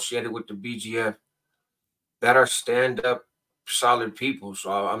associated with the BGF that are stand-up solid people.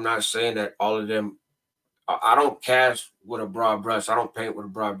 So I'm not saying that all of them. I don't cast with a broad brush. I don't paint with a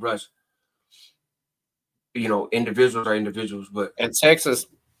broad brush. You know, individuals are individuals, but in Texas,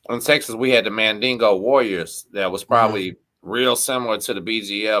 we had the Mandingo Warriors that was probably real similar to the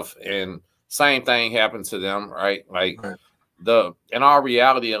BGF, and same thing happened to them, right? Like in our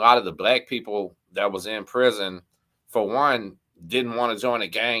reality, a lot of the black people that was in prison, for one, didn't want to join a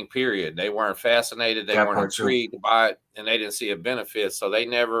gang, period. They weren't fascinated, they weren't intrigued by it, and they didn't see a benefit, so they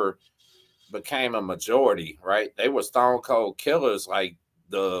never became a majority, right? They were stone cold killers. Like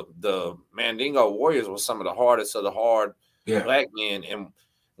the Mandingo Warriors were some of the hardest of the hard black men, and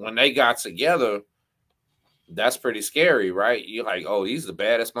when they got together, that's pretty scary, right? You're like, oh, these are the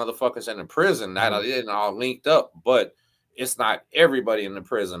baddest motherfuckers in the prison. Now they didn't all linked up, but it's not everybody in the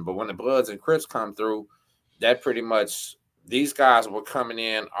prison. But when the Bloods and Crips come through, that pretty much, these guys were coming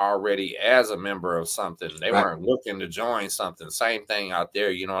in already as a member of something. They weren't looking to join something. Same thing out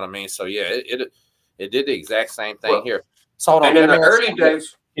there, you know what I mean? So yeah, it did the exact same thing here. So hold on, and in the early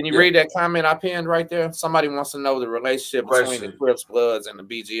days, can you read that comment I pinned right there? Somebody wants to know the relationship between the Crips, Bloods, and the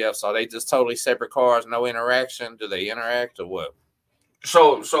BGF. So are they just totally separate cars, no interaction? Do they interact or what?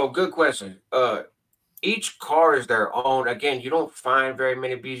 So good question. Each car is their own. Again, you don't find very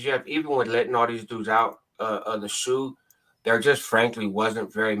many BGF, even with letting all these dudes out of the shoe. There just frankly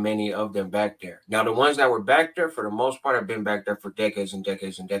wasn't very many of them back there. Now, the ones that were back there, for the most part, have been back there for decades and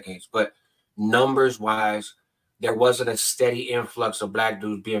decades and decades. But numbers-wise, there wasn't a steady influx of black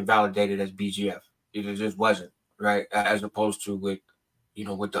dudes being validated as BGF. It just wasn't, right? As opposed to with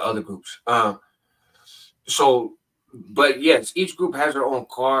the other groups. But yes, each group has their own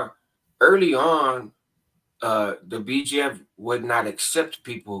car. Early on, the BGF would not accept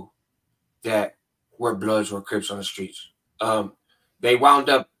people that were Bloods or Crips on the streets. They wound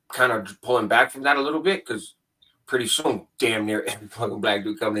up kind of pulling back from that a little bit, because pretty soon, damn near every fucking black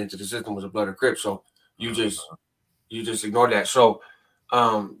dude coming into the system was a Blood or Crip. So you just ignore that. So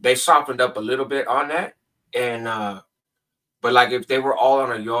they softened up a little bit on that, and but like if they were all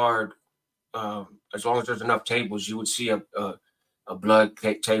on a yard, as long as there's enough tables, you would see a Blood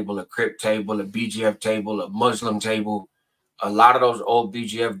table, a Crip table, a BGF table, a Muslim table. A lot of those old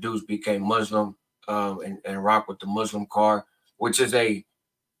BGF dudes became Muslim and rock with the Muslim car, which is a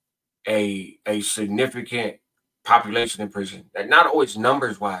significant population in prison. And not always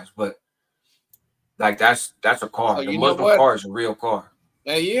numbers wise, but like that's a car. Oh, the Muslim car is a real car.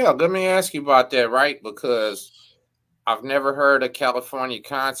 Yeah, let me ask you about that, right? Because I've never heard a California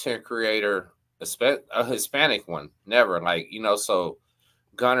content creator, a Hispanic one, never. Like, so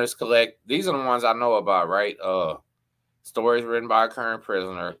Gunners Collect, these are the ones I know about, right? Stories written by a current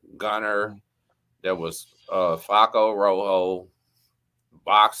prisoner, Gunner, there was Flacco Rojo,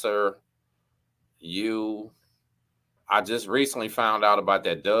 Boxer, I just recently found out about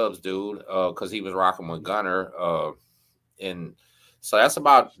that Dubs dude because he was rocking with Gunner. And so that's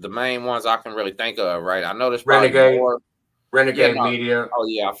about the main ones I can really think of, right? I know there's probably more. Renegade Media. Oh,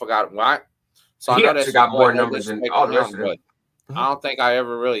 yeah, I forgot. What? So he I know that's got more numbers than all the rest of them. But I don't think I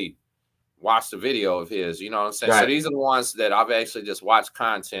ever really watched a video of his, you know what I'm saying? So these are the ones that I've actually just watched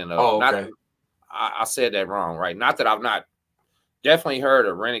content of. Oh, okay. I said that wrong, right? Not that I've not definitely heard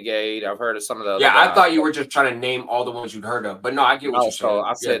of Renegade. I've heard of some of the other guys. I thought you were just trying to name all the ones you'd heard of. But no, I get what you're saying.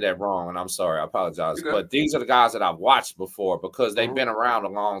 I said that wrong, and I'm sorry. I apologize. But these are the guys that I've watched before because they've been around a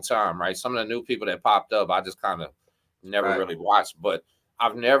long time, right? Some of the new people that popped up, I just kind of never really watched. But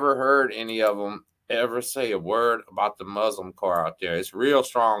I've never heard any of them ever say a word about the Muslim car out there. It's real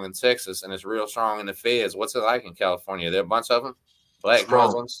strong in Texas, and it's real strong in the feds. What's it like in California? There are a bunch of them? Black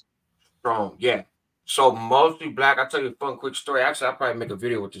Muslims? Strong, yeah. So mostly black. I'll tell you a fun, quick story. Actually, I'll probably make a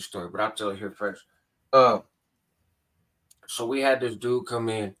video with this story, but I'll tell it here first. So we had this dude come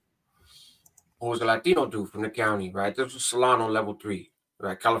in who was a Latino dude from the county, right? This was Salon on level 3,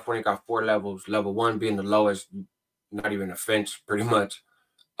 right? California got 4 levels, level 1 being the lowest, not even a fence, pretty much.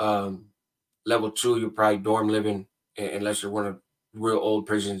 Level 2, you're probably dorm living, unless you're one of real old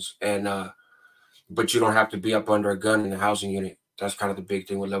prisons, and but you don't have to be up under a gun in the housing unit. That's kind of the big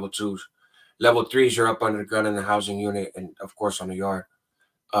thing with level 2s. Level 3s, you're up under the gun in the housing unit, and of course on the yard.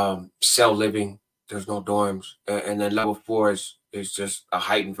 Cell living, there's no dorms, and then level 4 is just a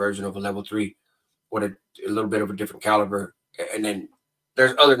heightened version of a level 3 with a little bit of a different caliber. And then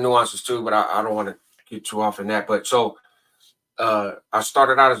there's other nuances too, but I don't want to get too off in that. But so I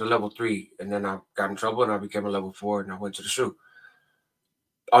started out as a level 3, and then I got in trouble and I became a level 4, and I went to the SHU.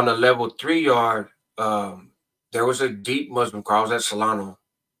 on the level 3 yard, there was a deep Muslim car. I was at Solano,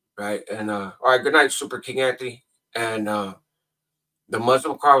 right? And all right, good night, Super King Anthony. And the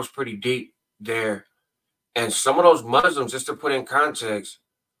Muslim car was pretty deep there. And some of those Muslims, just to put in context,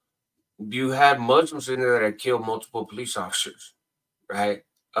 you had Muslims in there that killed multiple police officers, right?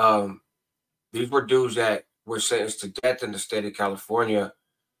 These were dudes that were sentenced to death in the state of California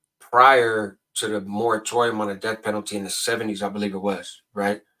prior to the moratorium on the death penalty in the 70s, I believe it was,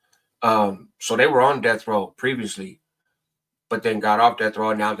 right? So they were on death row previously, but then got off death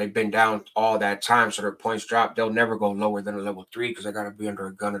row. Now they've been down all that time, so their points dropped. They'll never go lower than a level 3 because they got to be under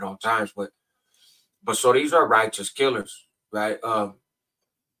a gun at all times. But so these are righteous killers, right?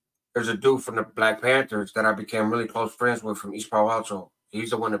 There's a dude from the Black Panthers that I became really close friends with from East Palo Alto. He's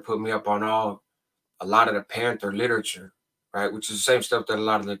the one that put me up on a lot of the Panther literature, right? Which is the same stuff that a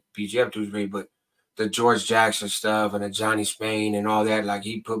lot of the PGF dudes read, but the George Jackson stuff and the Johnny Spain and all that, like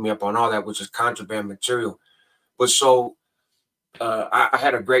he put me up on all that, which is contraband material. But so I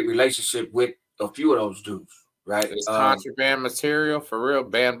had a great relationship with a few of those dudes, right? It's contraband material for real,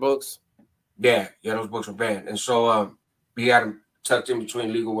 banned books. Yeah, those books were banned. And so we had them tucked in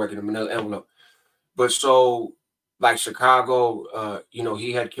between legal work and a manila envelope. But so like Chicago,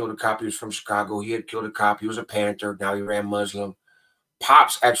 he had killed a cop. He was from Chicago. He had killed a cop. He was a Panther. Now he ran Muslim.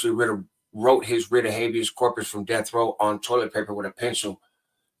 Pops actually wrote his writ of habeas corpus from death row on toilet paper with a pencil.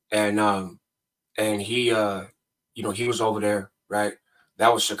 And he, he was over there, right?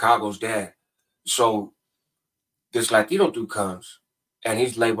 That was Chicago's dad. So this Latino dude comes, and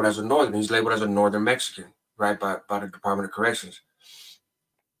he's labeled as a Northern. He's labeled as a Northern Mexican, right, by the Department of Corrections.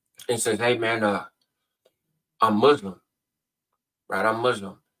 And says, hey, man, I'm Muslim, right? I'm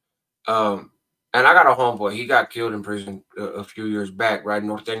Muslim. And I got a homeboy. He got killed in prison a few years back, right?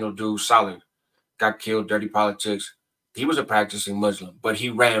 Norteño dude, solid. Got killed, dirty politics. He was a practicing Muslim, but he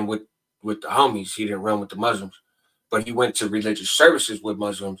ran with the homies. He didn't run with the Muslims. But he went to religious services with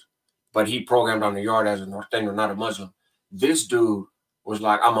Muslims, but he programmed on the yard as a Norteño, not a Muslim. This dude was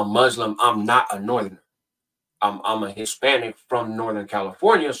like, I'm a Muslim. I'm not a Northerner. I'm a Hispanic from Northern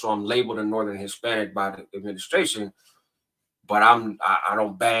California, so I'm labeled a Northern Hispanic by the administration. But I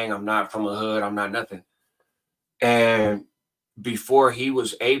don't bang. I'm not from a hood. I'm not nothing. And before he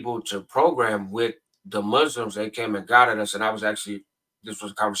was able to program with the Muslims, they came and got at us. And this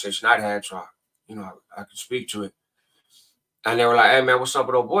was a conversation I'd had, so I could speak to it. And they were like, hey, man, what's up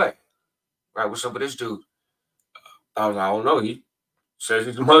with old boy? Right, what's up with this dude? I was like, I don't know. He says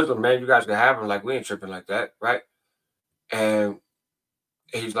he's a Muslim, man. You guys can have him. Like, we ain't tripping like that, right? And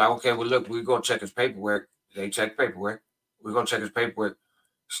he's like, okay, well, look, we're going to check his paperwork. They check paperwork. We're going to check his paperwork,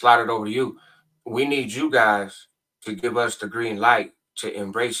 slide it over to you. We need you guys to give us the green light to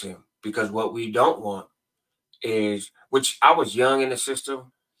embrace him, because what we don't want is, which I was young in the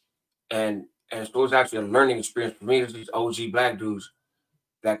system, and so it was actually a learning experience for me. There's these OG black dudes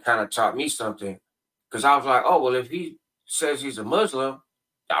that kind of taught me something, because I was like, oh, well, if he says he's a Muslim,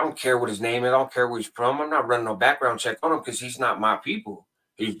 I don't care what his name is. I don't care where he's from. I'm not running no background check on him because he's not my people.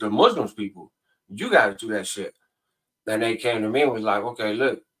 He's the Muslims' people. You guys do that shit. Then they came to me and was like, okay,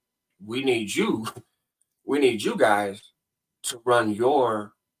 look, we need you guys to run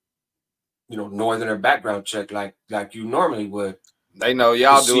your, Northerner background check like you normally would. They know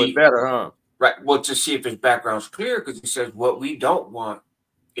y'all do it better, huh? Right. Well, to see if his background's clear, because he says what we don't want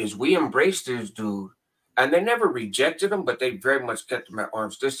is we embraced this dude, and they never rejected him, but they very much kept him at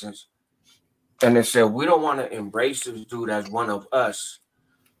arm's distance. And they said, we don't want to embrace this dude as one of us.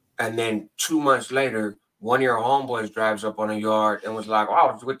 And then 2 months later, one of your homeboys drives up on a yard and was like, oh,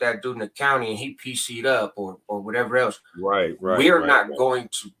 I was with that dude in the county and he PC'd up or whatever else. Right. We're not going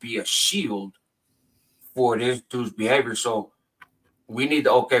to be a shield for this dude's behavior. So we need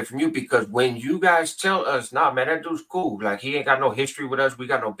the okay from you, because when you guys tell us, nah, man, that dude's cool. Like, he ain't got no history with us. We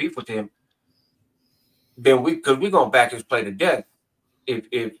got no beef with him. Then we're going to back his play to death if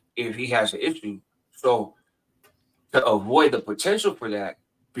he has an issue. So to avoid the potential for that,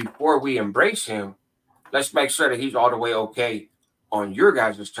 before we embrace him, let's make sure that he's all the way okay on your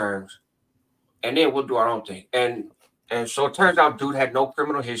guys' terms, and then we'll do our own thing. And so it turns out dude had no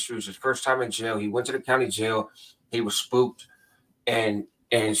criminal history. It was his first time in jail. He went to the county jail. He was spooked, and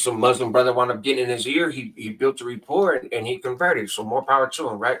some Muslim brother wound up getting in his ear. He built a rapport and he converted. So more power to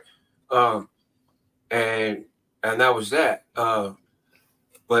him, right? And that was that.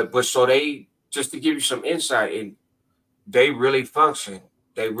 But so they, just to give you some insight, and they really function.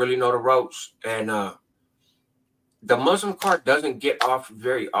 They really know the ropes, and the Muslim card doesn't get off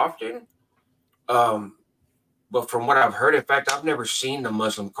very often. But from what I've heard, in fact, I've never seen the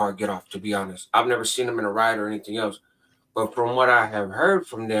Muslim card get off, to be honest. I've never seen them in a riot or anything else. But from what I have heard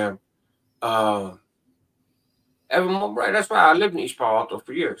from them, everyone, right? That's why I lived in East Palo Alto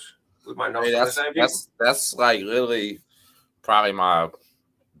for years. We might know Hey, some of the same people. that's like literally probably my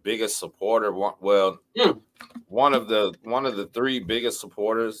biggest supporter. Well, one of the three biggest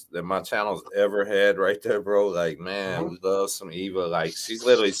supporters that my channel's ever had right there, bro. Like, man, we love some Eva. Like, she's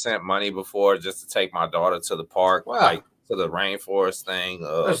literally sent money before just to take my daughter to the park, like to the rainforest thing.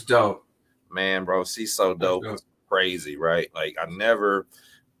 That's dope. Man, bro, she's so dope. It's crazy, right? Like, I never.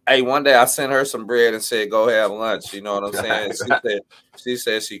 Hey, one day I sent her some bread and said, "Go have lunch." You know what I'm saying? She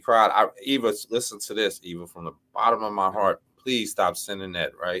said she cried. Eva, listen to this, Eva, from the bottom of my heart. Please stop sending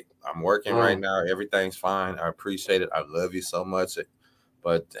that. Right? I'm working right now. Everything's fine. I appreciate it. I love you so much.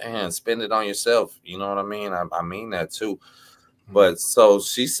 But damn, spend it on yourself. You know what I mean? I mean that too. But so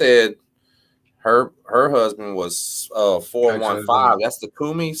she said her husband was 415. That's the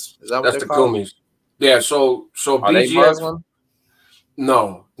Kumis. Is that what That's they the call Kumis? Yeah. So are they Muslim?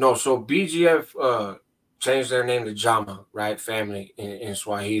 No. So BGF changed their name to Jama, right? Family in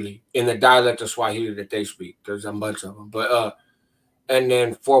Swahili, in the dialect of Swahili that they speak. There's a bunch of them, but and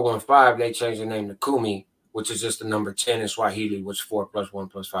then 415 they changed their name to Kumi, which is just the number 10 in Swahili, which 4 + 1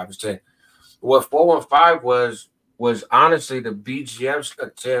 + 5 is 10. What 415 was honestly the BGF's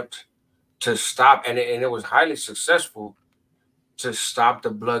attempt to stop, and it was highly successful, to stop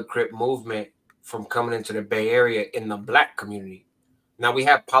the Blood Crip movement from coming into the Bay Area in the Black community. Now we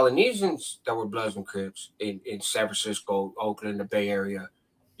have Polynesians that were Bloods and Crips in San Francisco, Oakland, the Bay Area.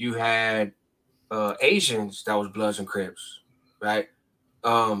 You had Asians that was Bloods and Crips, right?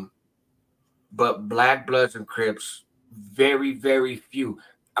 But Black Bloods and Crips, very, very few.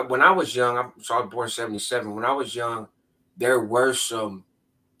 When I was young, I was born in 77. When I was young, there were some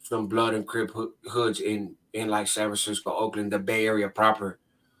Blood and Crip hoods in like San Francisco, Oakland, the Bay Area proper,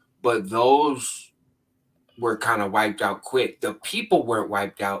 but those were kind of wiped out quick. The people weren't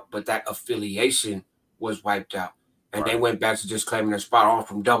wiped out, but that affiliation was wiped out, and they went back to just claiming their spot. I'm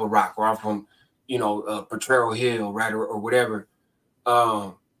from Double Rock, or I'm from, Potrero Hill, right, or whatever,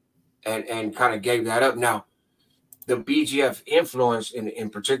 and kind of gave that up. Now, the BGF influence, in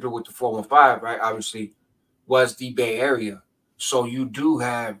particular with the 415, right, obviously, was the Bay Area. So you do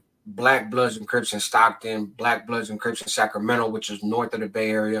have Black Bloods and Crips in Stockton, Black Bloods and Crips in Sacramento, which is north of the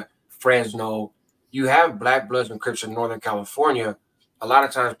Bay Area, Fresno. You have Black Bloods and Crips in Northern California. A lot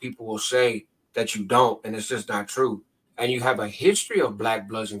of times people will say that you don't, and it's just not true. And you have a history of Black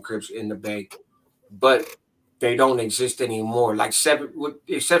Bloods and Crips in the Bay, but they don't exist anymore. Like with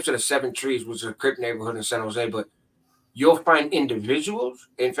the exception of Seven Trees, which is a Crip neighborhood in San Jose, but you'll find individuals.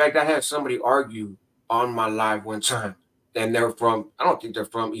 In fact, I had somebody argue on my live one time, and they're from, I don't think they're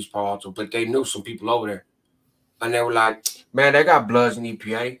from East Palo Alto, but they knew some people over there. And they were like, man, they got Bloods in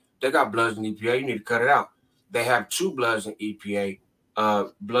EPA. They got Bloods in EPA. You need to cut it out. They have 2 Bloods in EPA.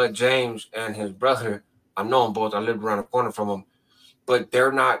 Blood James and his brother. I know them both. I lived around the corner from them. But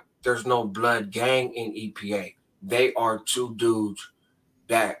there's no Blood gang in EPA. They are 2 dudes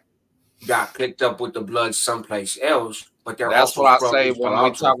that got picked up with the Blood someplace else, but they're That's also what I from say East when Palo we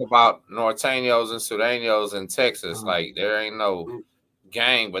Alto. talk about Norteños and Sureños in Texas. Like, there ain't no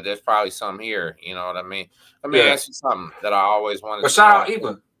gang, but there's probably some here. You know what I mean? Let me ask you something that I always wanted to know. Shout out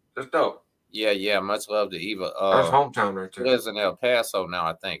Eva. That's dope. Yeah. Much love to Eva. That's hometown right there. Lives in El Paso now,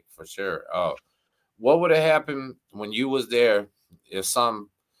 I think, for sure. What would have happened when you was there if some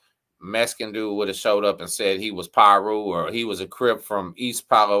Mexican dude would have showed up and said he was Pyru or he was a Crip from East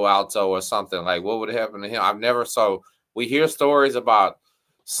Palo Alto or something? Like, what would have happened to him? We hear stories about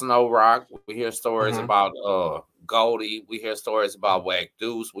Snow Rock. We hear stories about Goldie. We hear stories about Wacc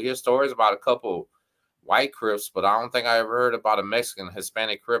Duce. We hear stories about a couple white Crips, but I don't think I ever heard about a Mexican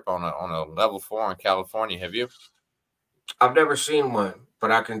Hispanic Crip on a level 4 in California. Have you? I've never seen one,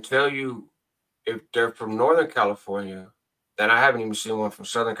 but I can tell you, if they're from Northern California, and I haven't even seen one from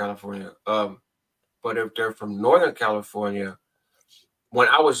Southern California. But if they're from Northern California, when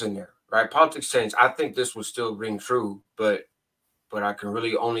I was in there, right, politics changed. I think this would still ring true, but I can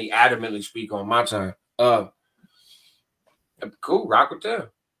really only adamantly speak on my time. Cool, rock with them.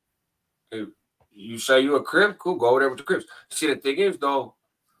 If you say you're a Crip, cool, go over there with the Crips. See, the thing is, though,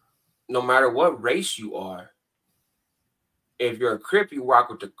 no matter what race you are, if you're a Crip, you rock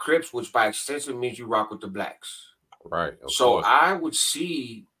with the Crips, which by extension means you rock with the Blacks. Right. So I would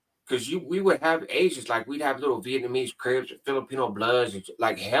see, because we would have Asians, like we'd have little Vietnamese Crips, Filipino Bloods,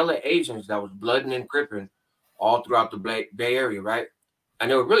 like hella Asians that was blooding and cripping all throughout the Bay Area, right? And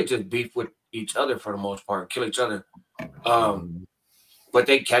they would really just beef with each other for the most part, kill each other. But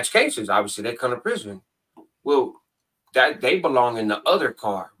they catch cases. Obviously, they come to prison. Well, that they belong in the other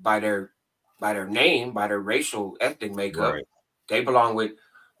car by their by their name, by their racial ethnic makeup. Right. They belong with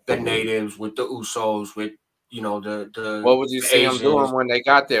the natives, with the Usos, with the What would you see them Asians. doing when they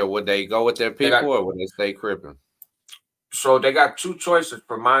got there? Would they go with their people or would they stay cripping? So they got two choices,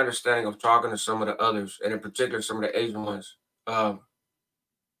 from my understanding of talking to some of the others, and in particular some of the Asian ones.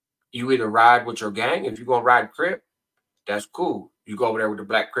 You either ride with your gang. If you're gonna ride Crip, that's cool. You go over there with the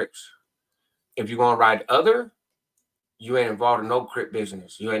Black Crips. If you're gonna ride other, you ain't involved in no Crip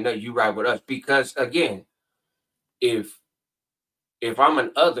business. You ride with us. Because again, if I'm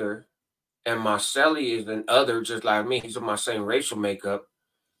an other and my celly is an other just like me, he's of my same racial makeup,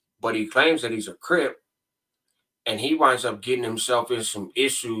 but he claims that he's a Crip, and he winds up getting himself in some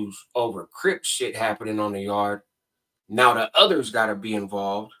issues over Crip shit happening on the yard. Now the others got to be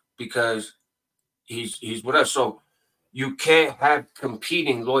involved because he's with us. So you can't have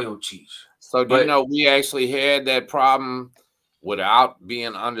competing loyalties. So do you know we actually had that problem without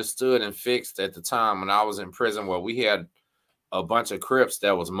being understood and fixed at the time when I was in prison, where we had a bunch of Crips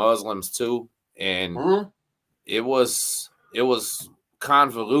that was Muslims too, and it was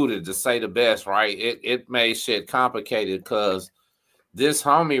convoluted to say the best, right? It made shit complicated because this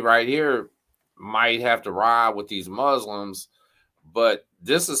homie right here might have to ride with these Muslims, but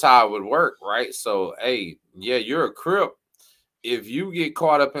this is how it would work, right? So, hey, yeah, you're a Crip. If you get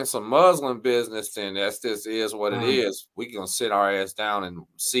caught up in some Muslim business, then that's just is what it is. We gonna sit our ass down and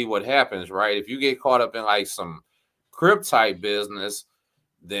see what happens, right? If you get caught up in like some Crip type business,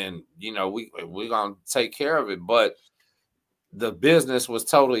 then we gonna take care of it. But the business was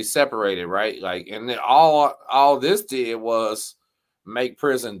totally separated, right? Like, and then all this did was make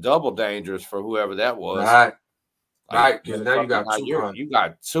prison double dangerous for whoever that was. Right. Like, right. Because now you got you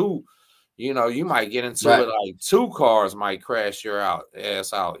got two. You might get into it like two cars might crash your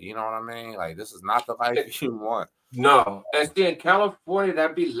ass out. You know what I mean? Like, this is not the life you want. No. And see, in California,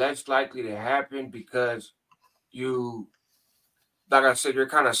 that'd be less likely to happen because like I said, you're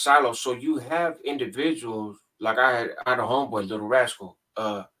kind of siloed. So you have individuals, like I had a homeboy, Little Rascal,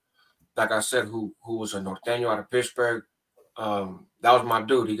 like I said, who was a Norteño out of Pittsburgh. That was my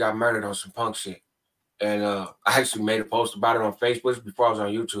dude. He got murdered on some punk shit. And I actually made a post about it on Facebook before I was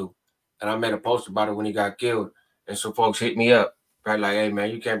on YouTube. And I made a post about it when he got killed. And so folks hit me up, right? Like, hey, man,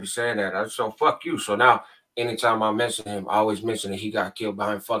 you can't be saying that. I said, so fuck you. So now, anytime I mention him, I always mention that he got killed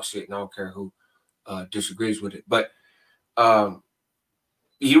behind fuck shit. And I don't care who disagrees with it. But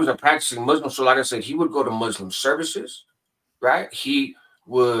he was a practicing Muslim. So like I said, he would go to Muslim services, right? He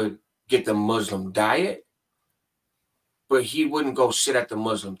would get the Muslim diet, but he wouldn't go sit at the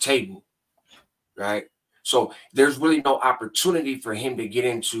Muslim table, right? So there's really no opportunity for him to get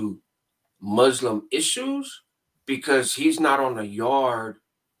into Muslim issues because he's not on the yard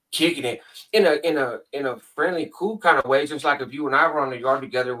kicking it in a friendly, cool kind of way. Just like if you and I were on the yard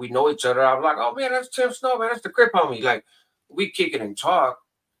together, we know each other. I'm like, oh man, that's Tim Snow, man, that's the Crip homie. Like, we kick it and talk,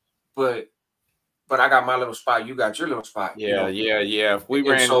 but I got my little spot, you got your little spot. Yeah. If we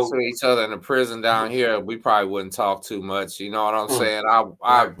ran into each other in the prison down here, we probably wouldn't talk too much. You know what I'm saying?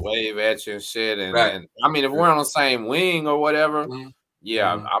 I wave at you and shit, and I mean, if we're on the same wing or whatever,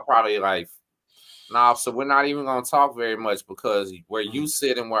 I'll probably like, nah. So we're not even gonna talk very much because where you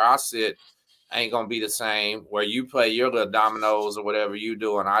sit and where I sit ain't gonna be the same. Where you play your little dominoes or whatever you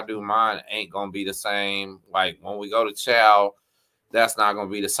do and I do mine ain't gonna be the same. Like when we go to chow, that's not gonna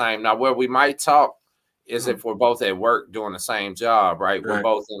be the same. Now where we might talk is if we're both at work doing the same job, right? We're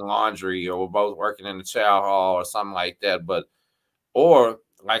both in laundry or we're both working in the chow hall or something like that. Or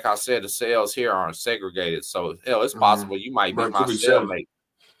like I said, the cells here aren't segregated. So hell, it's possible you might be my cellmate.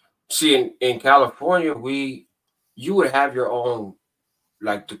 See, in California, you would have your own,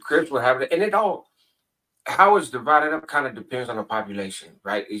 like the Crips would have it, and it all, how it's divided up kind of depends on the population,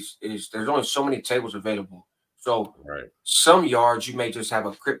 right? There's only so many tables available. So some yards you may just have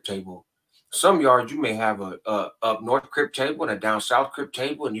a Crip table. Some yards you may have a up north Crip table and a down south Crip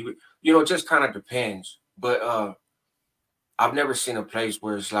table, and it just kind of depends. But I've never seen a place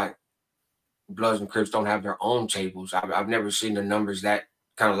where it's like Bloods and Crips don't have their own tables. I've never seen the numbers that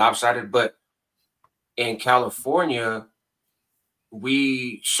kind of lopsided. But in California,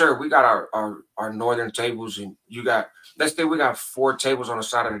 we got our northern tables, and let's say we got 4 tables on the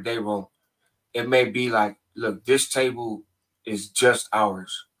side of the day room. It may be like, look, this table is just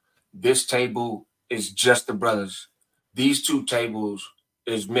ours. This table is just the brothers. These 2 tables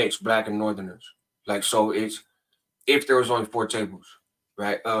is mixed, Black and Northerners. Like, so it's, if there was only 4 tables,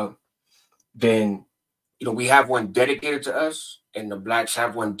 right? Then, we have one dedicated to us and the Blacks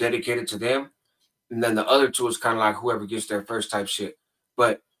have one dedicated to them. And then the other 2 is kind of like whoever gets there first type shit.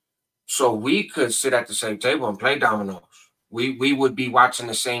 But so we could sit at the same table and play dominoes, We would be watching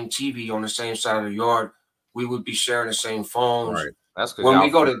the same TV on the same side of the yard. We would be sharing the same phones. Right. That's because When y'all we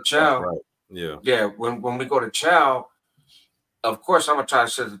go figured to stuff chow, right. Yeah. yeah, when we go to chow, of course I'm gonna try to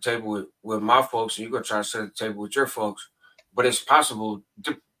sit at the table with my folks, and you're gonna try to sit at the table with your folks. But it's possible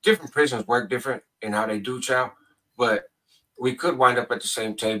different prisons work different in how they do chow, but we could wind up at the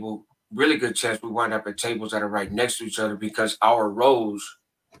same table. Really good chance we wind up at tables that are right next to each other because our rows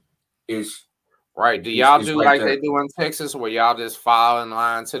is Right. Do y'all is do right like they there. do in Texas, where y'all just file in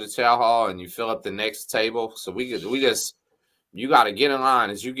line to the chow hall and you fill up the next table? So we just you got to get in line.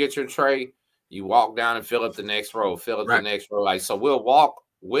 As you get your tray, you walk down and fill up the next row. Fill up the Right. next row. Like, so we'll walk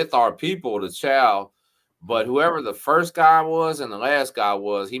with our people to chow, but whoever the first guy was and the last guy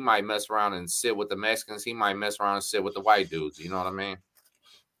was, he might mess around and sit with the Mexicans. He might mess around and sit with the white dudes. You know what I mean?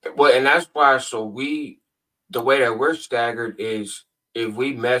 Well, and that's why. So the way that we're staggered is if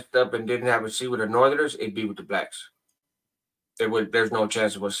we messed up and didn't have a seat with the Northerners, it'd be with the blacks. There's no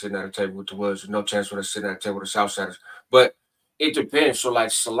chance of us sitting at a table with the Woods. There's no chance of us sitting at a table with the Southsiders. But it depends. So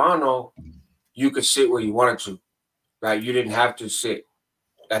like Solano, you could sit where you wanted to, right? You didn't have to sit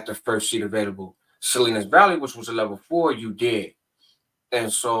at the first seat available. Salinas Valley, which was a level 4, you did.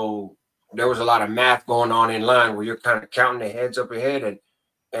 And so there was a lot of math going on in line where you're kind of counting the heads up ahead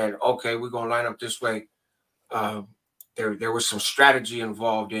and okay, we're gonna line up this way. There was some strategy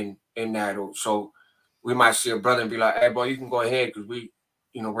involved in that. So we might see a brother and be like, "Hey, boy, you can go ahead because we're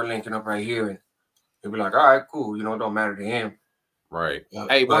linking up right here," and he'll be like, "All right, cool. It don't matter to him." Right.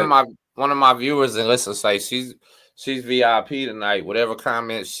 Hey, one of my viewers, and listen, say she's VIP tonight. Whatever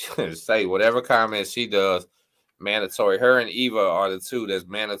comments say, whatever comments she does, mandatory. Her and Eva are the two that's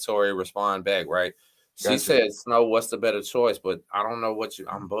mandatory respond back, right? She said, Snow, what's the better choice? But I don't know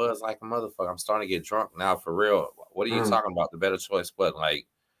I'm buzzed like a motherfucker. I'm starting to get drunk now for real. What are you talking about? The better choice? What, like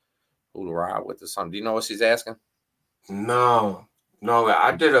who to ride with or something? Do you know what she's asking? No.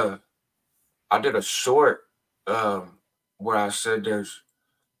 I did a short where I said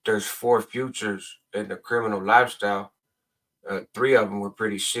there's 4 futures in the criminal lifestyle. 3 of them were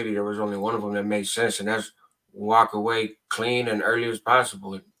pretty shitty. There was only one of them that made sense, and that's walk away clean and early as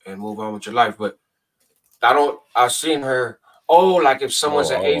possible and move on with your life. But I've seen her. Oh, like if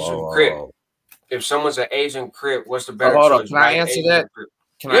someone's an Asian Crip. If someone's an Asian Crip, what's the better choice? Can I answer that?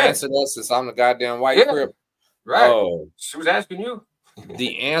 Can I answer that since I'm the goddamn white Crip? Right. Oh, she was asking you.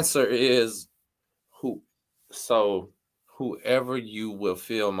 The answer is whoever you will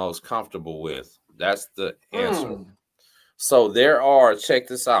feel most comfortable with. That's the answer. So check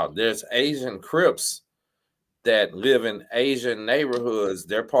this out. There's Asian Crips that live in Asian neighborhoods.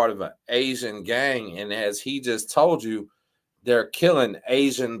 They're part of an Asian gang. And as he just told you, they're killing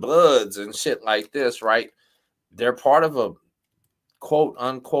Asian Bloods and shit like this, right? They're part of a quote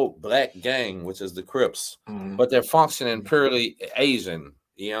unquote black gang, which is the Crips, but they're functioning purely Asian.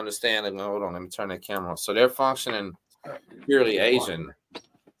 You understand? Hold on, let me turn that camera on. So they're functioning purely Asian.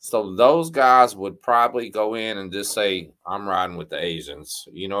 So those guys would probably go in and just say, I'm riding with the Asians.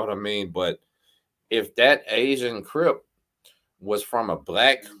 You know what I mean? But if that Asian Crip was from a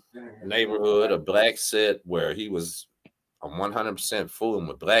black neighborhood, a black set where he was 100% fooling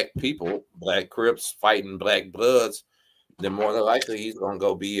with black people, black Crips fighting black Bloods, then more than likely he's going to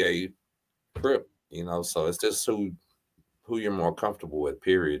go be a Crip, So it's just who you're more comfortable with,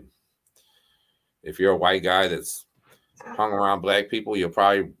 period. If you're a white guy that's hung around black people, you'll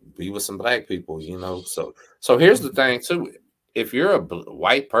probably be with some black people, So here's the thing too. If you're a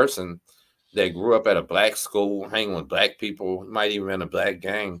white person that grew up at a black school, hanging with black people, might even in a black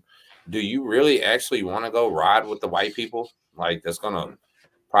gang, do you really actually want to go ride with the white people? Like that's going to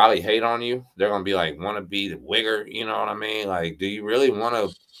probably hate on you. They're going to be like, want to be the wigger. You know what I mean? Like, do you really want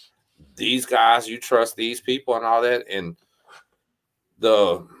to, these guys, you trust these people and all that? And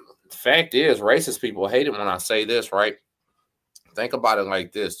the fact is, racist people hate it when I say this, right? Think about it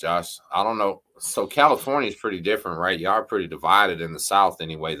like this, Josh. I don't know. So California is pretty different, right? Y'all are pretty divided in the South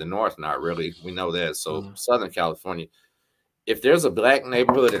anyway. The North, not really. We know that. So Southern California, if there's a black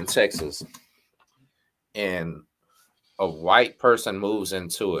neighborhood in Texas and a white person moves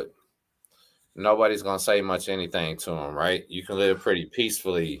into it, nobody's going to say much anything to them, right? You can live pretty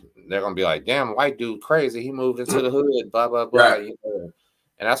peacefully. They're going to be like, damn, white dude crazy. He moved into the hood, blah, blah, blah. Right. And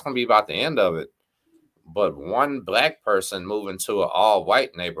that's going to be about the end of it. But one black person moving to an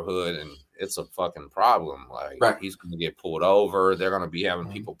all-white neighborhood, and it's a fucking problem. Like, he's going to get pulled over. They're going to be having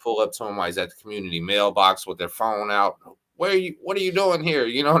people pull up to him while he's at the community mailbox with their phone out. What are you doing here?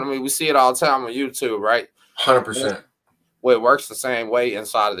 You know what I mean? We see it all the time on YouTube, right? 100%. Well, it works the same way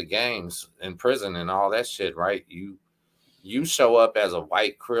inside of the gangs in prison and all that shit, right? You show up as a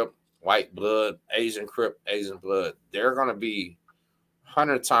white Crip white blood, Asian Crip, Asian blood, they're gonna be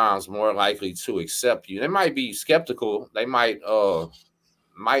 100 times more likely to accept you. They might be skeptical. They might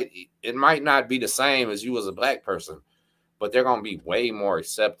it might not be the same as you as a black person, but they're gonna be way more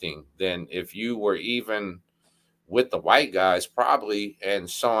accepting than if you were even with the white guys probably and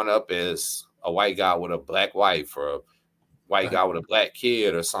showing up as a white guy with a black wife or a white guy with a black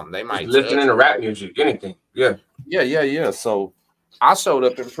kid or something. They might listening to rap music, anything. Yeah. Yeah. So I showed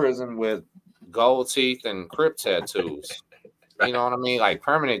up in prison with gold teeth and Crip tattoos. You know what I mean? Like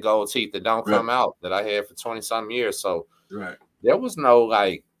permanent gold teeth that don't come out that I had for 20-some years. So there was no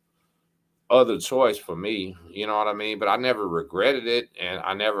like other choice for me. You know what I mean? But I never regretted it and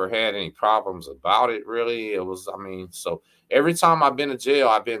I never had any problems about it, really. It was, I mean, so every time I've been to jail,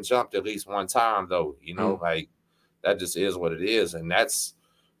 I've been jumped at least one time, though. You know, like that just is what it is. And that's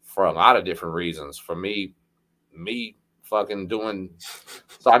for a lot of different reasons. For me fucking doing,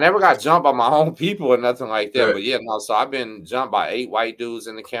 so I never got jumped by my own people or nothing like that. But yeah, no, so I've been jumped by 8 white dudes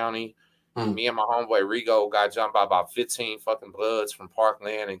in the county. Me and my homeboy Rigo got jumped by about 15 fucking bloods from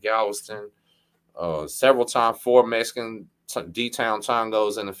Parkland and Galveston. Several times, 4 Mexican D-Town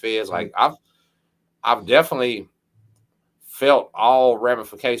tangos in the feds. Like I've definitely felt all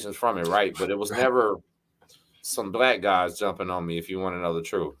ramifications from it, right? But it was never some black guys jumping on me, if you want to know the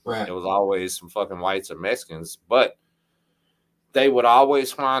truth. It was always some fucking whites or Mexicans, but they would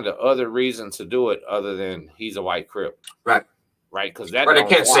always find the other reason to do it other than he's a white Crip. Right? Because that they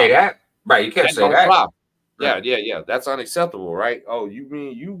can't say that. Right, you can't say that. Yeah. That's unacceptable, right? Oh, you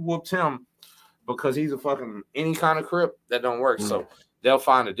mean you whooped him because he's a fucking any kind of Crip? That don't work. So they'll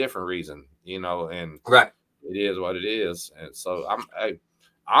find a different reason, you know, and it is what it is. And so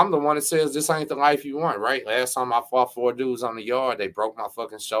I'm the one that says this ain't the life you want, right? Last time I fought 4 dudes on the yard, they broke my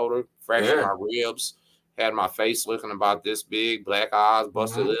fucking shoulder, fractured my ribs, had my face looking about this big, black eyes,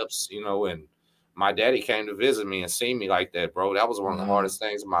 busted lips, you know, and my daddy came to visit me and see me like that, bro. That was one of the hardest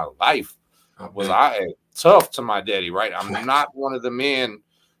things in my life. I had tough to my daddy, right? I'm not one of the men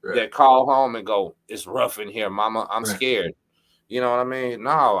that call home and go, it's rough in here, mama, I'm scared. You know what I mean?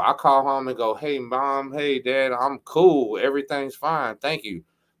 No, I call home and go, hey, mom, hey, dad, I'm cool. Everything's fine. Thank you.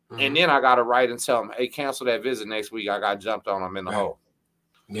 And then I got to write and tell them, hey, cancel that visit next week. I got jumped on. I'm in the hole.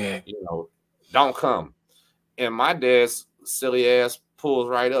 Yeah. You know, don't come. And my dad's silly ass pulls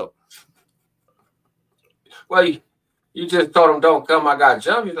right up. Well, you just told him don't come. I got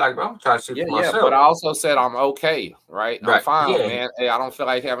jumped. He's like, I'm trying to see for myself. But I also said I'm okay, right? I'm fine, man. Hey, I don't feel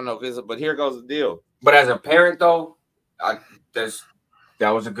like having no visit, but here goes the deal. But as a parent, though, that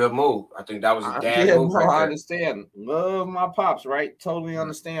was a good move. I think that was a dad move. Bro, I understand. Love my pops, right? Totally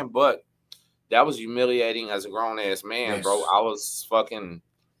understand. But that was humiliating as a grown ass man, bro. I was fucking,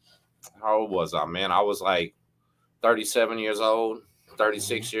 how old was I, man? I was like 37 years old,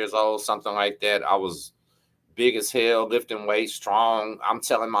 36 years old, something like that. I was big as hell, lifting weights, strong. I'm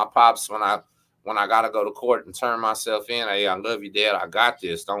telling my pops when I gotta go to court and turn myself in, hey, I love you, Dad. I got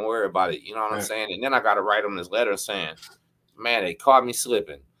this. Don't worry about it. You know what I'm saying? And then I gotta write him this letter saying, man, they caught me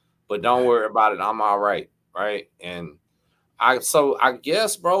slipping, but don't worry about it. I'm all right. Right. And I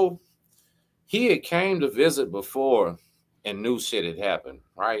guess, bro, he had came to visit before and knew shit had happened.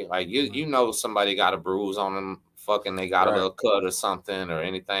 Right. Like you know, somebody got a bruise on them, fucking, they got a little cut or something or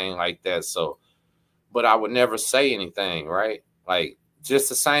anything like that. So, but I would never say anything. Right. Like just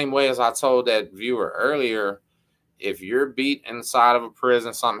the same way as I told that viewer earlier, if you're beat inside of a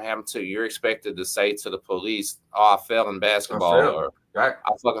prison, something happened to you, you're expected to say to the police, oh, I fell in basketball or I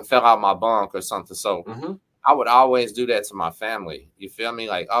fucking fell out my bunk or something. So I would always do that to my family. You feel me?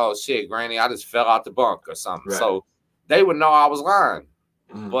 Like, oh, shit, Granny, I just fell out the bunk or something. So they would know I was lying.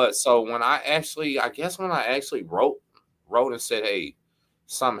 But so when I actually wrote and said, hey,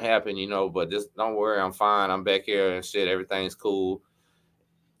 something happened, you know, but just don't worry, I'm fine. I'm back here and shit. Everything's cool.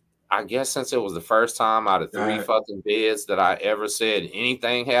 I guess since it was the first time out of 3 fucking beds that I ever said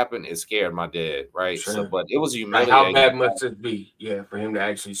anything happened, it scared my dad, right? So, but it was humiliating. Like how bad must it be, for him to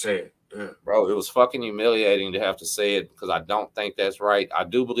actually say it? Bro, it was fucking humiliating to have to say it because I don't think that's right. I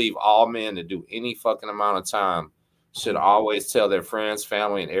do believe all men that do any fucking amount of time should always tell their friends,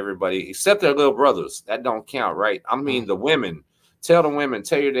 family, and everybody, except their little brothers. That don't count, right? I mean, the women. Tell the women,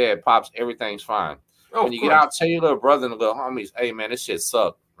 tell your dad, pops, everything's fine. When you get out, tell your little brother and the little homies, hey, man, this shit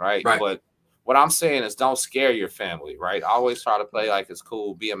sucked. Right. But what I'm saying is don't scare your family. Right. Always try to play like it's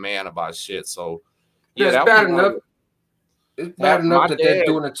cool. Be a man about shit. So, it's bad enough. It's bad enough that they're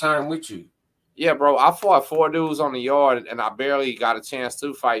doing the time with you. Yeah, bro. I fought 4 dudes on the yard and I barely got a chance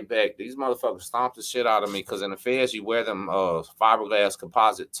to fight back. These motherfuckers stomped the shit out of me because in the feds, you wear them fiberglass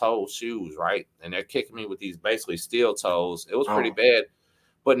composite toe shoes. Right. And they're kicking me with these basically steel toes. It was pretty bad.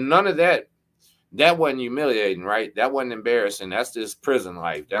 But none of that. That wasn't humiliating, right? That wasn't embarrassing. That's just prison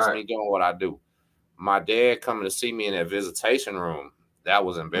life. That's me doing what I do. My dad coming to see me in that visitation room, that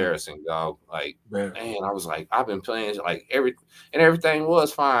was embarrassing, dog. Like, man, I was like, I've been playing like everything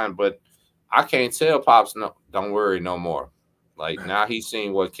was fine, but I can't tell Pops, no, don't worry no more. Like, now he's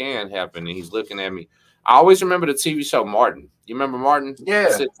seeing what can happen and he's looking at me. I always remember the TV show Martin. You remember Martin? Yeah.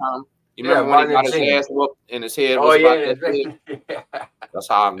 Sitcom? You remember when he got his ass whooped and his head was about that big? That's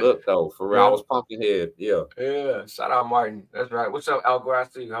how I looked, though. For real, I was pumpkin head. Yeah. Yeah. Shout out Martin. That's right. What's up, Al Gore? I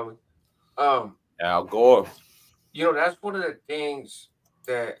see you, homie. Al Gore. You know, that's one of the things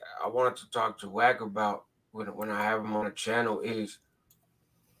that I wanted to talk to Wacc about when I have him on the channel is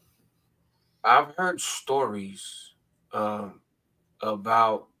I've heard stories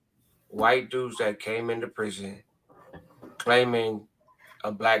about white dudes that came into prison claiming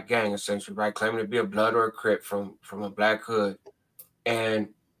a black gang, essentially, right? Claiming to be a blood or a crip from a black hood. And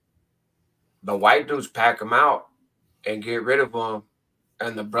the white dudes pack them out and get rid of them,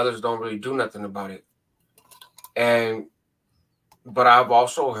 and the brothers don't really do nothing about it. But I've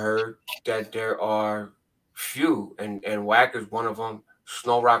also heard that there are few, and Wacc is one of them.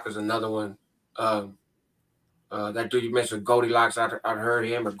 Snow Rock is another one. That dude you mentioned, Goldilocks, I heard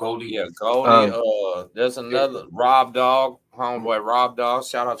him, or Goldie. Yeah, Goldie. There's another Rob Dog, homeboy Rob Dog.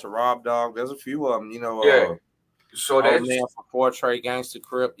 Shout out to Rob Dog. There's a few of them, you know. Yeah. So that's man for Portrait, Gangster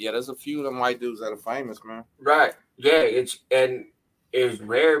Crip. Yeah, there's a few of them white dudes that are famous, man. Right. Yeah, it's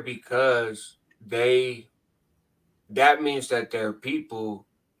rare because that means that their people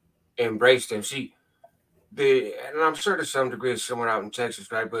embrace them. See, and I'm sure to some degree it's somewhere out in Texas,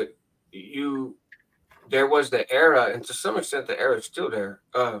 right? But there was the era, and to some extent the era is still there,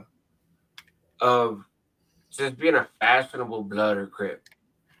 of just being a fashionable blood or crip.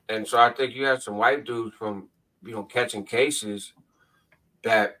 And so I think you have some white dudes from, catching cases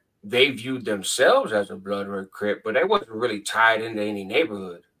that they viewed themselves as a blood or a crip, but they wasn't really tied into any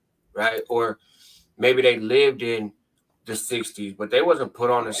neighborhood, right? Or maybe they lived in the 60s, but they wasn't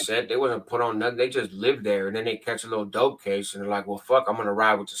put on a set. They wasn't put on nothing. They just lived there, and then they catch a little dope case, and they're like, well, fuck, I'm going to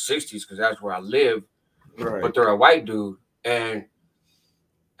ride with the 60s because that's where I live. Right. But they're a white dude, and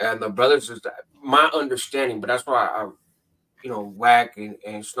the brothers is my understanding, but that's why I Wacc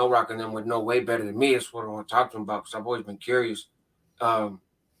and Snow Rock and them would know way better than me. That's what I want to talk to them about because I've always been curious. But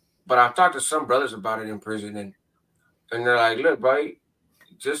I've talked to some brothers about it in prison, and they're like, look, bro,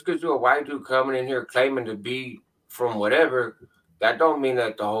 just because you're a white dude coming in here claiming to be from whatever, that don't mean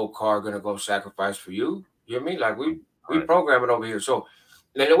that the whole car gonna go sacrifice for you. You know what I mean? Like we program it over here. So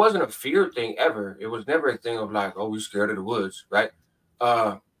then it wasn't a fear thing ever. It was never a thing of like, oh, we scared of the woods, right?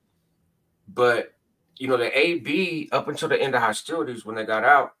 But the AB up until the end of hostilities when they got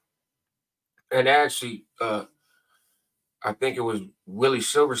out, and actually, I think it was Willie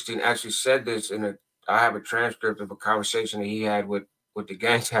Silverstein actually said this I have a transcript of a conversation that he had with the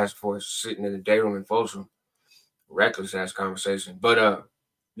gang task force sitting in the day room in Folsom. Reckless ass conversation. But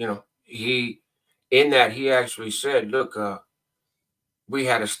he actually said, look, we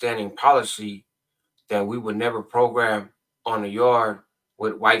had a standing policy that we would never program on the yard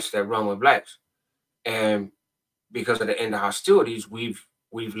with whites that run with blacks. And because of the end of hostilities, we've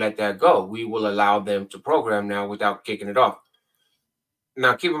let that go. We will allow them to program now without kicking it off.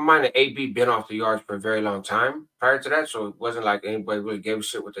 Now, keep in mind that AB been off the yards for a very long time prior to that, so it wasn't like anybody really gave a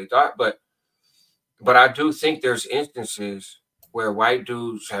shit what they thought. But I do think there's instances where white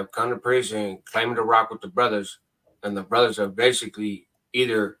dudes have come to prison claiming to rock with the brothers, and the brothers have basically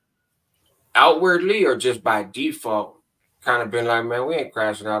either outwardly or just by default kind of been like, man, we ain't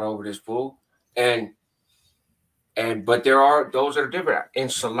crashing out over this fool. But there are those that are different. In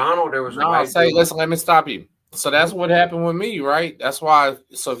Solano, there was listen, let me stop you. So that's what happened with me, right? That's why.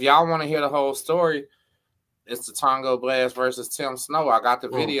 So if y'all want to hear the whole story, it's the Tongo Blast versus Tim Snow. I got the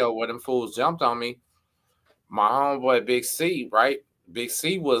video where them fools jumped on me. My homeboy Big C, right? Big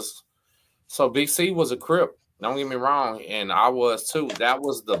C was a Crip. Don't get me wrong, and I was too. That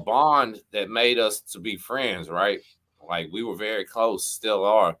was the bond that made us to be friends, right? Like we were very close, still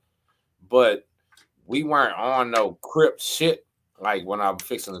are, but we weren't on no Crip shit. Like when I'm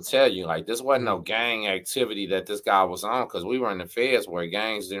fixing to tell you, like this wasn't no gang activity that this guy was on because we were in the feds where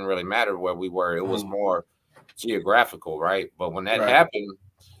gangs didn't really matter where we were. It was more geographical, right? But when that happened,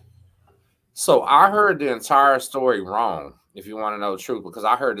 so I heard the entire story wrong, if you want to know the truth, because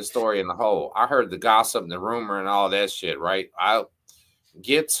I heard the story in the whole. I heard the gossip and the rumor and all that shit, right? I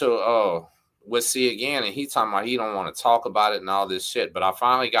get to with C again, and he talking about he don't want to talk about it and all this shit. But I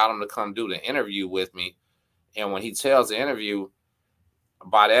finally got him to come do the interview with me. And when he tells the interview,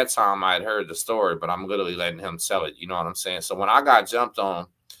 by that time I had heard the story, but I'm literally letting him tell it. You know what I'm saying? So when I got jumped on,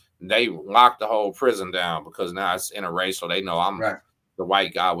 they locked the whole prison down because now it's interracial. They know I'm the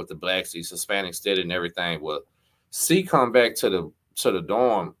white guy with the blacks. These Hispanics did it and everything. Well, C come back to the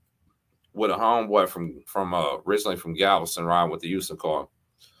dorm with a homeboy from originally from Galveston, riding with the Houston car,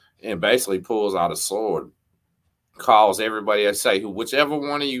 and basically pulls out a sword, calls everybody and say, whichever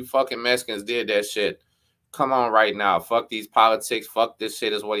one of you fucking Mexicans did that shit, come on right now. Fuck these politics. Fuck this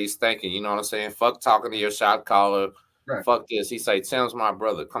shit is what he's thinking. You know what I'm saying? Fuck talking to your shot caller. Right. Fuck this. He say, Tim's my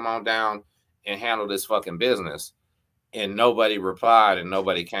brother. Come on down and handle this fucking business. And nobody replied and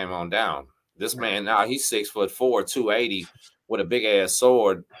nobody came on down. This man now, he's 6'4", 280 with a big ass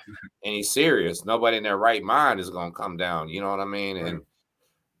sword, and he's serious. Nobody in their right mind is gonna come down. You know what I mean? Right.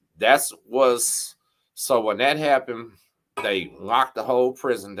 And so when that happened, they locked the whole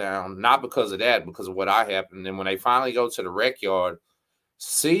prison down, not because of that, because of what happened. And when they finally go to the rec yard,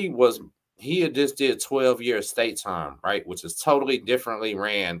 he had just did 12 years state time, right? Which is totally differently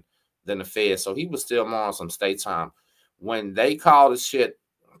ran than the Fed. So he was still more on some state time. When they called the shit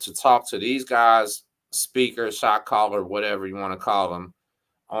to talk to these guys, speaker, shot caller, whatever you want to call them,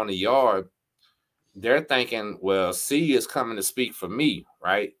 on the yard, they're thinking, well, C is coming to speak for me,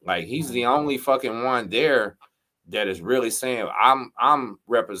 right? Like he's the only fucking one there that is really saying, I'm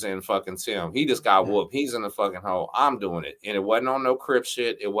representing fucking Tim. He just got whooped. He's in the fucking hole. I'm doing it. And it wasn't on no Crip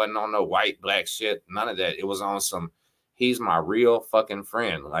shit. It wasn't on no white, black shit. None of that. It was on some, he's my real fucking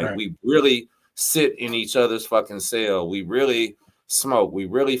friend. Like we really sit in each other's fucking cell. We really smoke. We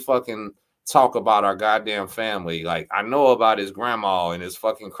really fucking talk about our goddamn family. Like I know about his grandma and his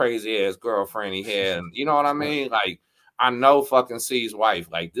fucking crazy ass girlfriend he had. And you know what I mean? Like I know fucking C's wife.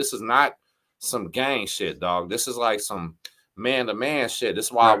 Like this is not some gang shit, dog. This is like some man-to-man shit. This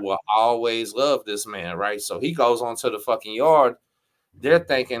is why I will always love this man, right? So he goes onto the fucking yard. They're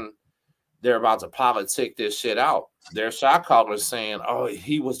thinking they're about to politic this shit out. Their shot callers saying, oh,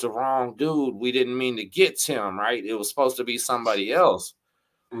 he was the wrong dude. We didn't mean to get Tim, right? It was supposed to be somebody else.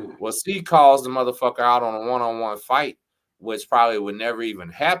 Well, C calls the motherfucker out on a one-on-one fight, which probably would never even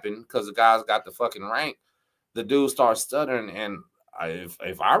happen because the guy's got the fucking rank. The dude starts stuttering, and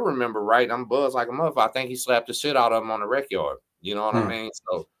if I remember right, I'm buzzed like a motherfucker. I think he slapped the shit out of him on the rec yard. You know what I mean?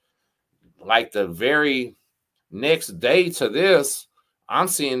 So, like the very next day to this, I'm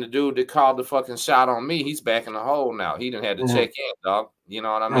seeing the dude that called the fucking shot on me. He's back in the hole now. He didn't have to check in, dog. You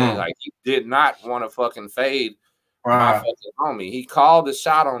know what I mean? Like he did not want to fucking fade my fucking homie. He called the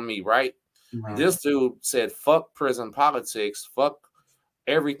shot on me, right? This dude said, fuck prison politics. Fuck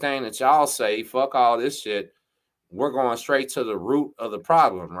everything that y'all say. Fuck all this shit. We're going straight to the root of the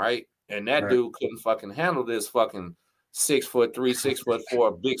problem, right? And that dude couldn't fucking handle this fucking 6'3",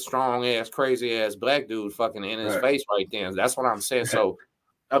 6'4", big, strong ass, crazy ass black dude fucking in his face right there. That's what I'm saying. So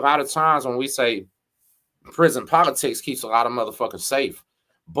a lot of times when we say prison politics keeps a lot of motherfuckers safe,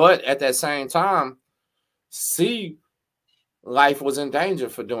 but at that same time, C life was in danger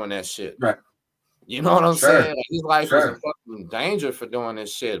for doing that shit. Right. You know what I'm saying? Like, his life was in fucking danger for doing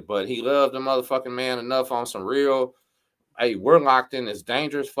this shit, but he loved the motherfucking man enough on some real, hey, we're locked in this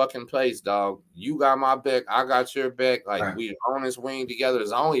dangerous fucking place, dog. You got my back, I got your back. Like we on this wing together.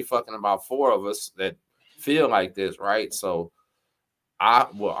 There's only fucking about 4 of us that feel like this, right? So I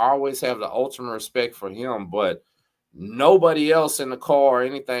will always have the ultimate respect for him, but nobody else in the car or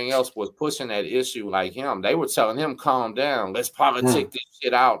anything else was pushing that issue like him. They were telling him, calm down, let's politic this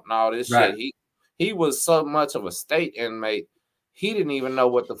shit out and all this shit. He was so much of a state inmate, he didn't even know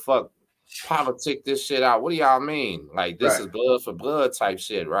what the fuck politic this shit out. What do y'all mean? Like this is blood for blood type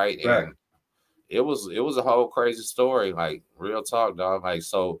shit, right? And it was a whole crazy story, like real talk, dog. Like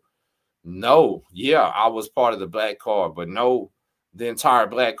so, no, yeah, I was part of the black card, but no, the entire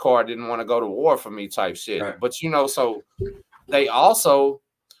black card didn't want to go to war for me type shit. But you know, so they also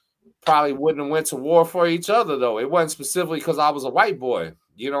probably wouldn't have went to war for each other though. It wasn't specifically because I was a white boy.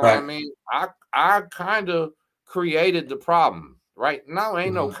 You know what I mean? I kind of created the problem, right? No,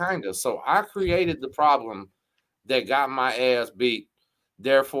 ain't no kind of. So I created the problem that got my ass beat.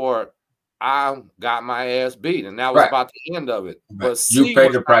 Therefore, I got my ass beat, and that was about the end of it. But you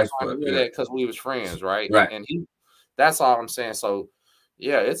paid the price for it because we was friends, right? And that's all I'm saying. So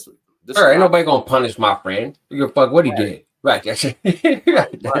yeah, it's ain't nobody gonna punish my friend. You fuck what he did. Right. That's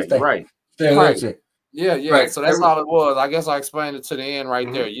it. Right. Yeah. So that's all it was. I guess I explained it to the end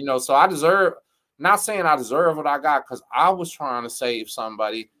right there. You know, so I deserve, not saying I deserve what I got, because I was trying to save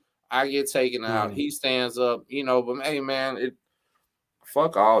somebody. I get taken out. He stands up, you know, but hey man,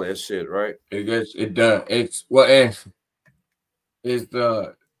 fuck all that shit, right? It does. It's well, it's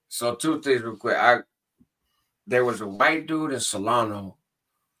the so 2 things real quick. There was a white dude in Solano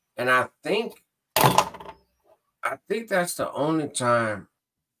And I think that's the only time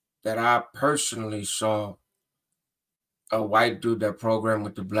that I personally saw a white dude that programmed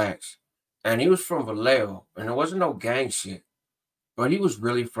with the blacks. And he was from Vallejo, and it wasn't no gang shit, but he was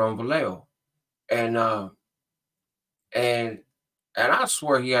really from Vallejo. And and I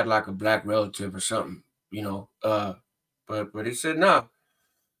swear he had like a black relative or something, you know. But he said no.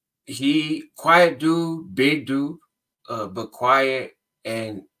 He quiet dude, big dude, but quiet.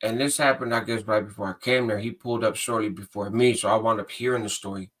 And this happened, I guess, right before I came there. He pulled up shortly before me, so I wound up hearing the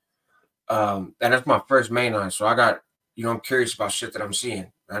story. And that's my first main line. So I got, you know, I'm curious about shit that I'm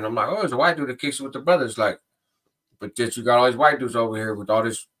seeing. And I'm like, oh, there's a white dude that kicks it with the brothers. Like, but this, you got all these white dudes over here with all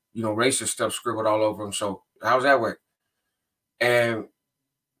this, you know, racist stuff scribbled all over them. So how's that work? And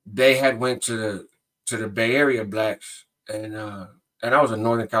they had went to the Bay Area blacks, and I was in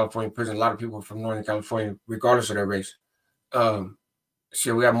Northern California prison. A lot of people from Northern California, regardless of their race.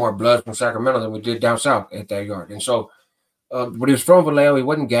 Shit, we had more blood from Sacramento than we did down south at that yard. And so, but he was from Vallejo. He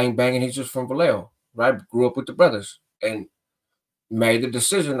wasn't gang banging. He's just from Vallejo, right? Grew up with the brothers and made the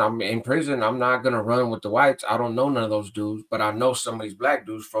decision. I'm in prison. I'm not gonna run with the whites. I don't know none of those dudes, but I know some of these black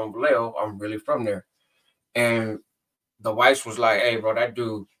dudes from Vallejo. I'm really from there. And the whites was like, hey, bro, that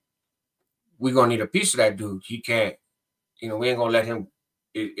dude, we're gonna need a piece of that dude. He can't, you know, we ain't gonna let him.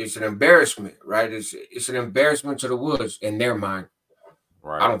 It's an embarrassment, right? It's an embarrassment to the woods in their mind.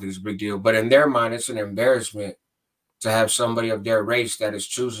 Right. I don't think it's a big deal, but in their mind, it's an embarrassment to have somebody of their race that is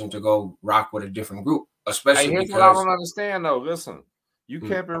choosing to go rock with a different group, especially Hey, here's because what I don't understand though. Listen, you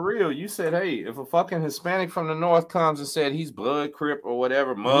kept it real. You said, hey, if a fucking Hispanic from the north comes and said he's blood, Crip, or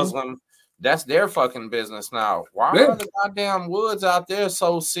whatever, Muslim, that's their fucking business now. Why are the goddamn woods out there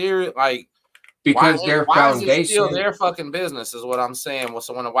so serious? Like, because their foundation is it still their fucking business is what I'm saying. Well,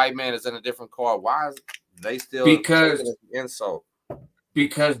 so when a white man is in a different car, why is they still taking it as an insult?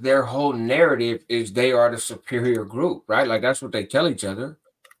 Because their whole narrative is they are the superior group, right? Like that's what they tell each other,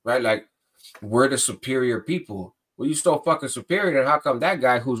 right? Like we're the superior people. Well, you so fucking superior, then how come that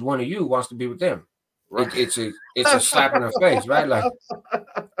guy who's one of you wants to be with them? Right. It's a slap in the face, right? Like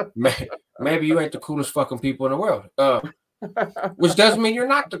maybe you ain't the coolest fucking people in the world. Which doesn't mean you're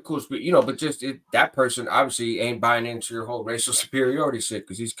not the coolest, but you know, but just that person obviously ain't buying into your whole racial superiority shit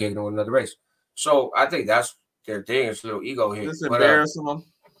because he's kicking with another race. So I think that's their thing. It's a little ego hit. It's embarrassing them.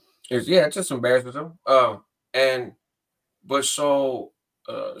 It's just embarrassing them.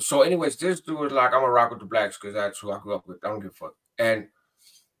 So anyways, this dude was like, I'm gonna rock with the blacks because that's who I grew up with. I don't give a fuck. And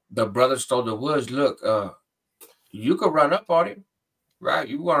the brothers told the woods, look, you could run up on him, right?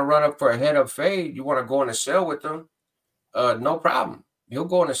 You want to run up for a head up fade, you want to go in a cell with them, no problem. He'll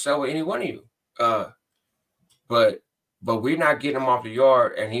go in a cell with any one of you. But we're not getting him off the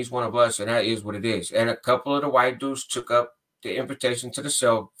yard, and he's one of us, and that is what it is. And a couple of the white dudes took up the invitation to the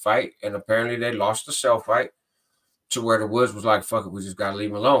cell fight, and apparently they lost the cell fight to where the woods was like, fuck it, we just gotta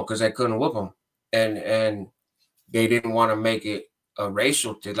leave him alone because they couldn't whoop him. And they didn't want to make it a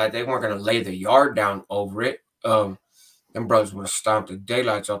racial thing. Like they weren't gonna lay the yard down over it. Them brothers would have stomped the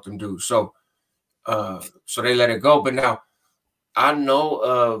daylights off them dudes. So they let it go. But now I know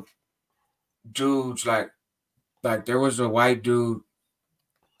of dudes like there was a white dude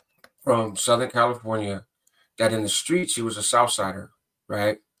from Southern California that in the streets, he was a Southsider,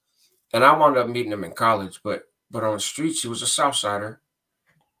 right? And I wound up meeting him in college, but on the streets, he was a Southsider.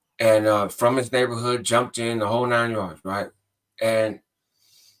 And from his neighborhood, jumped in the whole 9 yards, right? And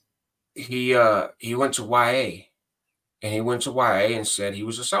he went to YA. And he went to YA and said he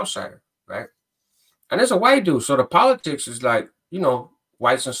was a Southsider, right? And it's a white dude. So the politics is like, you know,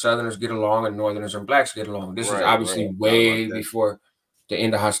 whites and Southerners get along and Northerners and blacks get along. This is obviously way before the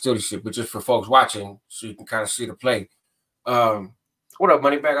end of hostility shit, but just for folks watching so you can kind of see the play. What up,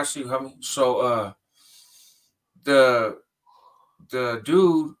 Moneybag? I see you, homie. So the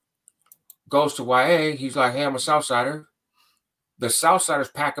dude goes to YA. He's like, hey, I'm a Southsider. The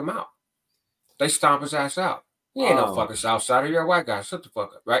Southsiders pack him out. They stomp his ass out. You ain't no fucking Southsider. You're a white guy. Shut the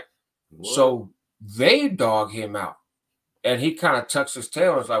fuck up, right? What? So they dog him out. And he kind of tucks his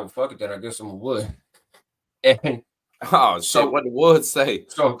tail and is like, well, fuck it, then I guess I'm a wood. And so what the woods say?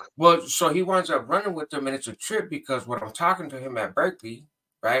 So he winds up running with them, and it's a trip because when I'm talking to him at Berkeley,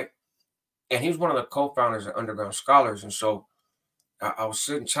 right? And he's one of the co-founders of Underground Scholars. And so I was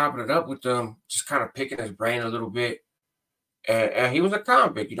sitting chopping it up with them, just kind of picking his brain a little bit. And he was a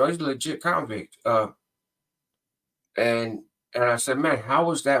convict, you know, he's a legit convict. And I said, man, how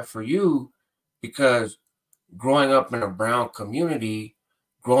was that for you? Because growing up in a brown community,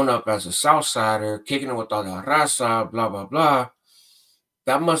 growing up as a Southsider, kicking it with all the raza, blah, blah, blah,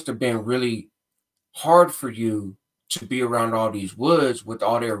 that must have been really hard for you to be around all these Woods with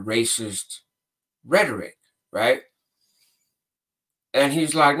all their racist rhetoric, right? And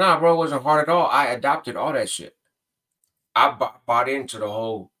he's like, nah, bro, it wasn't hard at all. I adopted all that shit. I bought into the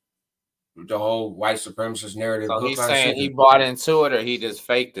whole white supremacist narrative. So he's saying he bought into it, or he just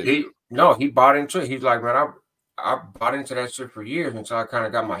faked it? He bought into it. He's like, man, I bought into that shit for years until I kind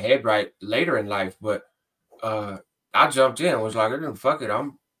of got my head right later in life. But I jumped in and was like, fuck it,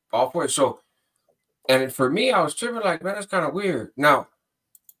 I'm all for it. So, and for me, I was tripping like, man, that's kind of weird. Now,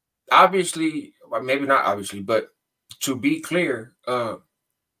 obviously, well, maybe not obviously, but to be clear, I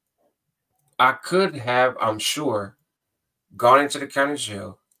could have, I'm sure, gone into the county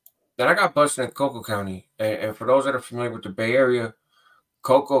jail. Then I got busted in Coco County. And for those that are familiar with the Bay Area,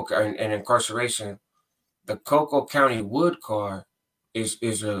 Coco and incarceration, the Coco County Wood car is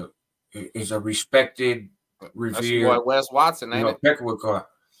a respected, revered. That's what Wes Watson, ain't it? Peckerwood car.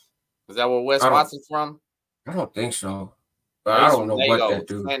 Is that where Wes Watson's from? I don't think so. But I don't know what that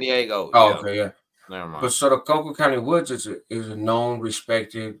dude. San Diego. Oh, yeah. Okay, yeah. Never mind. But so the Coco County Woods is a known,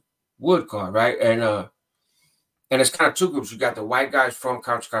 respected wood car, right? And it's kind of two groups. You got the white guys from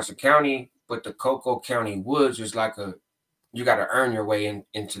Contra Costa County, but the Coco County Woods is like you got to earn your way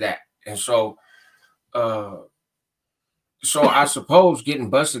into that. And so, I suppose getting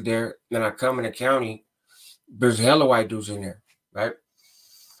busted there, then I come in the county, there's hella white dudes in there, right?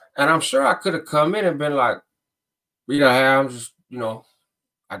 And I'm sure I could have come in and been like, hey, I'm just,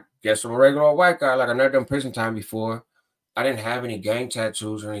 I guess I'm a regular old white guy. Like, I never done prison time before. I didn't have any gang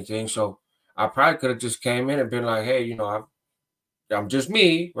tattoos or anything. So I probably could have just came in and been like, hey, I'm just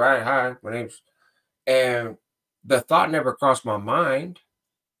me, right? Hi, my name's... And the thought never crossed my mind,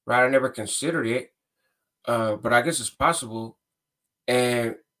 right? I never considered it. But I guess it's possible.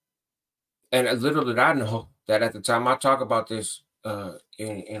 And little did I know that at the time, I talk about this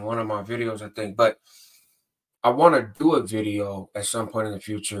in one of my videos, I think, but I want to do a video at some point in the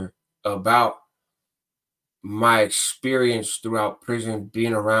future about my experience throughout prison,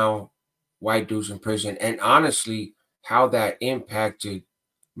 being around white dudes in prison, and honestly, how that impacted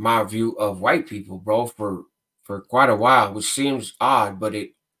my view of white people, bro, for quite a while, which seems odd, but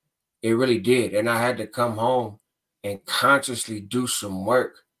it really did. And I had to come home and consciously do some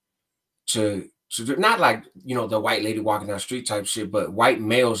work to not like, the white lady walking down the street type shit, but white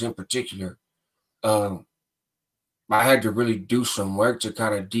males in particular. I had to really do some work to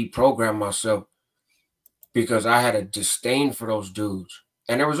kind of deprogram myself, because I had a disdain for those dudes.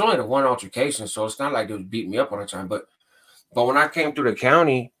 And there was only the one altercation, so it's not like they would beat me up all the time. But when I came through the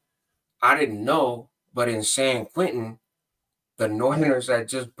county, I didn't know, but in San Quentin, the Northerners had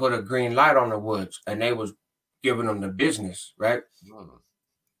just put a green light on the Woods, and they was giving them the business, right?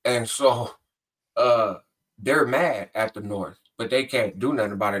 And so they're mad at the North, but they can't do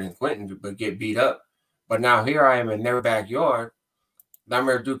nothing about it in Quentin but get beat up. But now here I am in their backyard. And I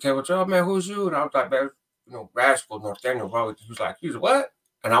remember dude came with, oh man, who's you? And I was like, man, Rascal, Nathaniel. He was like, he's what?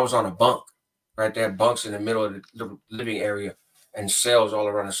 And I was on a bunk, right there, bunks in the middle of the living area and cells all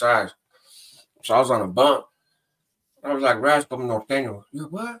around the sides. So I was on a bunk. I was like, Rascal, Nathaniel. You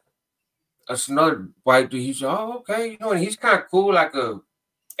what? That's another white dude. He said, oh, okay. And he's kind of cool, like a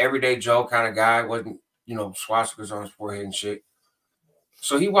everyday Joe kind of guy. Wasn't, swastikas on his forehead and shit.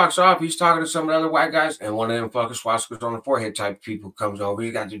 So he walks off. He's talking to some of the other white guys, and one of them fucking swastikas on the forehead type people comes over.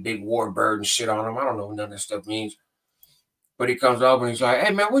 He got the big war bird and shit on him. I don't know what none of that stuff means. But he comes over and he's like,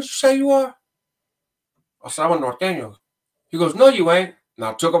 hey, man, what'd you say you are? I said, I'm a Nathaniel. He goes, no, you ain't. And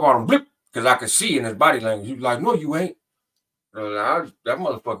I took up on him, blip, because I could see in his body language. He was like, no, you ain't. That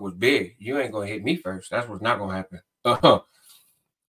motherfucker was big. You ain't going to hit me first. That's what's not going to happen.